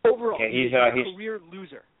 Yes. Overall, he's a career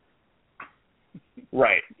loser.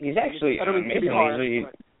 Right. He's actually amazing.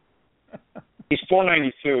 He's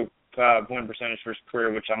 492 win percentage for his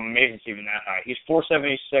career, which I'm amazed it's even that high. He's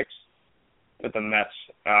 476 with the Mets,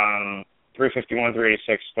 351,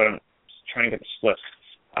 386, but I'm trying to get the split.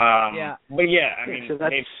 But I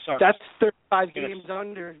mean, so that's 35 games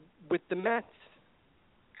under with the Mets.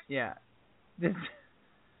 Yeah. And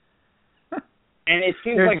it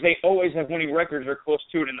seems like they always have winning records or close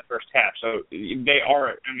to it in the first half. So they are,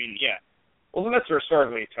 I mean, yeah. Well, the Mets are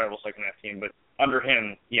historically a terrible second half team, but under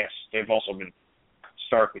him, yes, they've also been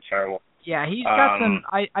historically terrible. Yeah, he's got some.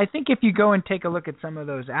 I think if you go and take a look at some of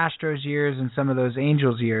those Astros years and some of those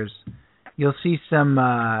Angels years, you'll see some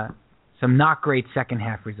not great second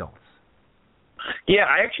half results. Yeah,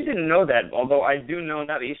 I actually didn't know that. Although I do know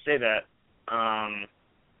now that you say that.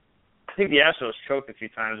 I think the Astros choked a few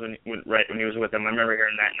times when he was with them. I remember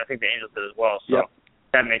hearing that, and I think the Angels did as well. So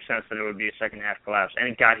that makes sense that it would be a second half collapse.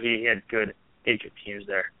 And God, he had good teams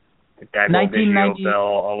there. The Bell,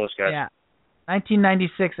 all those guys. Yeah.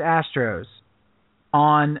 1996 Astros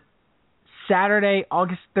on Saturday,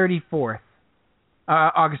 August 31st.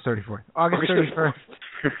 August 31st.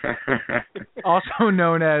 Also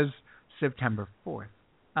known as September 4th.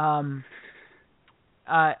 On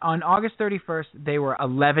August 31st, they were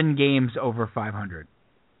 11 games over 500.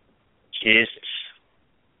 Jesus.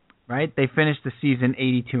 Right? They finished the season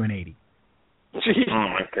 82-80. Jeez. Oh,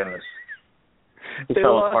 my goodness. They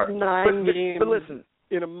lost 9 games but listen,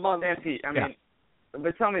 in a month. Sanpete, I mean,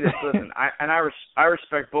 but tell me this. Listen, I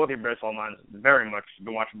respect both your baseball minds very much. You've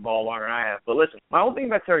been watching ball longer than I have. But listen, my whole thing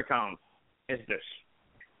about Terry Collins is this.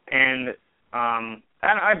 And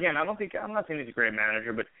again, I'm not saying he's a great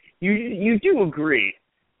manager, but you do agree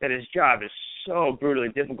that his job is so brutally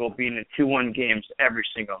difficult being in 2-1 games every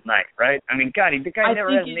single night, right? I mean, God, the guy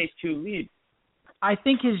never has an 8-2 lead. I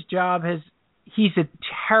think his job he's a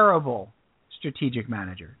terrible strategic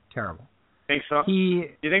manager. Terrible. Think so? You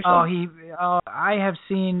think so? I have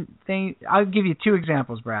seen things. I'll give you 2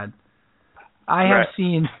 examples, Brad. I have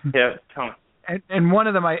seen. Yeah, tell me. And one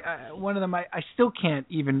of them I still can't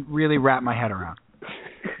even really wrap my head around.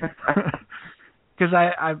 Because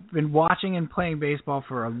I've been watching and playing baseball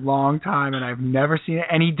for a long time, and I've never seen it.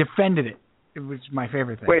 And he defended it. It was my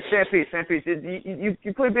favorite thing. Wait, Sanpete, did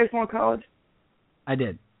you play baseball in college? I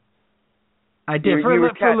did for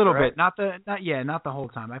a little bit, not the whole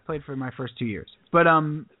time. I played for my first 2 years, but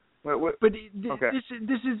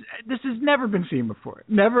this has never been seen before.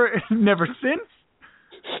 Never since.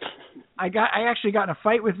 I actually got in a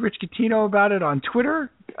fight with Rich Catino about it on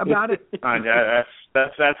Twitter about it.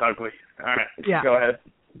 That's ugly. All right, yeah. Go ahead.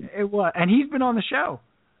 It was, and he's been on the show.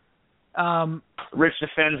 Rich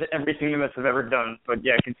defends everything the Mets have ever done, but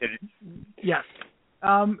yeah, continue. Yes.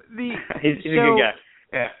 He's a good guy.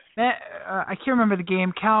 Yeah. I can't remember the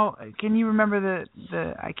game. Cal, can you remember the?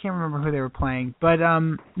 I can't remember who they were playing, but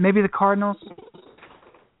maybe the Cardinals.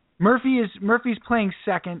 Murphy's playing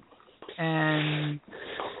second, and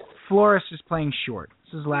Flores is playing short.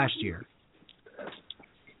 This is last year.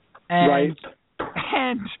 And, right.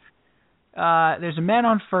 And there's a man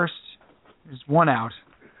on first. There's one out.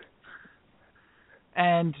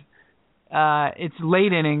 And it's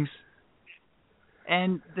late innings.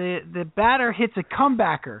 And the batter hits a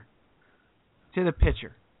comebacker to the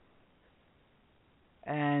pitcher.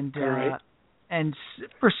 And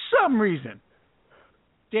for some reason,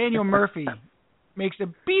 Daniel Murphy makes a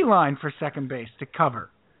beeline for second base to cover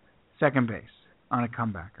second base on a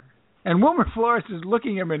comebacker. And Wilmer Flores is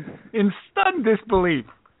looking at him in stunned disbelief.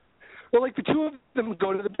 Well, like the two of them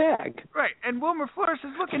go to the bag. Right. And Wilmer Flores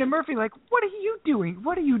is looking at Murphy like, what are you doing?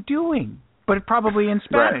 What are you doing? But probably in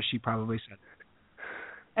Spanish, he probably said.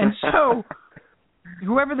 And so,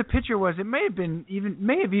 whoever the pitcher was, it may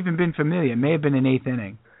have even been Familia. It may have been an eighth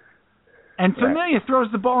inning. And Familia throws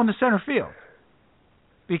the ball into center field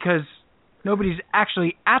because nobody's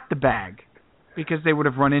actually at the bag because they would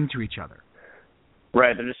have run into each other.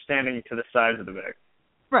 Right, they're just standing to the sides of the bag.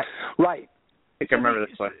 Right. Right. I think I remember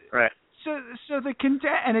this play. Right. So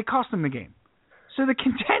and it cost them the game. So the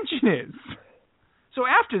contention is, so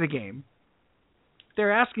after the game,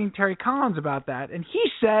 they're asking Terry Collins about that, and he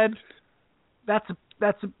said, that's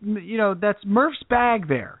Murph's bag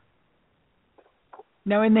there.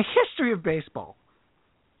 Now, in the history of baseball,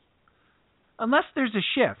 unless there's a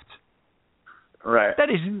shift, right, that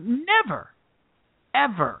is never,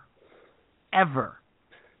 ever, ever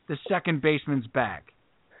the second baseman's bag.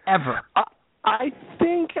 Ever. I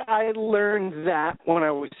think I learned that when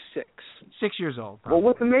I was 6. 6 years old. Probably. Well,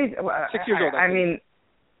 what's amazing... 6 years old, I mean...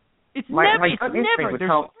 It's never.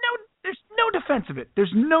 There's no defense of it.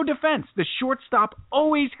 There's no defense. The shortstop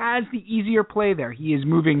always has the easier play there. He is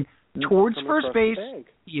moving towards first base.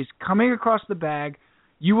 He is coming across the bag.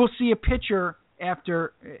 You will see a pitcher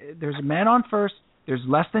after there's a man on first, there's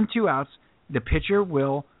less than 2 outs. The pitcher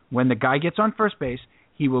will, when the guy gets on first base,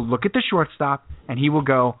 he will look at the shortstop and he will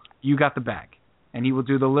go, you got the bag. And he will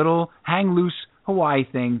do the little hang loose Hawaii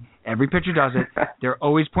thing. Every pitcher does it. They're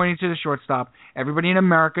always pointing to the shortstop. Everybody in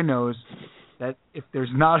America knows that if there's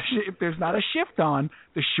not a shift on,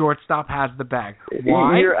 the shortstop has the bag.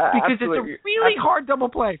 Why? Because it's a really hard double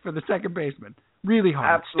play for the second baseman. Really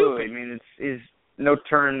hard. Absolutely. Stupid. I mean, it's no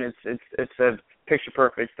turn. It's a picture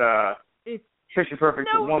perfect. Picture perfect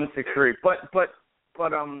 1-6-3. But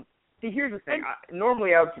see, here's the thing.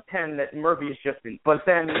 Normally I would contend that Murphy is just in, but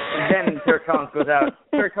then Terry Collins goes out.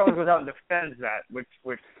 Terry Collins goes out and defends that, which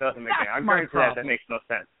doesn't make sense. I'm going to that makes no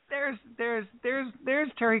sense. There's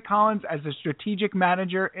Terry Collins as a strategic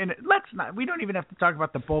manager, and we don't even have to talk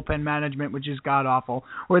about the bullpen management, which is god awful,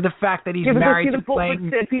 or the fact that he's married to playing.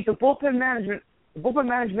 The bullpen management.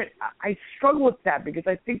 I struggle with that because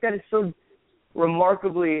I think that is so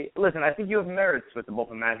remarkably. Listen, I think you have merits with the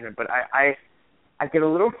bullpen management, but I get a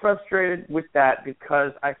little frustrated with that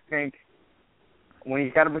because I think when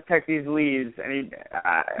he's got to protect these leads, and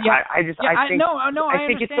I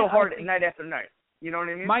think it's so hard night after night. You know what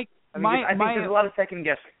I mean? I think there's a lot of second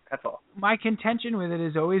guessing. That's all. My contention with it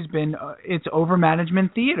has always been it's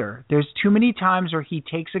over-management theater. There's too many times where he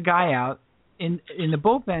takes a guy out in the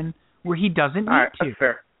bullpen where he doesn't need to. That's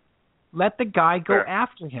fair. Let the guy go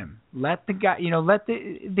after him. Let the guy, let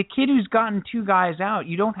the kid who's gotten 2 guys out.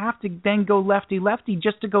 You don't have to then go lefty-lefty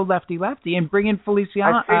just to go lefty-lefty and bring in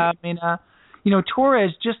Feliciano.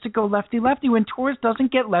 Torres just to go lefty-lefty when Torres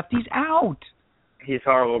doesn't get lefties out. He's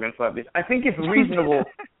horrible against lefties. I think if reasonable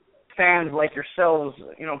fans like yourselves,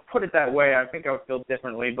 put it that way, I think I would feel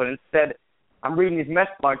differently. But instead, I'm reading these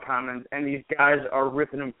Mets blog comments, and these guys are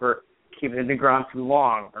ripping him for keeping the DeGrom too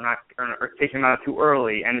long or taking him out too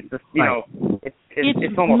early, and it's just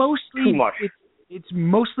it's almost too much. It's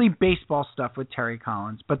mostly baseball stuff with Terry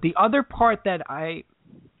Collins, but the other part that I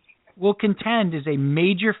will contend is a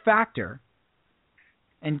major factor,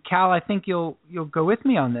 and Cal, I think you'll go with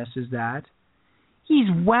me on this, is that he's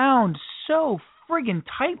wound so friggin'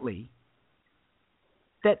 tightly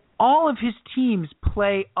that all of his teams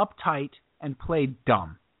play uptight and play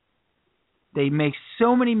dumb. They make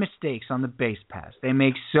so many mistakes on the base pass. They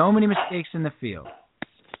make so many mistakes in the field.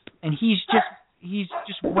 And he's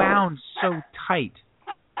just wound so tight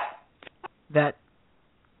that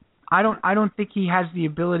I don't think he has the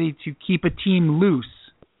ability to keep a team loose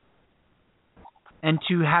and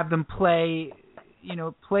to have them play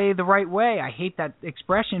the right way. I hate that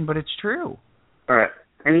expression, but it's true. All right.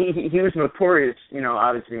 And he was notorious,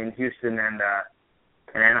 obviously in Houston and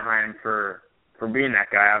Anaheim for being that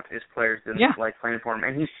guy out. His players didn't like playing for him.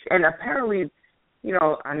 And apparently,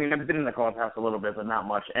 I've been in the clubhouse a little bit, but not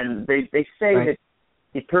much. And they say that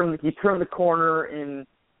he turned the corner in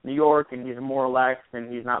New York and he's more relaxed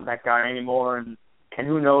and he's not that guy anymore. And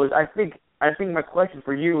who knows? I think my question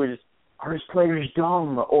for you is: are his players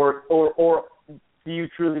dumb, or do you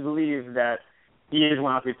truly believe that he is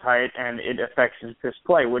one off tight and it affects his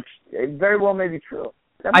play, which very well may be true.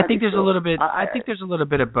 I think there's a little bit. I think there's a little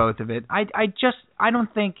bit of both of it. I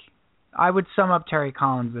don't think I would sum up Terry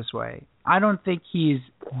Collins this way. I don't think he's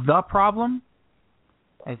the problem.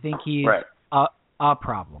 I think he's a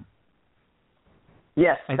problem.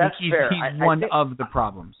 Yes, I that's think fair. He's one of the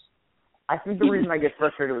problems. I think the reason I get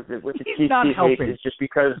frustrated with the he's not helping. is just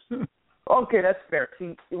because. Okay, that's fair.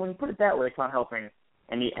 See, when you put it that way, it's not helping,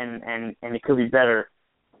 and it could be better.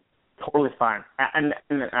 Totally fine, and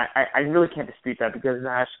I really can't dispute that because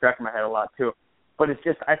I scratch my head a lot too. But it's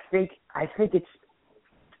just I think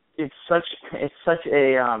it's such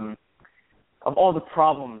a of all the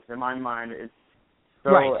problems in my mind, it's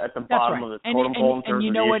so at the bottom of the totem pole in terms and you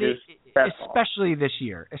of know the what? issues. Especially this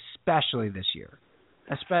year.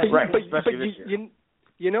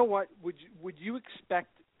 You know what? Would you expect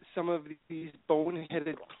some of these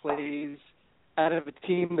boneheaded plays out of a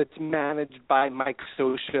team that's managed by Mike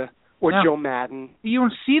Scioscia or Joe Madden? You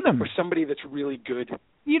don't see them. Or somebody that's really good.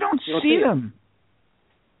 You don't see them.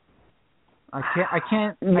 I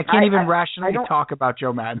can't even rationally talk about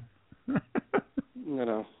Joe Madden.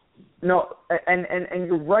 No, and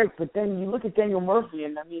you're right, but then you look at Daniel Murphy,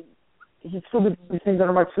 and I mean, he's still doing these things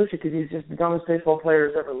under Mike Scioscia because he's just the dumbest baseball player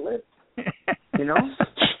who's ever lived. You know?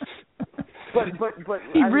 But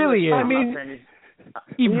he really is. I mean,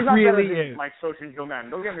 he he's not really better than is. Mike Scioscia and Joe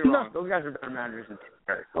Madden. Don't get me wrong; those guys are better managers than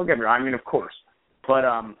Terry. Don't get me wrong. I mean, of course, but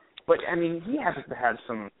I mean, he happens to have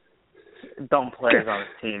some dumb players on his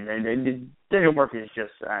team, and Daniel Murphy is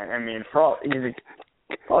just. I mean, he's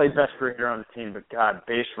probably the best hitter on the team, but God,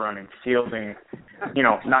 base running, fielding,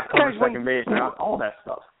 not covering second base, all that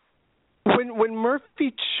stuff. When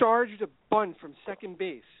Murphy charged a bunt from second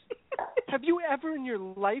base, have you ever in your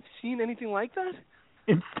life seen anything like that?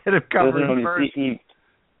 Instead of covering first,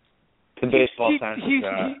 the baseball sense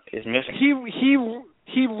is missing.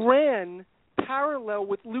 He ran parallel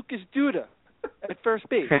with Lucas Duda at first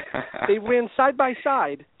base. They ran side by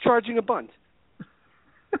side, charging a bunt.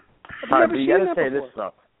 All right, but you got to say this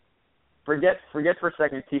stuff. Forget for a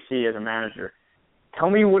second TC as a manager. Tell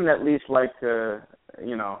me you wouldn't at least like to,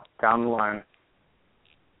 down the line,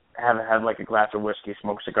 have like a glass of whiskey,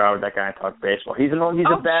 smoke a cigar with that guy, and talk baseball. He's a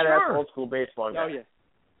badass old school baseball guy. Oh yeah.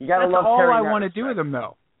 You got to love all Terry. I want to do with him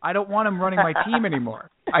though. I don't want him running my team anymore.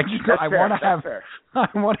 I want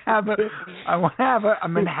to have a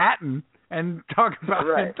Manhattan and talk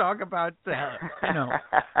about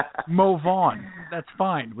Mo Vaughn. That's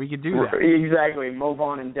fine. We could do that. Exactly, Mo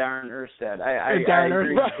Vaughn and Darren Erstad. I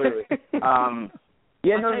agree completely.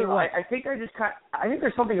 I think I think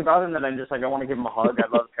there's something about him that I'm just like I want to give him a hug. I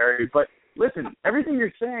love Terry, but listen, everything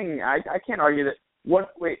you're saying, I can't argue that.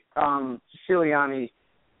 Siciliani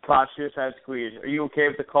botched suicide squeeze. Are you okay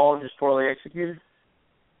with the call just poorly executed?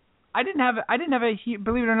 Believe it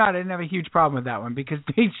or not, I didn't have a huge problem with that one because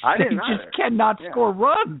they just cannot score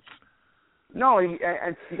runs. No, you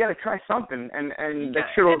got to try something, and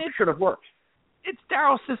that should have worked. It's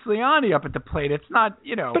Darryl Siciliani up at the plate. It's not,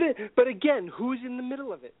 But again, who's in the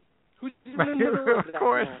middle of it? Who's in the middle of that? Of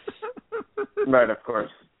course. Right, of course.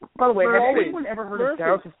 By the way, has anyone ever heard of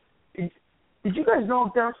Darryl? Did you guys know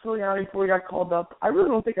of Darryl Siciliani before he got called up? I really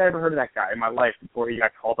don't think I ever heard of that guy in my life before he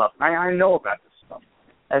got called up. I know about this stuff.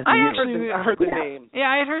 I heard the name. Yeah,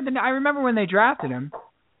 I had heard the name. I remember when they drafted him.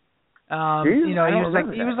 He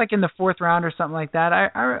was like in the fourth round or something like that.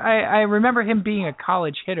 I remember him being a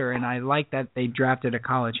college hitter, and I like that they drafted a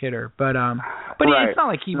college hitter. But it's not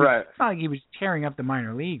like he was tearing up the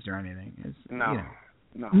minor leagues or anything. No.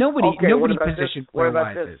 Nobody what positioned what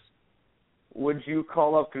about this. this? Would you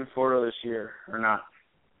call up Conforto this year or not?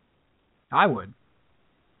 I would.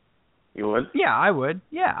 You would? Yeah, I would.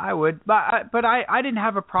 But I didn't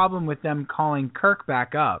have a problem with them calling Kirk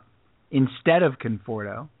back up instead of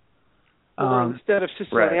Conforto. Or instead of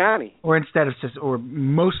Siciliani. Or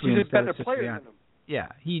mostly He's instead a better of Siciliani. player than him. Yeah,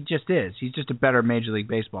 he just is. He's just a better Major League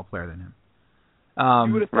Baseball player than him.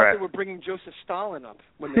 You would have thought they were bringing Joseph Stalin up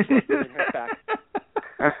when they brought him back.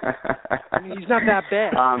 I mean, he's not that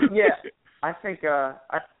bad. I think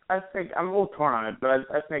I'm a little torn on it, but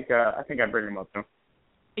I think I'd bring him up too.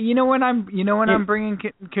 I'm bringing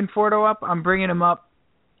Conforto up? I'm bringing him up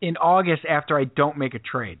in August after I don't make a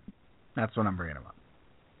trade. That's when I'm bringing him up.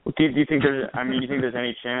 Do you think there's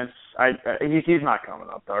any chance? He's not coming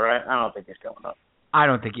up though, right? I don't think he's coming up. I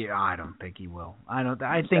don't think he will. I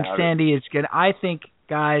think Sandy is gonna. I think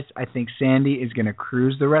Sandy is gonna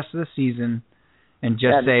cruise the rest of the season, and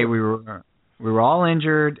just say we were We were all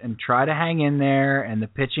injured, and try to hang in there, and the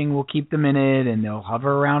pitching will keep them in it, and they'll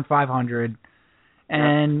hover around 500.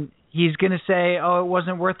 And he's going to say, oh, it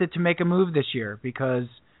wasn't worth it to make a move this year because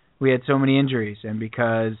we had so many injuries and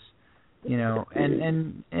because, you know,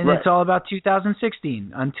 and it's all about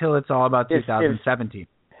 2016 until it's all about 2017.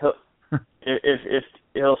 If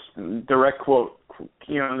he'll direct quote,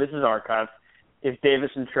 you know, this is archived. If Davis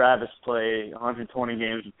and Travis play 120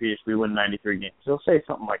 games apiece, we win 93 games. He'll say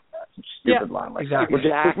something like that, some stupid line like that, which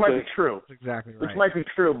might be true. That's exactly right. Which might be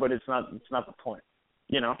true, but it's not the point,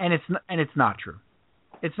 you know. And it's not true.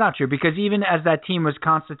 It's not true because even as that team was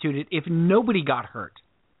constituted, if nobody got hurt,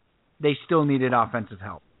 they still needed offensive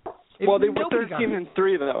help. Well, they were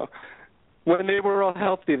 13-3 though. When they were all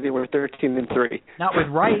healthy, they were 13-3. Not with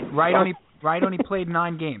Wright. Wright only played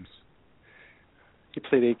 9 games. He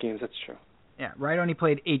played 8 games. That's true. Yeah, Wright only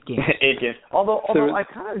played 8 games. 8 games. Although I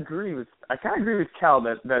kind of agree with Cal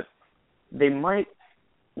that they might.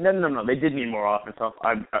 No. They did need more offense.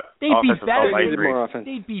 They'd be better.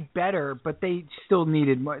 They'd be better, but they still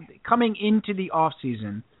needed more. Coming into the off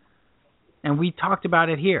season, and we talked about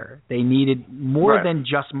it here. They needed more than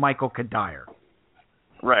just Michael Kadire.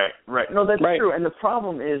 Right. No, that's true. And the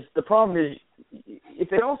problem is if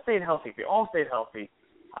they all stayed healthy,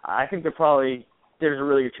 I think there's a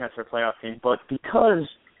really good chance for a playoff team. But because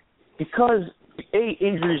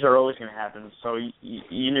injuries are always going to happen, so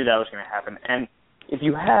you knew that was going to happen. And if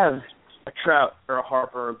you have a Trout or a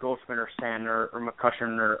Harper or a Goldschmidt or Sandner or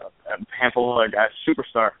McCutcheon or a handful of other guys,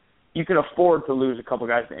 superstar, you can afford to lose a couple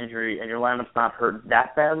guys to injury and your lineup's not hurt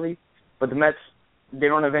that badly. But the Mets, they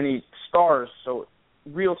don't have any stars,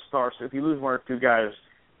 real stars. So if you lose 1 or 2 guys,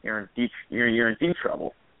 you're in deep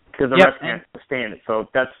trouble because the Mets can't sustain it. So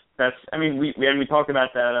that's. I mean, we talked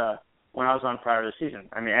about that when I was on prior to the season.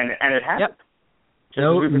 I mean, and it happened.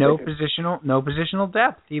 No positional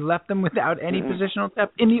depth. He left them without any positional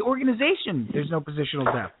depth in the organization. There's no positional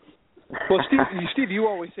depth. Well, Steve,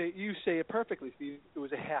 you say it perfectly. Steve, it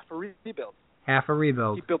was a half a rebuild. Half a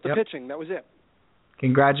rebuild. He built the pitching. That was it.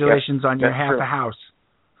 Congratulations on your half a house.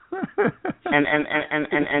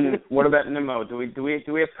 and what about Nimmo? Do we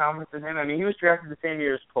have confidence in him? I mean, he was drafted the same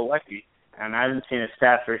year as Pilecki, and I haven't seen his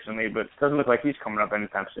stats recently, but it doesn't look like he's coming up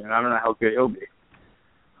anytime soon. I don't know how good he'll be.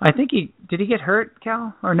 I think did he get hurt,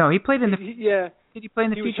 Cal? Or no, he played in the Did he play in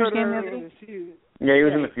the Futures game the other day? Yeah, he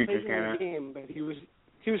was in the Futures game. But he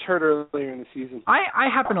was hurt earlier in the season. I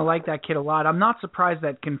happen to like that kid a lot. I'm not surprised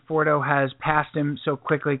that Conforto has passed him so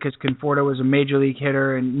quickly because Conforto was a major league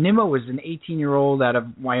hitter and Nimmo was an 18-year-old out of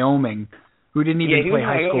Wyoming who didn't even play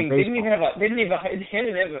high school baseball. They didn't have a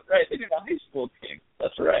high school team.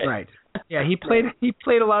 That's right. Right. Yeah, he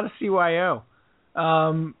played a lot of CYO.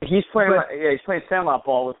 He's playing sandlot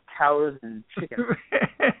ball with cows and chickens.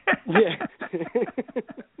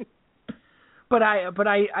 But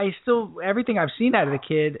I still, everything I've seen out of the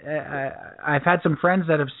kid, I've had some friends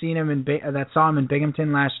that have seen him that saw him in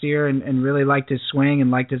Binghamton last year and really liked his swing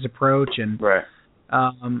and liked his approach and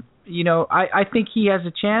you know, I think he has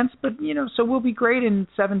a chance, but you know, so we'll be great in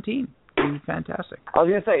 17. It'll be fantastic. I was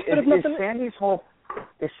gonna say,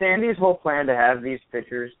 is Sandy's whole plan to have these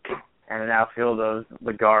pitchers and an outfield of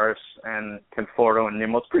Lagares and Conforto and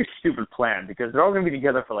Nimmo? It's a pretty stupid plan because they're all going to be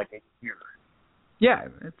together for like a year. Yeah,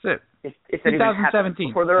 that's it. If 2017.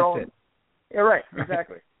 Before they're all. Yeah, right.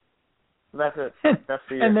 Exactly. That's it. That's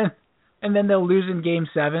the year. And then they'll lose in Game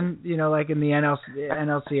 7, you know, like in the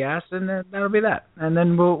NLCS, and then that'll be that. And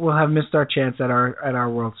then we'll have missed our chance at our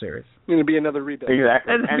World Series. It'll be another rebuild.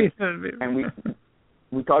 Exactly. And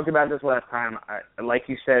we talked about this last time. Like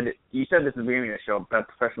you said this at the beginning of the show about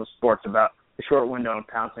professional sports, about the short window and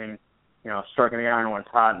pouncing, you know, striking the iron when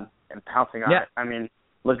it's hot and pouncing on it. I mean,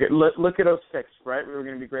 look at 06, right? We were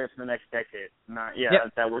going to be great for the next decade.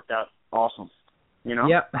 That worked out awesome. You know?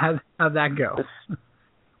 Yep. How'd that go?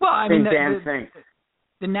 Well, I mean,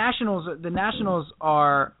 the Nationals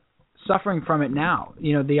are suffering from it now.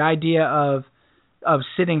 You know, the idea of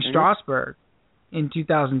sitting Strasburg in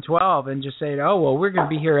 2012 and just saying, oh, well, we're going to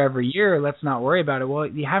be here every year. Let's not worry about it. Well,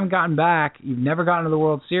 you haven't gotten back. You've never gotten to the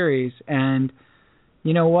World Series. And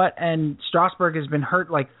you know what? And Strasburg has been hurt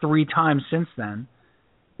like 3 times since then.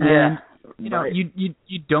 And, you know,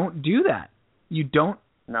 you don't do that. You don't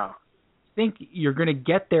think you're going to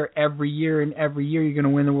get there every year, and every year you're going to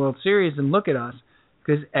win the World Series. And look at us,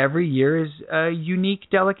 because every year is a unique,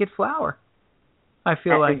 delicate flower. I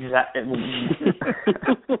feel like.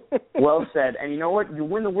 Well said. And you know what? You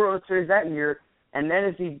win the World Series that year, and then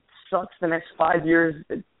if he sucks the next 5 years,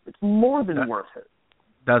 it's more than worth it.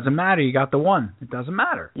 Doesn't matter. You got the one. It doesn't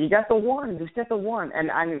matter. You got the one. Just get the one. And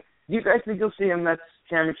I mean, do you guys think you'll see a Mets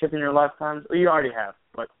championship in your lifetimes? Well, you already have,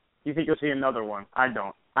 but You think you'll see another one? I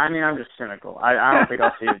don't. I mean, I'm just cynical. I don't think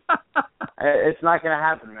I'll see it. It's not going to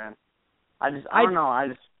happen, man. I don't know. I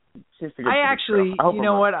seems to get. I actually, you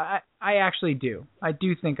know what? I actually do. I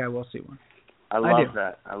do think I will see one. I love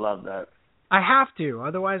that. I love that. I have to.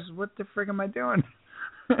 Otherwise, what the frig am I doing?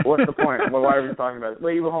 What's the point? Well, why are we talking about it?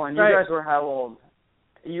 Wait, hold on. You guys were how old?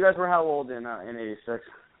 You guys were how old in '86?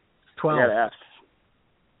 12. I gotta ask.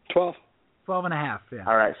 12. 12 and a half. Yeah.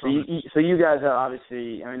 All right. So you guys are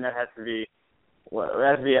obviously. I mean, that has to be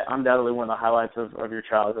undoubtedly one of the highlights of your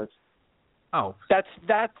childhood. Oh, that's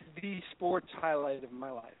the sports highlight of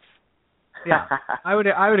my life. Yeah, I would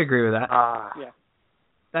agree with that. Yeah.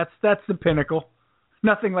 That's the pinnacle.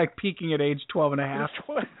 Nothing like peaking at age 12 and a half.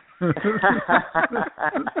 All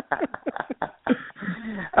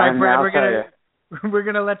right, Brad, we're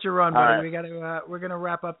gonna let you run, buddy. Right. We're gonna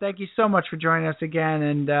wrap up. Thank you so much for joining us again.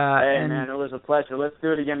 And man, it was a pleasure. Let's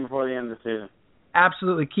do it again before the end of the season.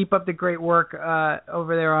 Absolutely. Keep up the great work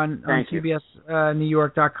over there on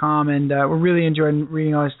CBSNewYork.com, and we're really enjoying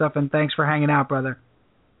reading all this stuff. And thanks for hanging out, brother.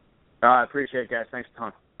 I appreciate it, guys. Thanks a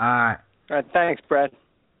ton. All right. All right. Thanks, Brad.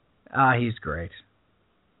 He's great.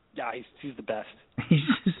 Yeah, he's the best.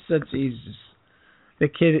 The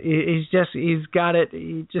kid. He's got it.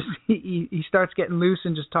 He starts getting loose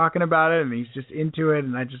and just talking about it, and he's just into it,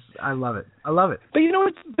 and I love it. I love it. But you know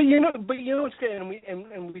what's good,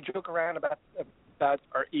 and we joke around about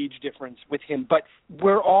our age difference with him, but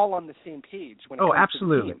we're all on the same page when it comes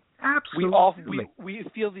absolutely. to the team. Absolutely. We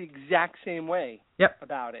feel the exact same way. Yep.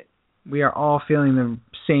 About it. We are all feeling the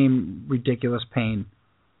same ridiculous pain.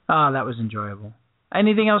 That was enjoyable.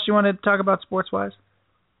 Anything else you want to talk about sports-wise?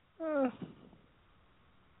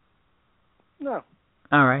 No.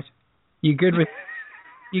 All right. You good with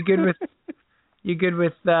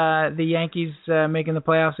the Yankees making the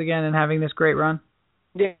playoffs again and having this great run?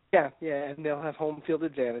 Yeah, and they'll have home field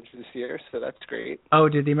advantage this year, so that's great. Oh,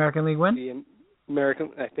 did the American League win? The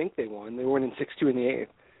American, I think they won. They won in 6-2 in the 8th.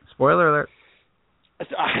 Spoiler alert.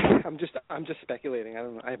 I'm just speculating. I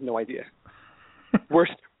don't know. I have no idea.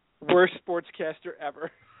 Worst sportscaster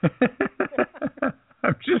ever.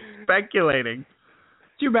 I'm just speculating.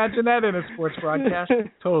 Could you imagine that in a sports broadcast?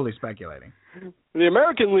 Totally speculating. The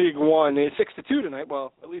American League won 6-2 tonight.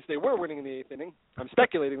 Well, at least they were winning in the 8th inning. I'm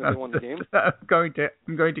speculating that they won the game. I'm going to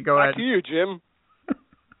go ahead. Back to you, Jim.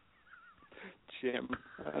 Jim.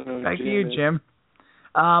 I don't know. Back to you, Jim.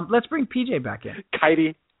 Let's bring PJ back in.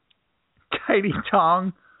 Kitey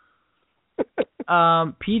Tong.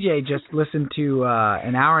 PJ just listened to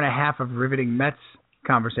an hour and a half of riveting Mets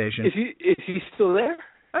conversation. Is he still there?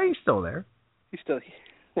 Oh, he's still there. He's still here.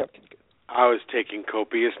 Okay, good. I was taking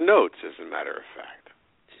copious notes, as a matter of fact.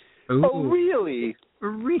 Ooh. Oh, really?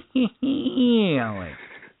 Really?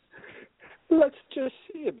 Let's just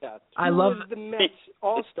see about it. Who was the Mets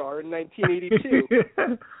All-Star in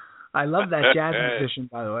 1982? I love that jazz musician,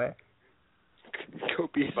 by the way.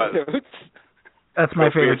 Copious notes. That's my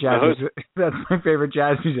favorite jazz. That's my favorite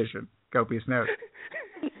jazz musician. Copious notes.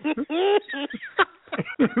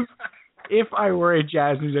 If I were a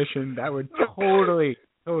jazz musician, that would totally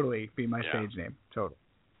be my stage name. Totally.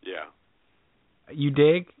 Yeah. You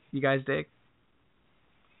dig? You guys dig?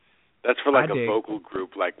 That's for like a vocal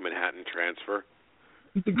group like Manhattan Transfer.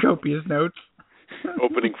 The Copious Notes.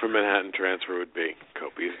 Opening for Manhattan Transfer would be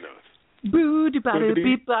Copious Notes. A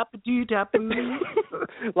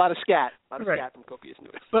lot of scat. Scat from Copious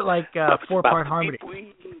Notes. But like 4-part harmony.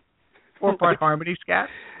 4-part harmony scat?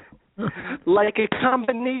 Like a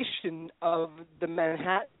combination of the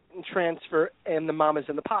Manhattan Transfer and the Mamas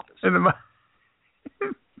and the Papas. And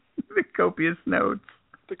the Copious Notes.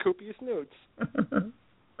 The Copious Notes.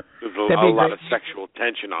 There's a lot of sexual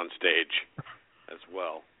tension on stage as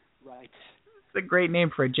well. Right. It's a great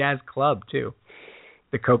name for a jazz club, too.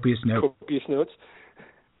 The Copious Note. Copious Notes.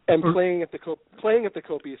 And playing at the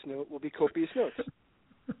Copious Note will be Copious Notes.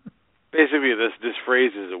 Basically, this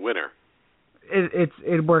phrase is a winner.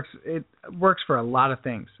 It works for a lot of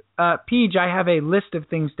things. Peej, I have a list of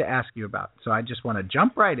things to ask you about, so I just want to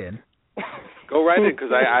jump right in. Go right in,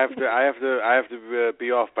 because I have to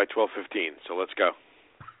be off by 12:15. So let's go.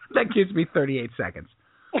 That gives me 38 seconds.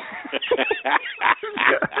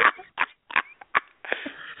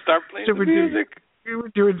 Start playing the music. We're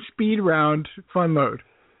doing speed round, fun mode.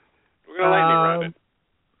 We're gonna lightning round it.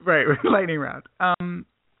 Right, lightning round.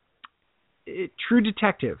 True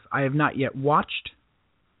Detective, I have not yet watched.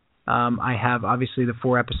 I have obviously the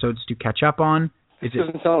 4 episodes to catch up on. It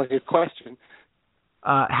doesn't sound like a question.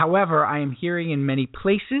 However, I am hearing in many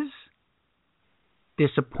places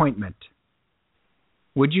disappointment.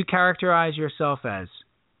 Would you characterize yourself as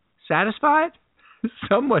satisfied?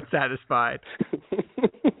 Somewhat satisfied.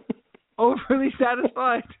 overly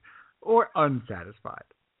satisfied or unsatisfied?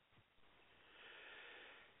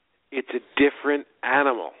 It's a different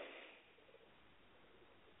animal.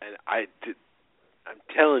 And I'm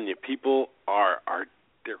telling you, people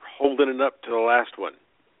they're holding it up to the last one.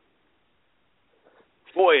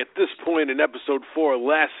 Boy, at this point in episode 4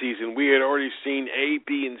 last season, we had already seen A,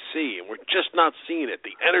 B, and C, and we're just not seeing it.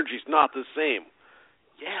 The energy's not the same.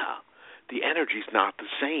 Yeah, the energy's not the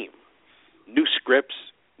same. New scripts,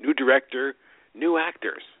 new director, new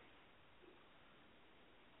actors.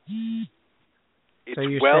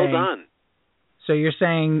 It's done. So you're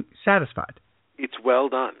saying satisfied? It's well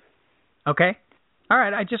done. Okay. All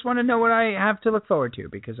right. I just want to know what I have to look forward to,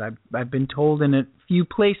 because I've been told in a few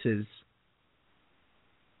places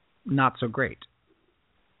not so great.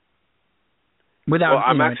 Without, well,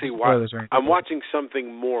 I'm watching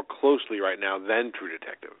something more closely right now than True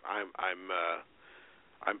Detective. I'm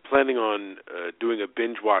planning on doing a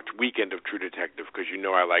binge watch weekend of True Detective, because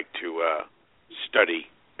I like to study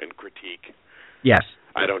and critique. Yes.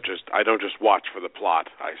 I don't just watch for the plot.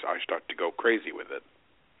 I start to go crazy with it.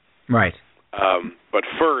 Right. But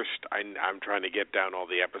first, I'm trying to get down all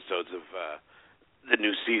the episodes of the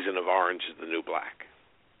new season of Orange is the New Black.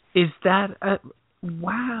 Is that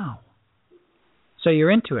wow? So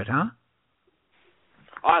you're into it, huh?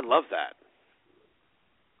 Oh, I love that.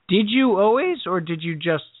 Did you always, or did you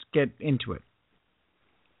just get into it?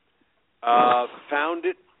 Found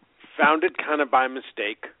it kind of by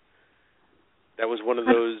mistake. That was one of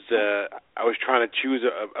those, I was trying to choose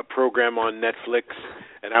a program on Netflix,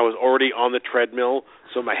 and I was already on the treadmill,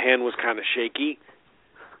 so my hand was kind of shaky,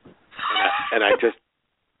 and I just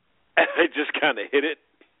kind of hit it.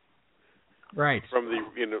 Right. From the,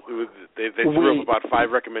 they threw up about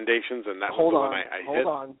 5 recommendations, and that was the one I hit.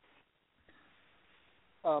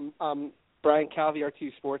 Hold on. Brian Calvi,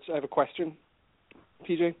 RTU Sports. I have a question,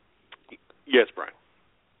 PJ. Yes, Brian.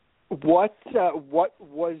 What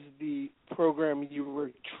was the program you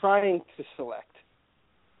were trying to select?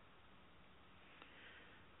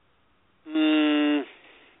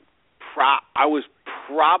 I was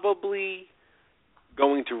probably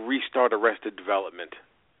going to restart Arrested Development,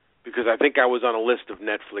 because I think I was on a list of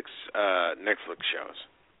Netflix shows.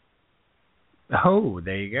 Oh,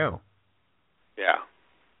 there you go. Yeah.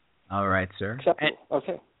 All right, sir.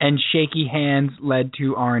 Okay. And shaky hands led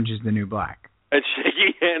to Orange is the New Black. And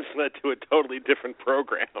shaky hands led to a totally different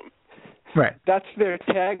program. Right. That's their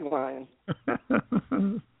tagline.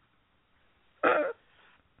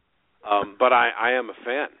 But I am a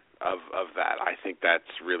fan of that. I think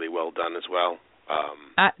that's really well done as well.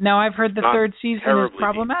 Now, I've heard the third season is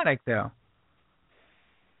problematic, though.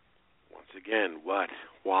 Once again, what?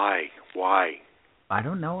 Why? I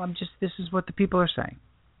don't know. This is what the people are saying.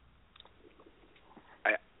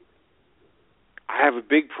 I have a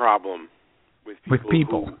big problem with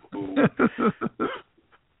people. Who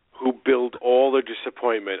build all their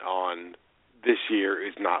disappointment on this year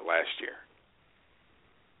is not last year.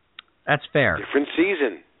 That's fair. Different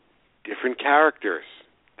season, different characters.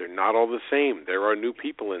 They're not all the same. There are new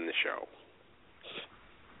people in the show.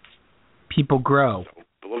 People grow. So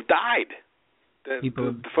people have died.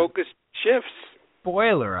 The focus shifts.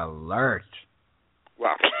 Spoiler alert.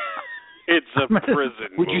 Well, it's a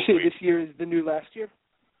prison Would you say movie. this year is the new last year?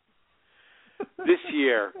 This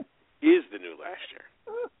year is the new last year.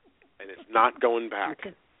 And it's not going back.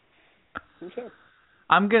 Okay.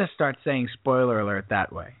 I'm going to start saying spoiler alert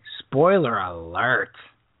that way. Spoiler alert.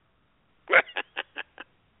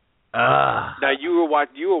 Now, you were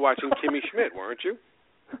watching Kimmy Schmidt, weren't you?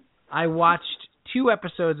 I watched 2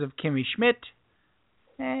 episodes of Kimmy Schmidt,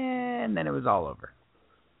 and then it was all over.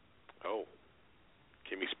 Oh.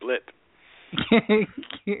 Kimmy split.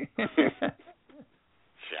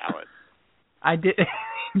 Shallot. I did.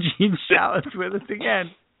 Gene Shallot's with us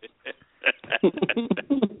again.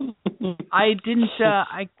 I didn't.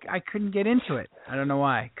 I couldn't get into it. I don't know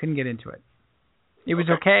why. Couldn't get into it. It was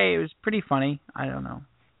okay. It was pretty funny. I don't know.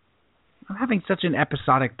 I'm having such an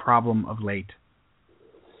episodic problem of late.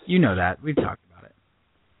 You know that. We've talked about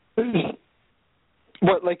it.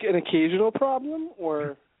 What, like an occasional problem,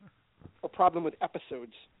 or a problem with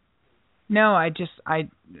episodes? No, I just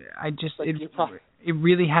it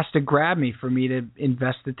really has to grab me for me to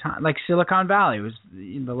invest the time. Like Silicon Valley was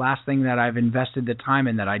the last thing that I've invested the time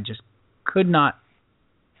in that I just could not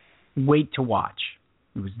wait to watch.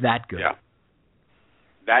 It was that good. Yeah.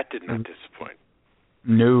 That did not disappoint.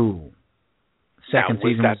 No. Second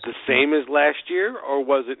season was that the same as last year, or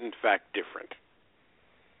was it in fact different?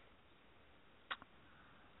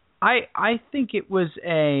 I think it was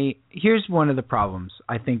here's one of the problems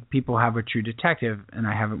I think people have with True Detective, and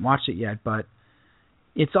I haven't watched it yet, but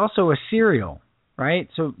it's also a serial, right?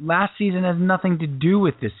 So last season has nothing to do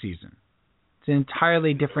with this season. It's an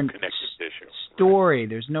entirely different story.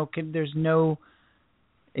 There's no connection.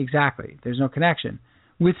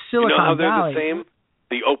 With Silicon Valley, Valley, they're the same?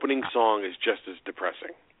 The opening song is just as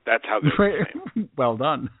depressing. That's how they're the same. Well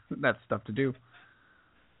done. That's stuff to do.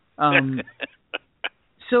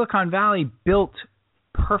 Silicon Valley built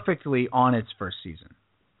perfectly on its first season.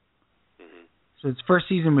 Mm-hmm. So its first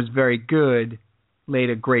season was very good, laid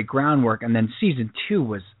a great groundwork, and then season 2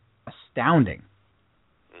 was astounding.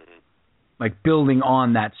 Mm-hmm. Like building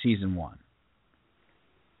on that season 1.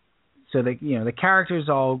 So the characters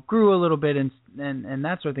all grew a little bit and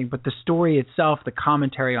that sort of thing, but the story itself, the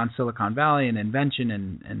commentary on Silicon Valley and invention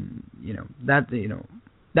and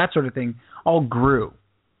that sort of thing all grew.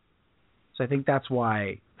 So I think that's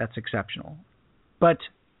why that's exceptional. But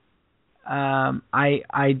I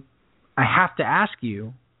have to ask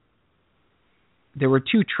you, there were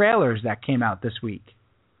 2 trailers that came out this week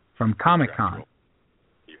from Comic-Con.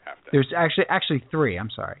 You have to. There's actually 3, I'm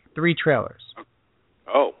sorry. 3 trailers.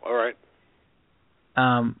 Oh, all right.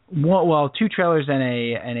 2 trailers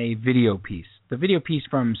and a video piece. The video piece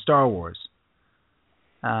from Star Wars.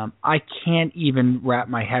 I can't even wrap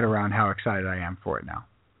my head around how excited I am for it now.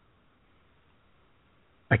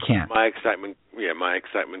 I can't. My excitement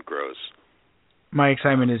grows. My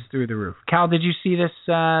excitement is through the roof. Cal, did you see this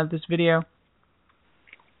video?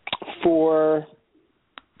 For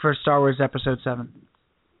Star Wars Episode 7?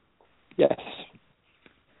 Yes.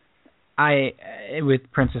 With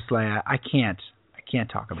Princess Leia, I can't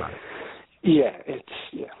talk about it. Yeah.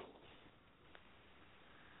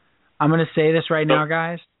 I'm going to say this right now,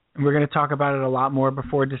 guys, and we're going to talk about it a lot more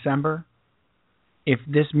before December. If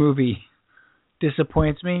this movie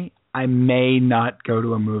disappoints me, I may not go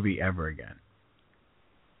to a movie ever again.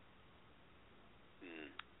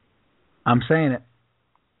 I'm saying it.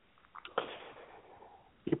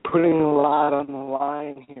 You're putting a lot on the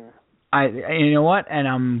line here. You know what? And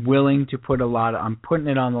I'm willing to put I'm putting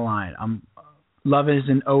it on the line. Love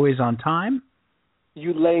isn't always on time.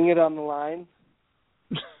 You laying it on the line?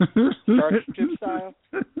 Starship style?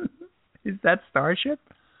 Is that Starship?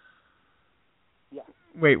 Yeah.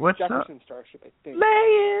 Wait, what's Jefferson Starship, I think.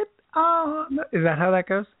 Lay it on. Is that how that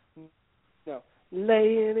goes? No.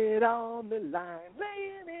 Laying it on the line.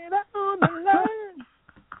 Laying it on the line.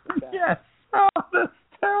 Yes. Oh, that's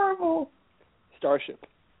terrible. Starship.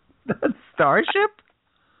 That's Starship?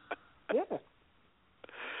 Yeah.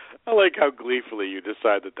 I like how gleefully you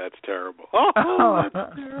decide that that's terrible. Oh,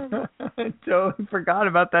 that's terrible. I totally forgot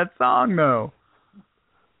about that song, though.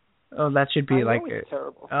 Oh, that should be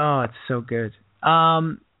terrible. Oh, it's so good.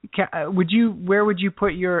 Where would you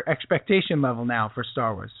put your expectation level now for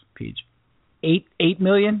Star Wars, Peach? 8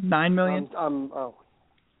 million? 9 million?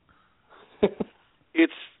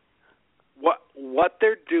 It's what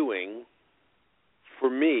they're doing for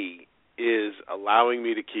me is allowing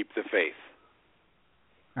me to keep the faith.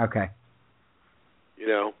 Okay.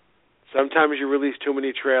 Sometimes you release too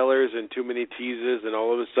many trailers and too many teases, and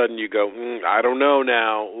all of a sudden you go, I don't know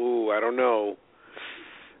now. Ooh, I don't know.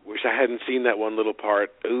 Wish I hadn't seen that one little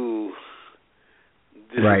part. Ooh.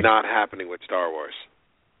 This is not happening with Star Wars.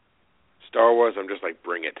 Star Wars, I'm just like,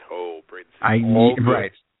 bring it. Oh, bring it.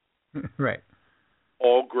 Right.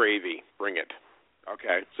 All gravy. Bring it.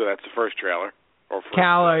 Okay, so that's the first trailer.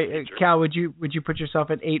 Cal, would you put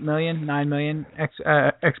yourself at 8 million, 9 million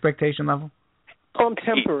expectation level? I'm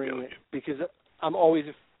tempering it because I'm always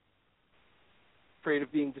afraid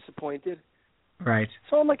of being disappointed. Right.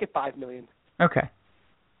 So I'm like at 5 million. Okay.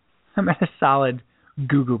 I'm at a solid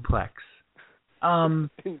Googleplex.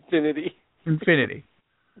 Infinity.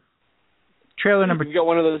 Trailer number. You got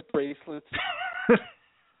one of those bracelets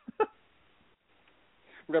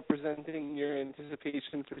representing your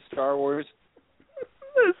anticipation for Star Wars.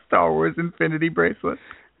 The Star Wars Infinity bracelet.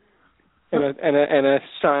 And a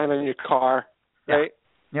sign on your car, right?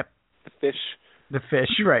 Yep. The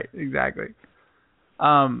fish, right? Exactly. Is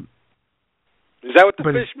that what the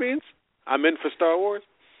fish means? I'm in for Star Wars.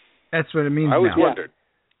 That's what it means. I always wondered.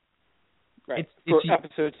 Right. It's for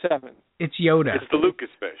Episode 7. It's Yoda. It's the Lucas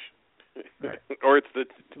fish, right. Or it's the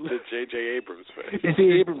J.J. Abrams fish. It's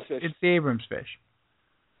the Abrams fish. It's the Abrams fish.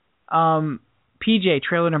 PJ,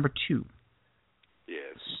 trailer number 2.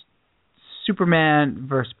 Yes. Superman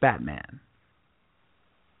versus Batman.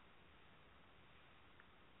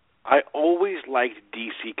 I always liked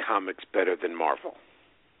DC Comics better than Marvel.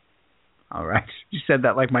 All right. You said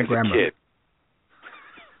that like my grandmother. Kid.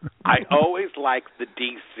 I always liked the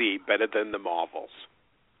DC better than the Marvels.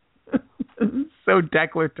 So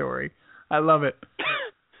declaratory. I love it.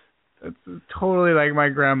 It's totally like my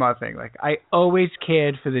grandma thing. Like, I always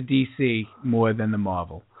cared for the DC more than the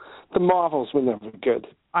Marvel. The Marvels were never good.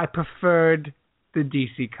 I preferred the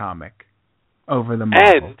DC comic over the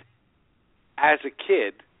Marvel. And as a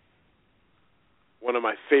kid, one of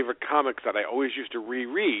my favorite comics that I always used to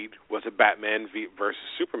reread was a Batman versus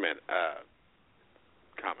Superman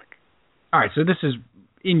comic. All right, so this is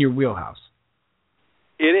in your wheelhouse.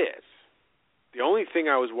 It is. The only thing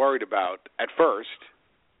I was worried about at first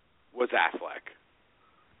was Affleck.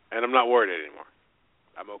 And I'm not worried anymore.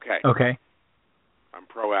 I'm okay. Okay. I'm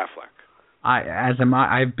pro Affleck.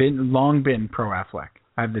 I've long been pro Affleck.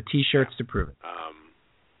 I have the T-shirts to prove it.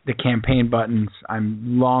 The campaign buttons.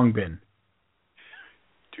 I'm long been.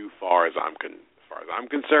 Too far as I'm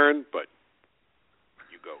concerned, but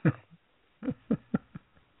you go.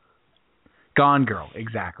 Gone Girl,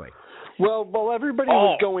 exactly. Well, while everybody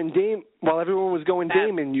was going Dame, while everyone was going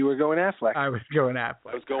Damon, you were going Affleck. I was going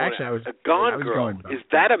Affleck. I was Gone Girl. Is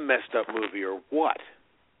that a messed up movie or what?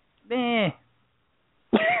 Nah.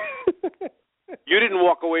 You didn't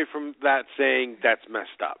walk away from that saying that's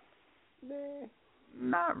messed up. Nah,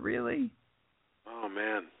 not really. Oh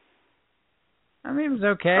man. I mean, it was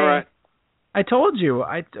okay. All right. I told you.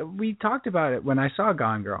 We talked about it when I saw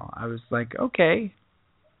Gone Girl. I was like, okay.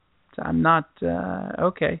 I'm not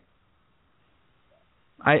okay.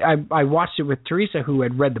 I watched it with Teresa, who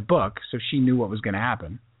had read the book, so she knew what was going to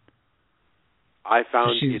happen. I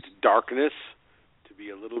found its darkness to be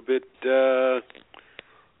a little bit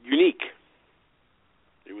unique.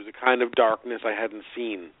 It was a kind of darkness I hadn't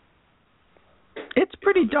seen. It's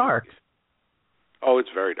pretty dark. Oh, it's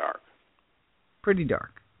very dark. Pretty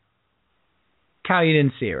dark. Cal, you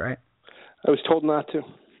didn't see it, right? I was told not to.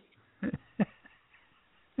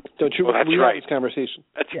 Don't you? Well, that's we right. had this conversation.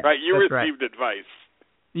 That's right. You received advice.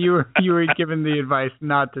 You were given the advice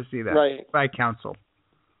not to see that by counsel.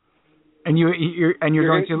 And you're going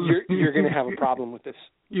to have a problem with this.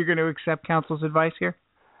 You're going to accept counsel's advice here?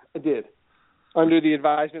 I did. Under the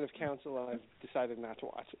advisement of counsel, I've decided not to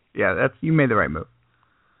watch it. Yeah, you made the right move.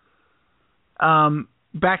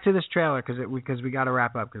 Back to this trailer because we got to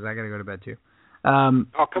wrap up because I got to go to bed too.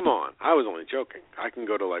 Oh, come on. I was only joking. I can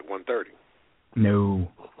go to like 1:30. No.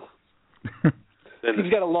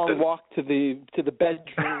 He's got a long walk to the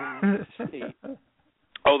bedroom.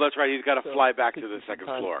 Oh, that's right. He's got to fly back to the second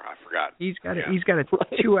floor. I forgot. He's got a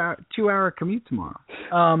 2-hour commute tomorrow.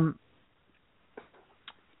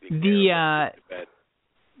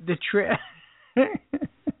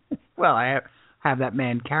 Well, I have that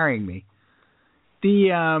man carrying me.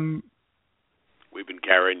 We've been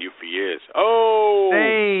carrying you for years. Oh,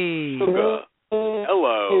 hey, sugar.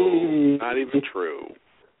 Hello. Not even true.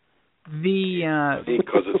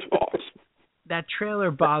 Because it's false. That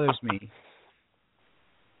trailer bothers me.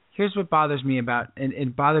 Here's what bothers me about, and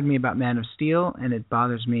it bothered me about Man of Steel, and it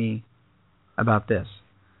bothers me about this.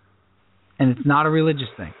 And it's not a religious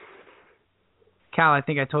thing. Cal, I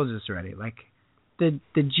think I told you this already. Like, the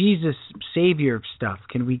Jesus Savior stuff,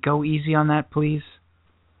 can we go easy on that, please?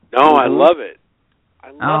 No, I love it. I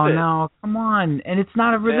love it. Oh, no, come on. And it's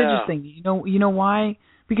not a religious thing. You know why?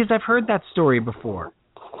 Because I've heard that story before.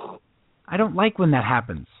 I don't like when that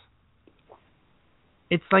happens.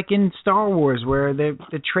 It's like in Star Wars where the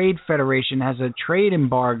Trade Federation has a trade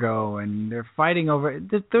embargo and they're fighting over it.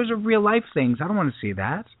 Those are real life things. I don't want to see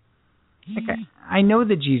that. Like, I know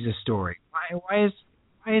the Jesus story. Why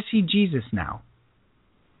is he Jesus now?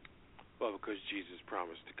 Well, because Jesus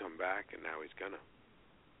promised to come back and now he's gonna.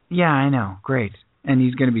 Yeah, I know. Great. And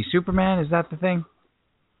he's going to be Superman? Is that the thing?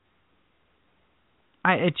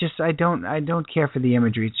 I don't care for the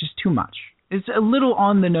imagery. It's just too much. It's a little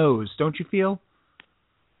on the nose, don't you feel?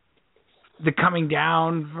 The coming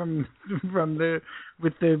down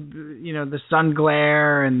with the sun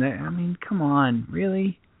glare and I mean, come on,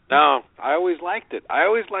 really? No, I always liked it. I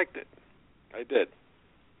did.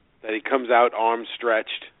 That he comes out arms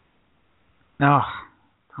stretched. Oh,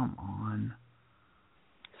 come on.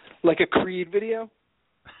 Like a Creed video?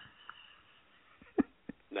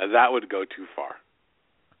 Now that would go too far.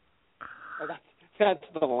 Oh, that's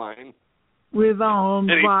the line. With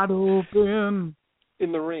arms wide open.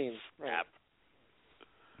 In the rain. Right. Yep.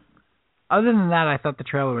 Other than that, I thought the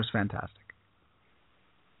trailer was fantastic.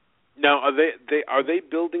 Now, are they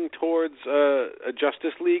building towards a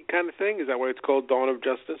Justice League kind of thing? Is that what it's called, Dawn of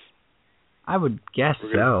Justice? I would guess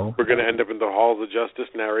so. We're going to end up in the Halls of Justice,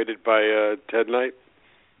 narrated by Ted Knight.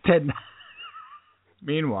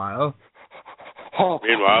 Meanwhile, the Halls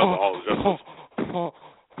of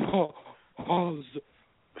Justice.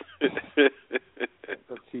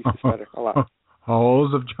 That's better. A lot.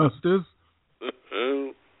 Halls of Justice.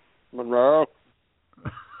 Monroe.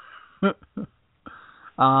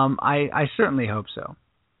 I certainly hope so.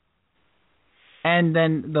 And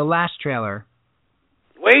then the last trailer.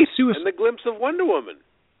 Wait, and the glimpse of Wonder Woman.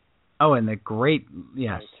 Oh, and the great,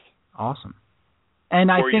 yes, awesome.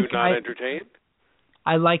 And I Were think you not entertained?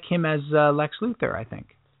 I like him as Lex Luthor, I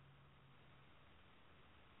think.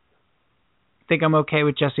 I think I'm okay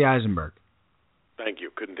with Jesse Eisenberg. Thank you.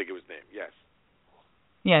 Couldn't think of his name. Yes.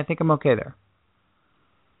 Yeah, I think I'm okay there.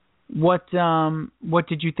 What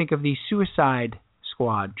did you think of the Suicide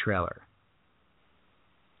Squad trailer?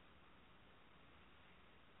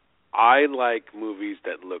 I like movies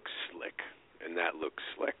that look slick, and that looks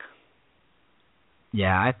slick.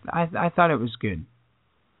 Yeah, I thought it was good.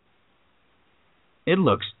 It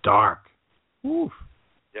looks dark. Oof.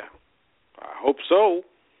 Yeah, I hope so.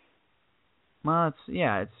 Well,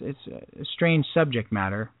 it's a strange subject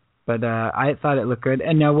matter, but I thought it looked good.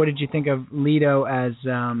 And now, what did you think of Leto as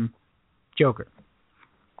Joker?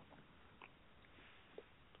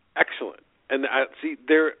 Excellent. And see,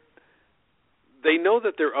 they know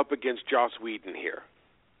that they're up against Joss Whedon here.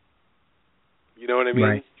 You know what I mean?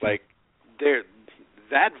 Right. Like,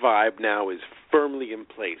 that vibe now is firmly in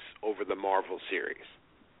place over the Marvel series.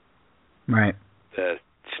 Right. The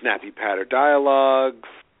snappy patter dialogue,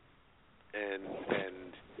 and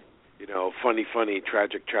you know, funny,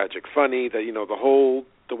 tragic, funny. That, you know,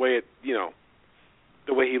 the way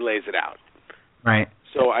he lays it out. Right.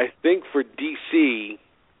 So I think for DC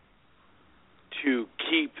to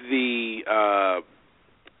keep the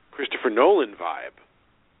Christopher Nolan vibe,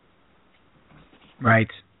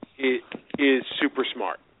 right, it is super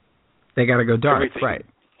smart. They got to go dark, Everything. Right?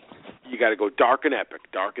 You got to go dark and epic.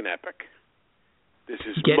 This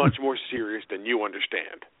is much more serious than you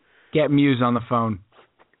understand. Get Muse on the phone.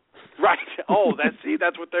 Right. Oh,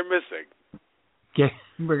 that's what they're missing.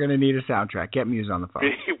 We're gonna need a soundtrack. Get Muse on the phone.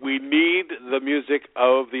 We need the music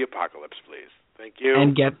of the apocalypse, please. Thank you.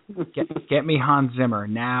 And get me Hans Zimmer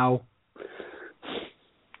now.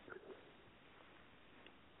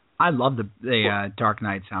 I love the Dark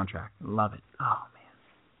Knight soundtrack. Love it. Oh man,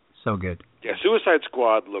 so good. Yeah, Suicide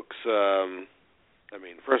Squad looks. I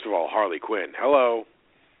mean, first of all, Harley Quinn. Hello.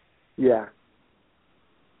 Yeah.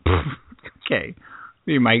 Okay.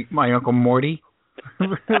 My Uncle Morty.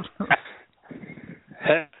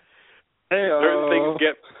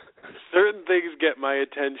 Certain things get my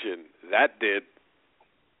attention. That did.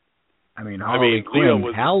 I mean, Harley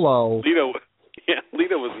Quinn. Hello.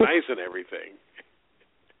 Leto was nice and everything.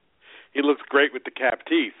 He looks great with the cap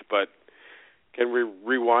teeth, but can we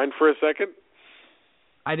rewind for a second?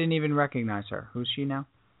 I didn't even recognize her. Who's she now?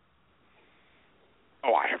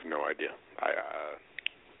 Oh, I have no idea.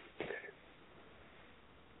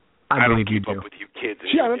 I believe don't you keep do. Up with you kids.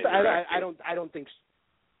 I don't think.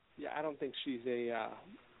 Yeah, I don't think she's a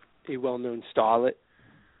well-known starlet.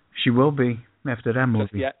 She will be after that movie.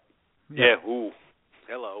 Just yet. Yeah. Ooh.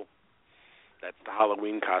 Hello. That's the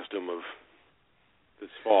Halloween costume of this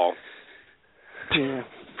fall. Yeah.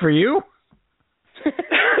 For you?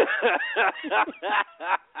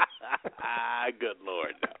 Good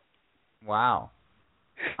Lord. No. Wow.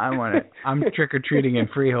 I'm trick-or-treating in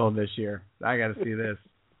Freehold this year. I got to see this.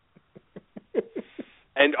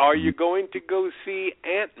 And are you going to go see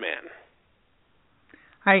Ant-Man?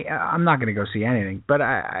 I'm not going to go see anything, but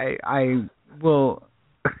I will.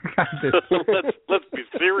 let's be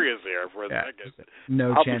serious here for a second.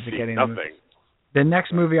 No I'll chance of getting nothing. The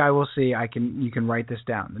next movie I will see, you can write this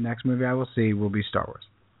down. The next movie I will see will be Star Wars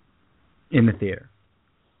in the theater.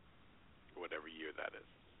 Whatever year that is.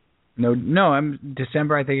 No,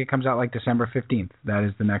 December. I think it comes out like December 15th. That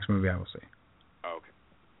is the next movie I will see.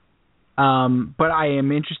 But I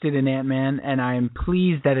am interested in Ant-Man, and I am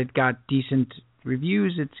pleased that it got decent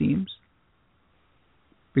reviews, it seems.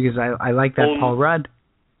 Because I like that Paul Rudd.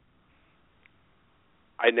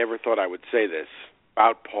 I never thought I would say this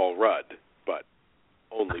about Paul Rudd, but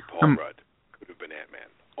only Paul Rudd could have been Ant-Man.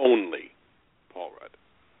 Only Paul Rudd.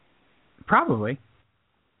 Probably.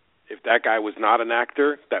 If that guy was not an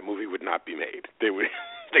actor, that movie would not be made.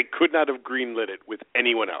 They could not have greenlit it with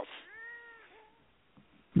anyone else.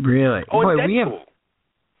 Really? Oh, Boy, Deadpool. We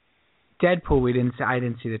have Deadpool. I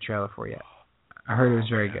didn't see the trailer for yet. I heard it was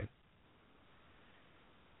very good.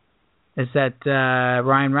 Is that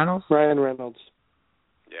Ryan Reynolds? Ryan Reynolds.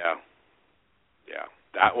 Yeah.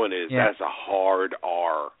 That one is. Yeah. That's a hard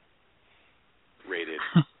R rated.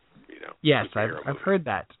 Yes, I've heard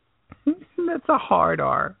that. That's a hard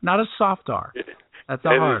R, not a soft R. That's a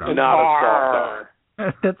hard R. Not a soft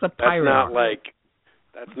R. That's a pirate.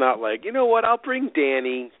 That's not like, you know what, I'll bring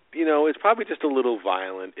Danny. It's probably just a little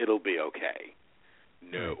violent. It'll be okay.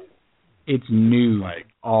 No. It's new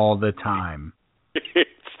all the time.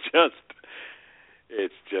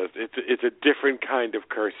 It's just it's a different kind of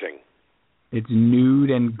cursing. It's nude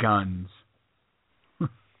and guns.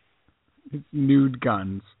 It's nude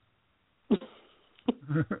guns.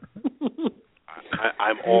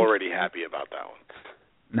 I'm already happy about that one.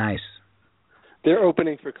 Nice. They're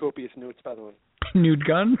opening for copious notes, by the way. Nude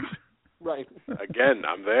guns? Right. Again,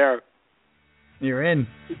 I'm there. You're in.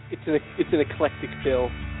 It's an eclectic bill.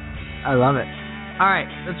 I love it. All right,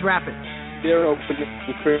 let's wrap it. They're opening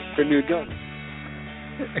for nude guns.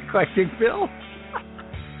 Eclectic bill?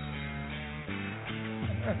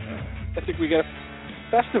 I think we got a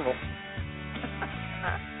festival.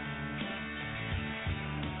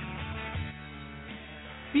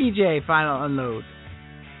 BJ, final unload.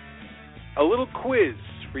 A little quiz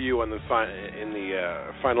for you on the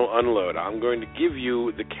final unload. I'm going to give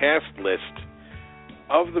you the cast list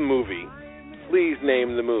of the movie. Please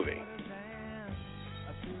name the movie.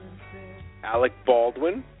 Alec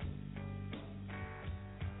Baldwin,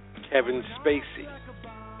 Kevin Spacey,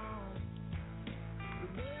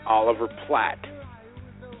 Oliver Platt,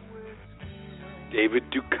 David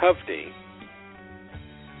Duchovny,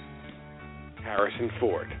 Harrison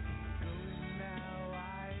Ford.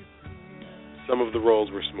 Some of the roles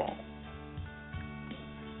were small.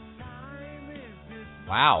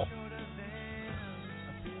 Wow.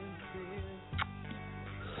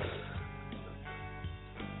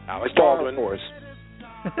 Alec Baldwin,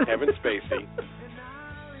 Kevin Spacey,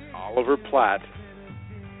 Oliver Platt,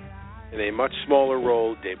 in a much smaller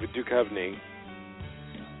role, David Duchovny,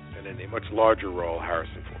 and in a much larger role,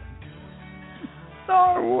 Harrison Ford.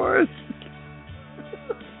 Star Wars.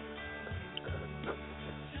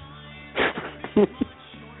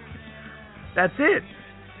 That's it.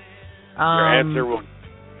 Your answer will...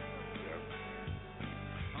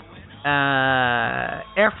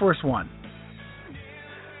 Air Force One.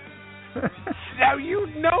 Now you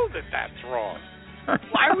know that that's wrong.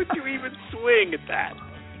 Why would you even swing at that?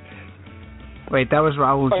 Wait, that was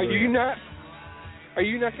Raul Are Julia.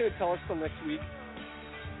 you not going to tell us till next week?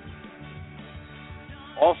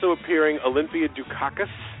 Also appearing, Olympia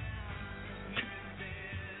Dukakis,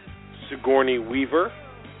 Sigourney Weaver.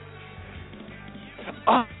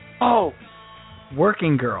 Oh.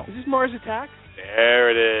 Working Girl. Is this Mars Attacks? There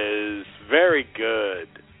it is. Very good.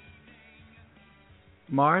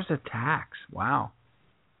 Mars Attacks. Wow.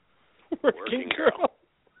 Working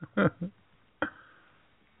Girl.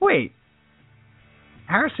 Wait.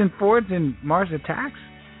 Harrison Ford's in Mars Attacks?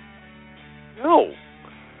 No.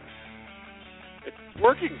 It's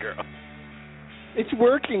Working Girl. It's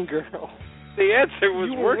Working Girl. The answer was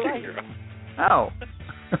You were Working right. Girl. Oh.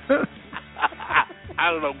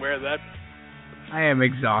 I don't know where that... I am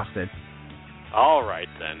exhausted. All right,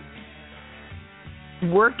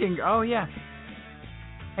 then. Working... Oh, yeah.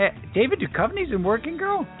 Hey, David Duchovny's in Working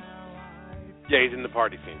Girl? Yeah, he's in the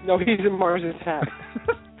party scene. No, he's in Mars Attacks.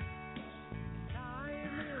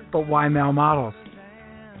 But why male models?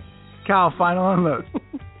 Cal, final unload.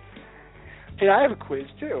 Hey, I have a quiz,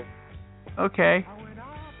 too. Okay.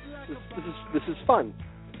 This is fun.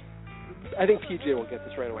 I think PJ will get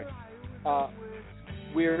this right away.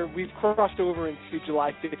 We've crossed over into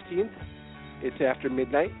July 15th. It's after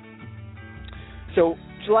midnight. So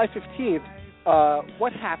July 15th,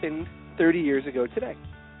 what happened 30 years ago today?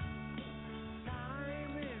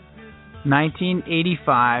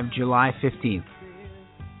 1985, July 15th.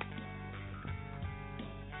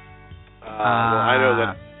 Well, I know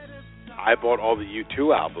that I bought all the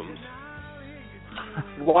U2 albums.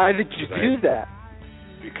 Why did you do that?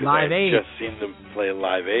 Because Live I Aid. just seen them play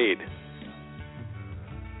Live Aid.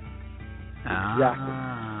 Exactly.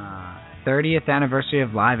 30th anniversary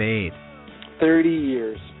of Live Aid. 30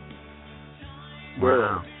 years.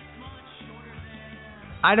 Wow.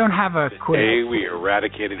 I don't have a quiz. Today we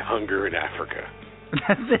eradicated hunger in Africa.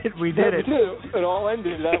 That's it. We did it. It all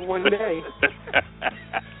ended that one day.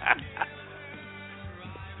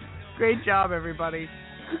 Great job, everybody.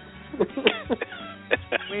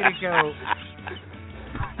 Way to go.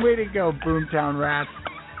 Way to go, Boomtown Rats.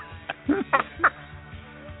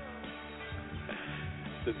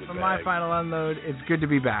 For my final unload, it's good to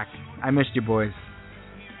be back. I missed you, boys.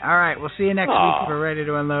 All right, we'll see you next week if we're ready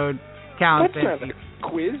to unload. Count. That's not a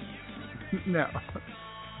quiz. No.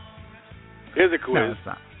 Here's a quiz. No, it's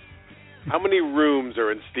not. How many rooms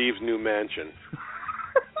are in Steve's new mansion?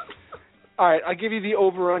 All right, I'll give you the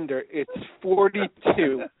over-under. It's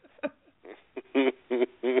 42.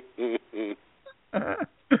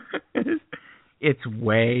 It's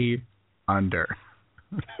way under.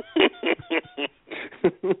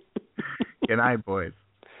 Good night, boys.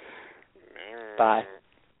 Bye.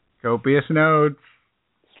 Copious notes.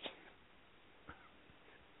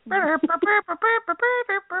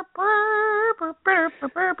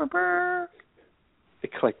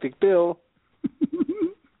 Eclectic Bill.